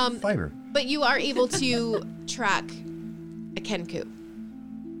 Fiber. But you are able to track a Kenku.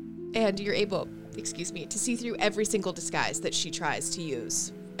 And you're able, to see through every single disguise that she tries to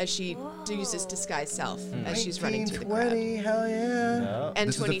use as she uses disguise self as she's running through the crowd. 1920, hell yeah. No. And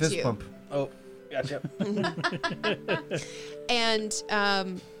This is a 22. fist pump. Oh, gotcha. And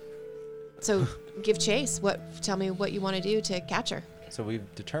so give chase. Tell me what you want to do to catch her. So we've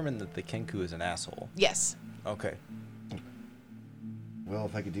determined that the Kenku is an asshole. Yes. Okay. Well,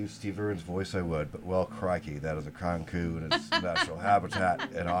 if I could do Steve Irwin's voice, I would. But, well, crikey, that is a conku in its natural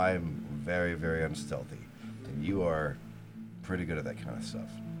habitat, and I'm very, very unstealthy. And you are pretty good at that kind of stuff.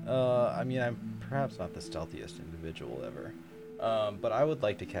 I mean, I'm perhaps not the stealthiest individual ever. But I would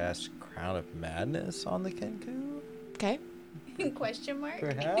like to cast Crown of Madness on the Kenku, Okay. Question mark?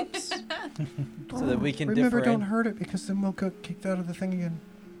 perhaps? So that we can Remember, don't different- hurt it because then we'll get kicked out of the thing again.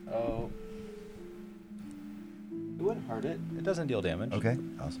 Oh. It wouldn't hurt it. It doesn't deal damage. Okay,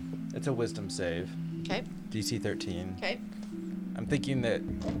 awesome. It's a wisdom save. Okay. DC 13. Okay. I'm thinking that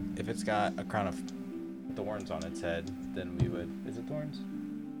if it's got a crown of thorns on its head, then we would... Is it thorns?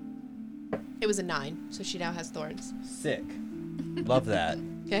 It was a 9, so she now has thorns. Sick. Love that.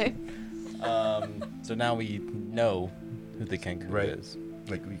 Okay. So now we know who the Kenku Right. is.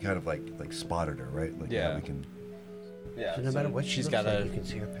 Like, we kind of, like spotted her, right? Like, Yeah. we can... Yeah. So no matter what she's she got looks like, a... you can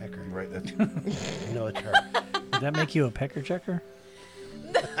see her pecker. Right, that's... You know it's her. Did that make you a pecker checker?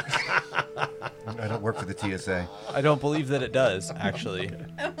 I don't work for the TSA. I don't believe that it does, actually.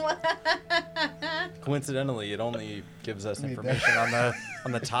 Coincidentally, it only gives us information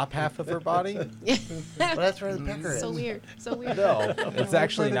on the top half of her body. Yeah. Well, that's where the pecker is. So weird. So weird. No, it's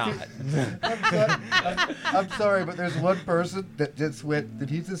actually not. I'm sorry, but there's one person that just went. Did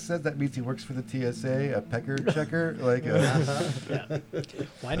he just said that means he works for the TSA, a pecker checker, like a. Yeah.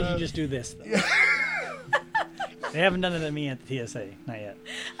 Why did you just do this? Though? They haven't done it at me at the TSA. Not yet.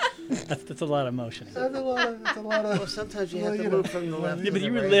 That's a lot of motion. That's a lot of. Well, sometimes you have to move from the left. Yeah, to but the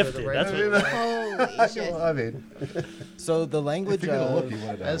you were right or lifted. the right That's to the what. left. Holy shit. Well, I mean, So the language if you're gonna look, of you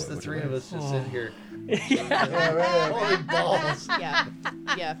want to know As the what three it of is. us just sit here. Yeah, right. Holy balls. Yeah.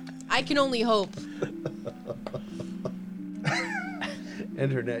 Yeah. I can only hope.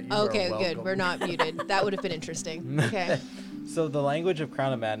 Internet, you Okay, are good. welcome. We're not muted. That would have been interesting. Okay. So the language of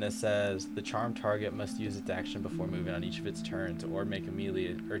Crown of Madness says the charmed target must use its action before moving on each of its turns, or make a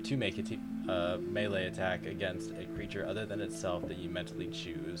melee melee attack against a creature other than itself that you mentally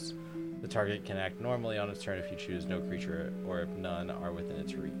choose. The target can act normally on its turn if you choose no creature or if none are within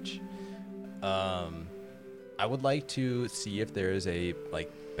its reach. I would like to see if there is a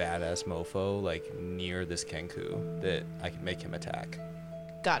like badass mofo like near this Kenku that I can make him attack.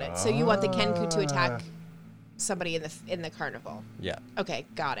 Got it. So you want the Kenku to attack somebody in the carnival. Yeah. Okay,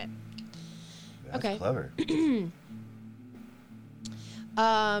 got it. That's Okay. clever.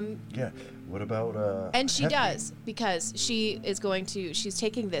 Yeah. What about? And she Hefty? does, because she's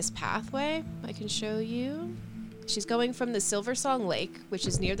taking this pathway. I can show you. She's going from the Silver Song Lake, which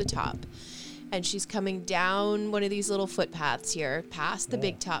is near the top, and she's coming down one of these little footpaths here, past the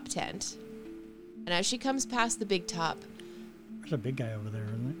big top tent. And as she comes past the big top, There's a big guy over there,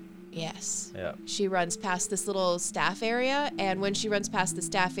 isn't yes, Yeah. she runs past this little staff area, and when she runs past the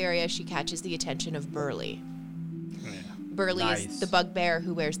staff area, she catches the attention of Burley. Burley is Nice. the bugbear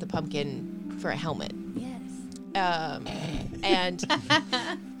who wears the pumpkin for a helmet. Yes. And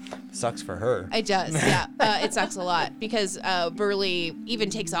Sucks for her. it does, yeah. It sucks a lot because Burley even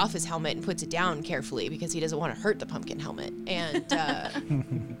takes off his helmet and puts it down carefully because he doesn't want to hurt the pumpkin helmet. And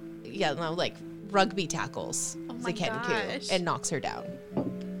yeah, no, like rugby tackles Oh the my Kenku gosh. and knocks her down.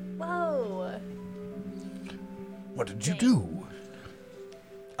 Whoa. What did you do?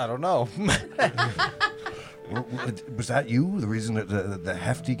 I don't know. Was that you? The reason that the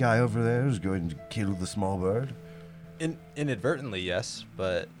hefty guy over there is going to kill the small bird? Inadvertently, yes,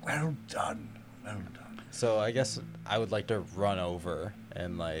 but Well done. Well done. so I guess I would like to run over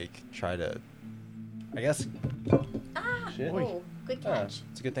and like try to. I guess Ah. Shit. Whoa. Good yeah, catch.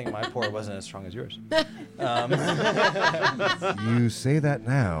 it's a good thing my pour wasn't as strong as yours. You say that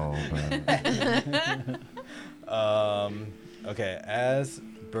now. But Okay, as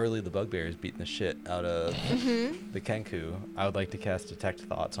Burley the Bugbear is beating the shit out of the Kenku, I would like to cast Detect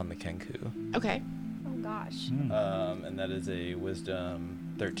Thoughts on the Kenku. Okay. Oh gosh. And that is a Wisdom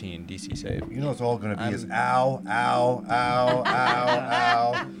 13 DC save. you know it's all going to be is I'm- ow, ow, ow,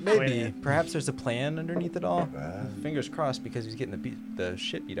 ow, ow. Maybe. Perhaps there's a plan underneath it all. Right. Fingers crossed because he's getting the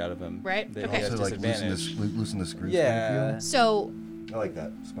shit beat out of him. Right, That okay. he has Also, like disadvantage. loosen the screws. Yeah. So I like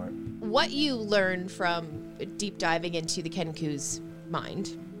that. Smart. what you learn from deep diving into the Kenku's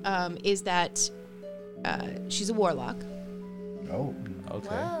mind is that she's a warlock. Oh. Okay.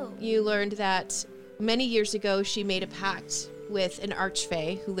 Whoa. You learned that many years ago she made a pact with an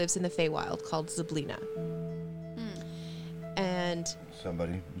archfey who lives in the Feywild called Zablina. And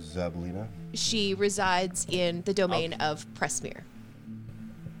Somebody. Zablina. she resides in the domain of Presmere.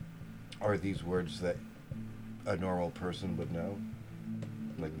 Are these words that a normal person would know?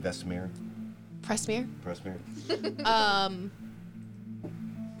 Like Vesmir? Presmere? Presmir?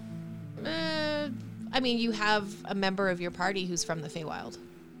 I mean, you have a member of your party who's from the Feywild.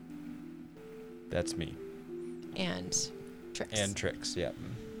 That's me. And Trix. And Trix, yeah.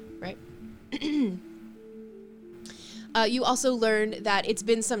 Right? You also learned that it's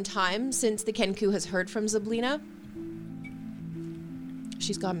been some time since the Kenku has heard from Zablina.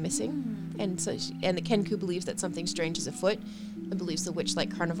 She's gone missing, and and the Kenku believes that something strange is afoot, and believes the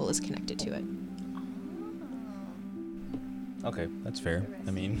Witchlight Carnival is connected to it. Okay, that's fair.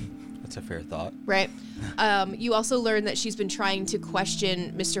 I mean, that's a fair thought. Right. You also learn that she's been trying to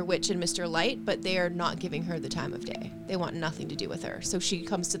question Mr. Witch and Mr. Light, but they are not giving her the time of day. They want nothing to do with her. So she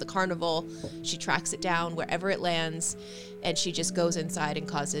comes to the carnival, she tracks it down wherever it lands, and she just goes inside and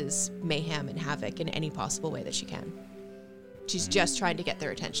causes mayhem and havoc in any possible way that she can. She's just trying to get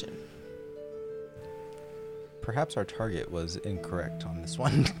their attention. Perhaps our target was incorrect on this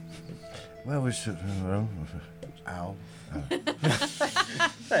one. Well, we should. Well, ow.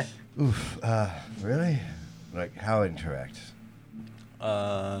 Oof. Really? Like, how incorrect?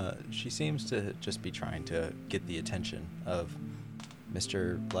 She seems to just be trying to get the attention of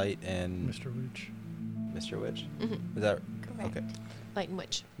Mr. Light and Mr. Witch. Mr. Witch. Mhm. Is that Correct. okay? Light and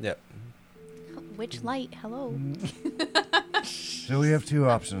Witch. Yep. Which light? Hello. So we have two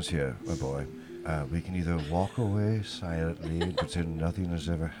options here, my boy. We can either walk away silently and pretend nothing has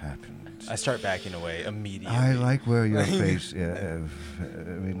ever happened. I start backing away immediately. I like where your face. I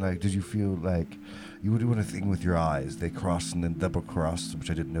mean, like, did you feel like You were doing a thing with your eyes. They cross and then double cross,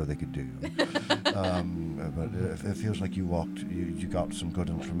 which I didn't know they could do. But it feels like you got some good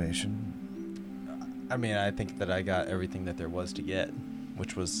information. I mean, I think that I got everything that there was to get,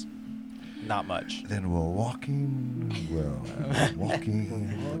 which was not much. Then we're walking. Walking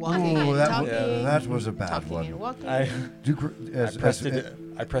and talking. That was a bad Talking one. and walking. I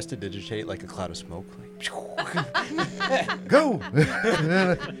I pressed to digitate like a cloud of smoke. Like, go.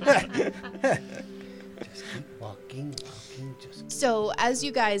 Just keep walking, just So as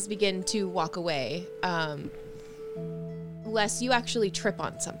you guys begin to walk away, Les, you actually trip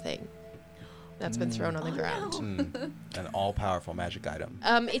on something that's been thrown on the ground. an all-powerful magic item.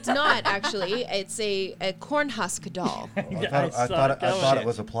 It's not actually. It's a corn husk doll. I thought it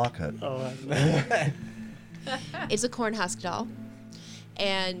was a plaque hut. Oh, It's a corn husk doll,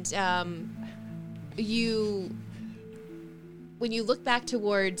 and when you look back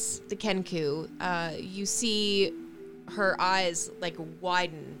towards the Kenku, you see her eyes like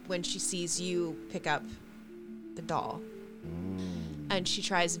widen when she sees you pick up the doll. And she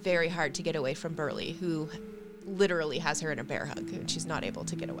tries very hard to get away from Burley, who literally has her in a bear hug, and she's not able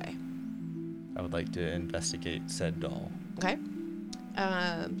to get away. I would like to investigate said doll. Okay.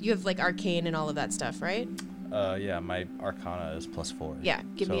 You have like arcane and all of that stuff, right? Yeah, my Arcana is +4. Yeah.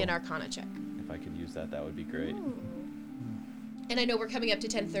 Give me So an Arcana check. If I could use that, that would be great. And I know we're coming up to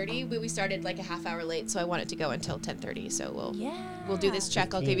 10:30, but we started like a half hour late, so I want it to go until 10:30. So we'll do this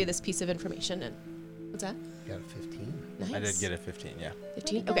check. I'll give you this piece of information. And what's that? got a 15. Nice. I did get a 15, yeah.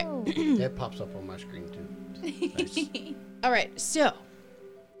 15. Okay. That pops up on my screen too. Nice. All right. So,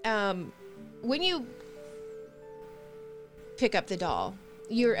 when you pick up the doll,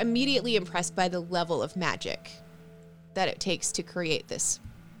 you're immediately impressed by the level of magic that it takes to create this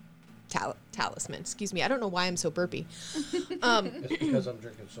talisman. Excuse me. I don't know why I'm so burpy. It's because I'm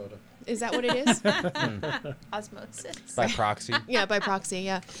drinking soda. Is that what it is? Osmosis. By proxy. Yeah, by proxy.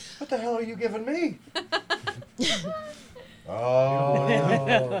 Yeah. What the hell are you giving me? Oh.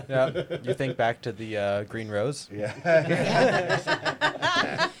 Yeah. You think back to the green rose? Yeah.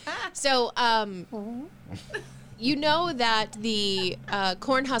 So, you know that the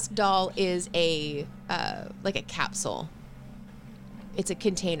corn husk doll is a like a capsule. It's a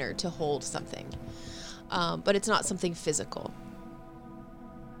container to hold something, but it's not something physical.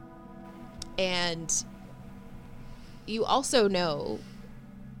 And you also know,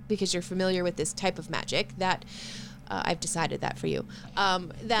 because you're familiar with this type of magic, that I've decided that for you,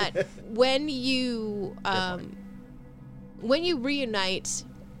 that when you reunite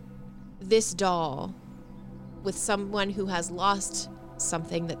this doll with someone who has lost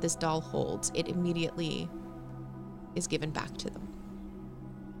something that this doll holds, it immediately is given back to them.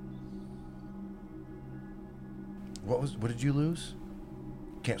 What did you lose?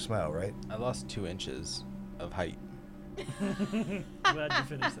 Can't smile, right? I lost 2 inches of height. Glad you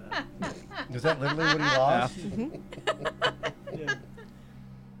finished that. Is that literally what he lost? Yeah.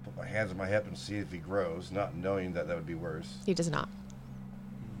 Put my hands on my hip and see if he grows, not knowing that would be worse. He does not.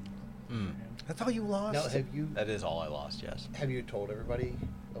 That's all you lost? Now, That is all I lost, yes. have you told everybody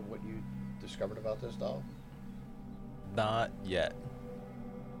of what you discovered about this doll? Not yet.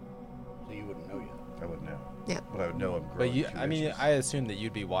 So you wouldn't know yet. I wouldn't know. Yeah. But I would know I'm growing. But you, 2 I mean, inches. I assume that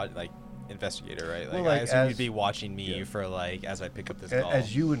you'd be investigator, right? Like, Well, like, I assume as- you'd be watching me yeah. for as I pick up this A- doll.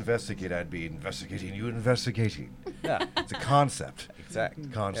 As you investigate, I'd be investigating you investigating. Yeah, It's a concept.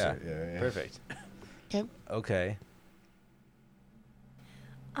 exact. Concept. Yeah. Perfect. Okay. Okay.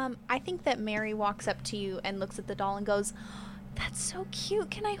 I think that Mary walks up to you and looks at the doll and goes, "That's so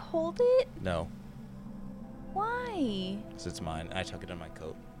cute. Can I hold it?" No, Why? because it's mine. I took it in my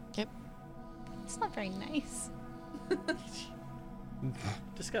coat. Okay. It's not very nice.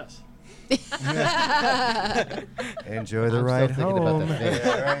 Discuss. Enjoy the I'm ride still thinking about home.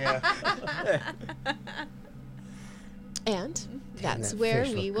 that And that's that where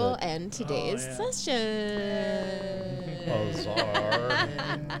fish we look will good. end today's yeah. session.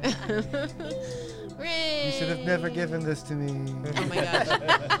 You should have never given this to me. Oh my gosh.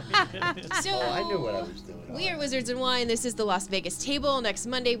 So I knew what I was doing. we are Wizards and Wine. This is the Las Vegas table. Next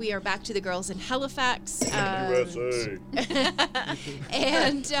Monday, we are back to the girls in Halifax. And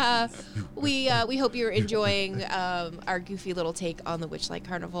we hope you're enjoying our goofy little take on the Witchlight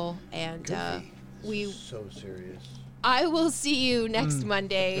Carnival. And So serious. I will see you next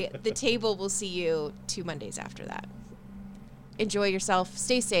Monday. The table will see you 2 Mondays after that. Enjoy yourself.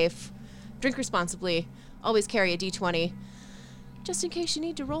 Stay safe. Drink responsibly. Always carry a D20, just in case you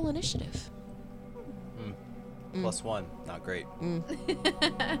need to roll initiative. +1, not great.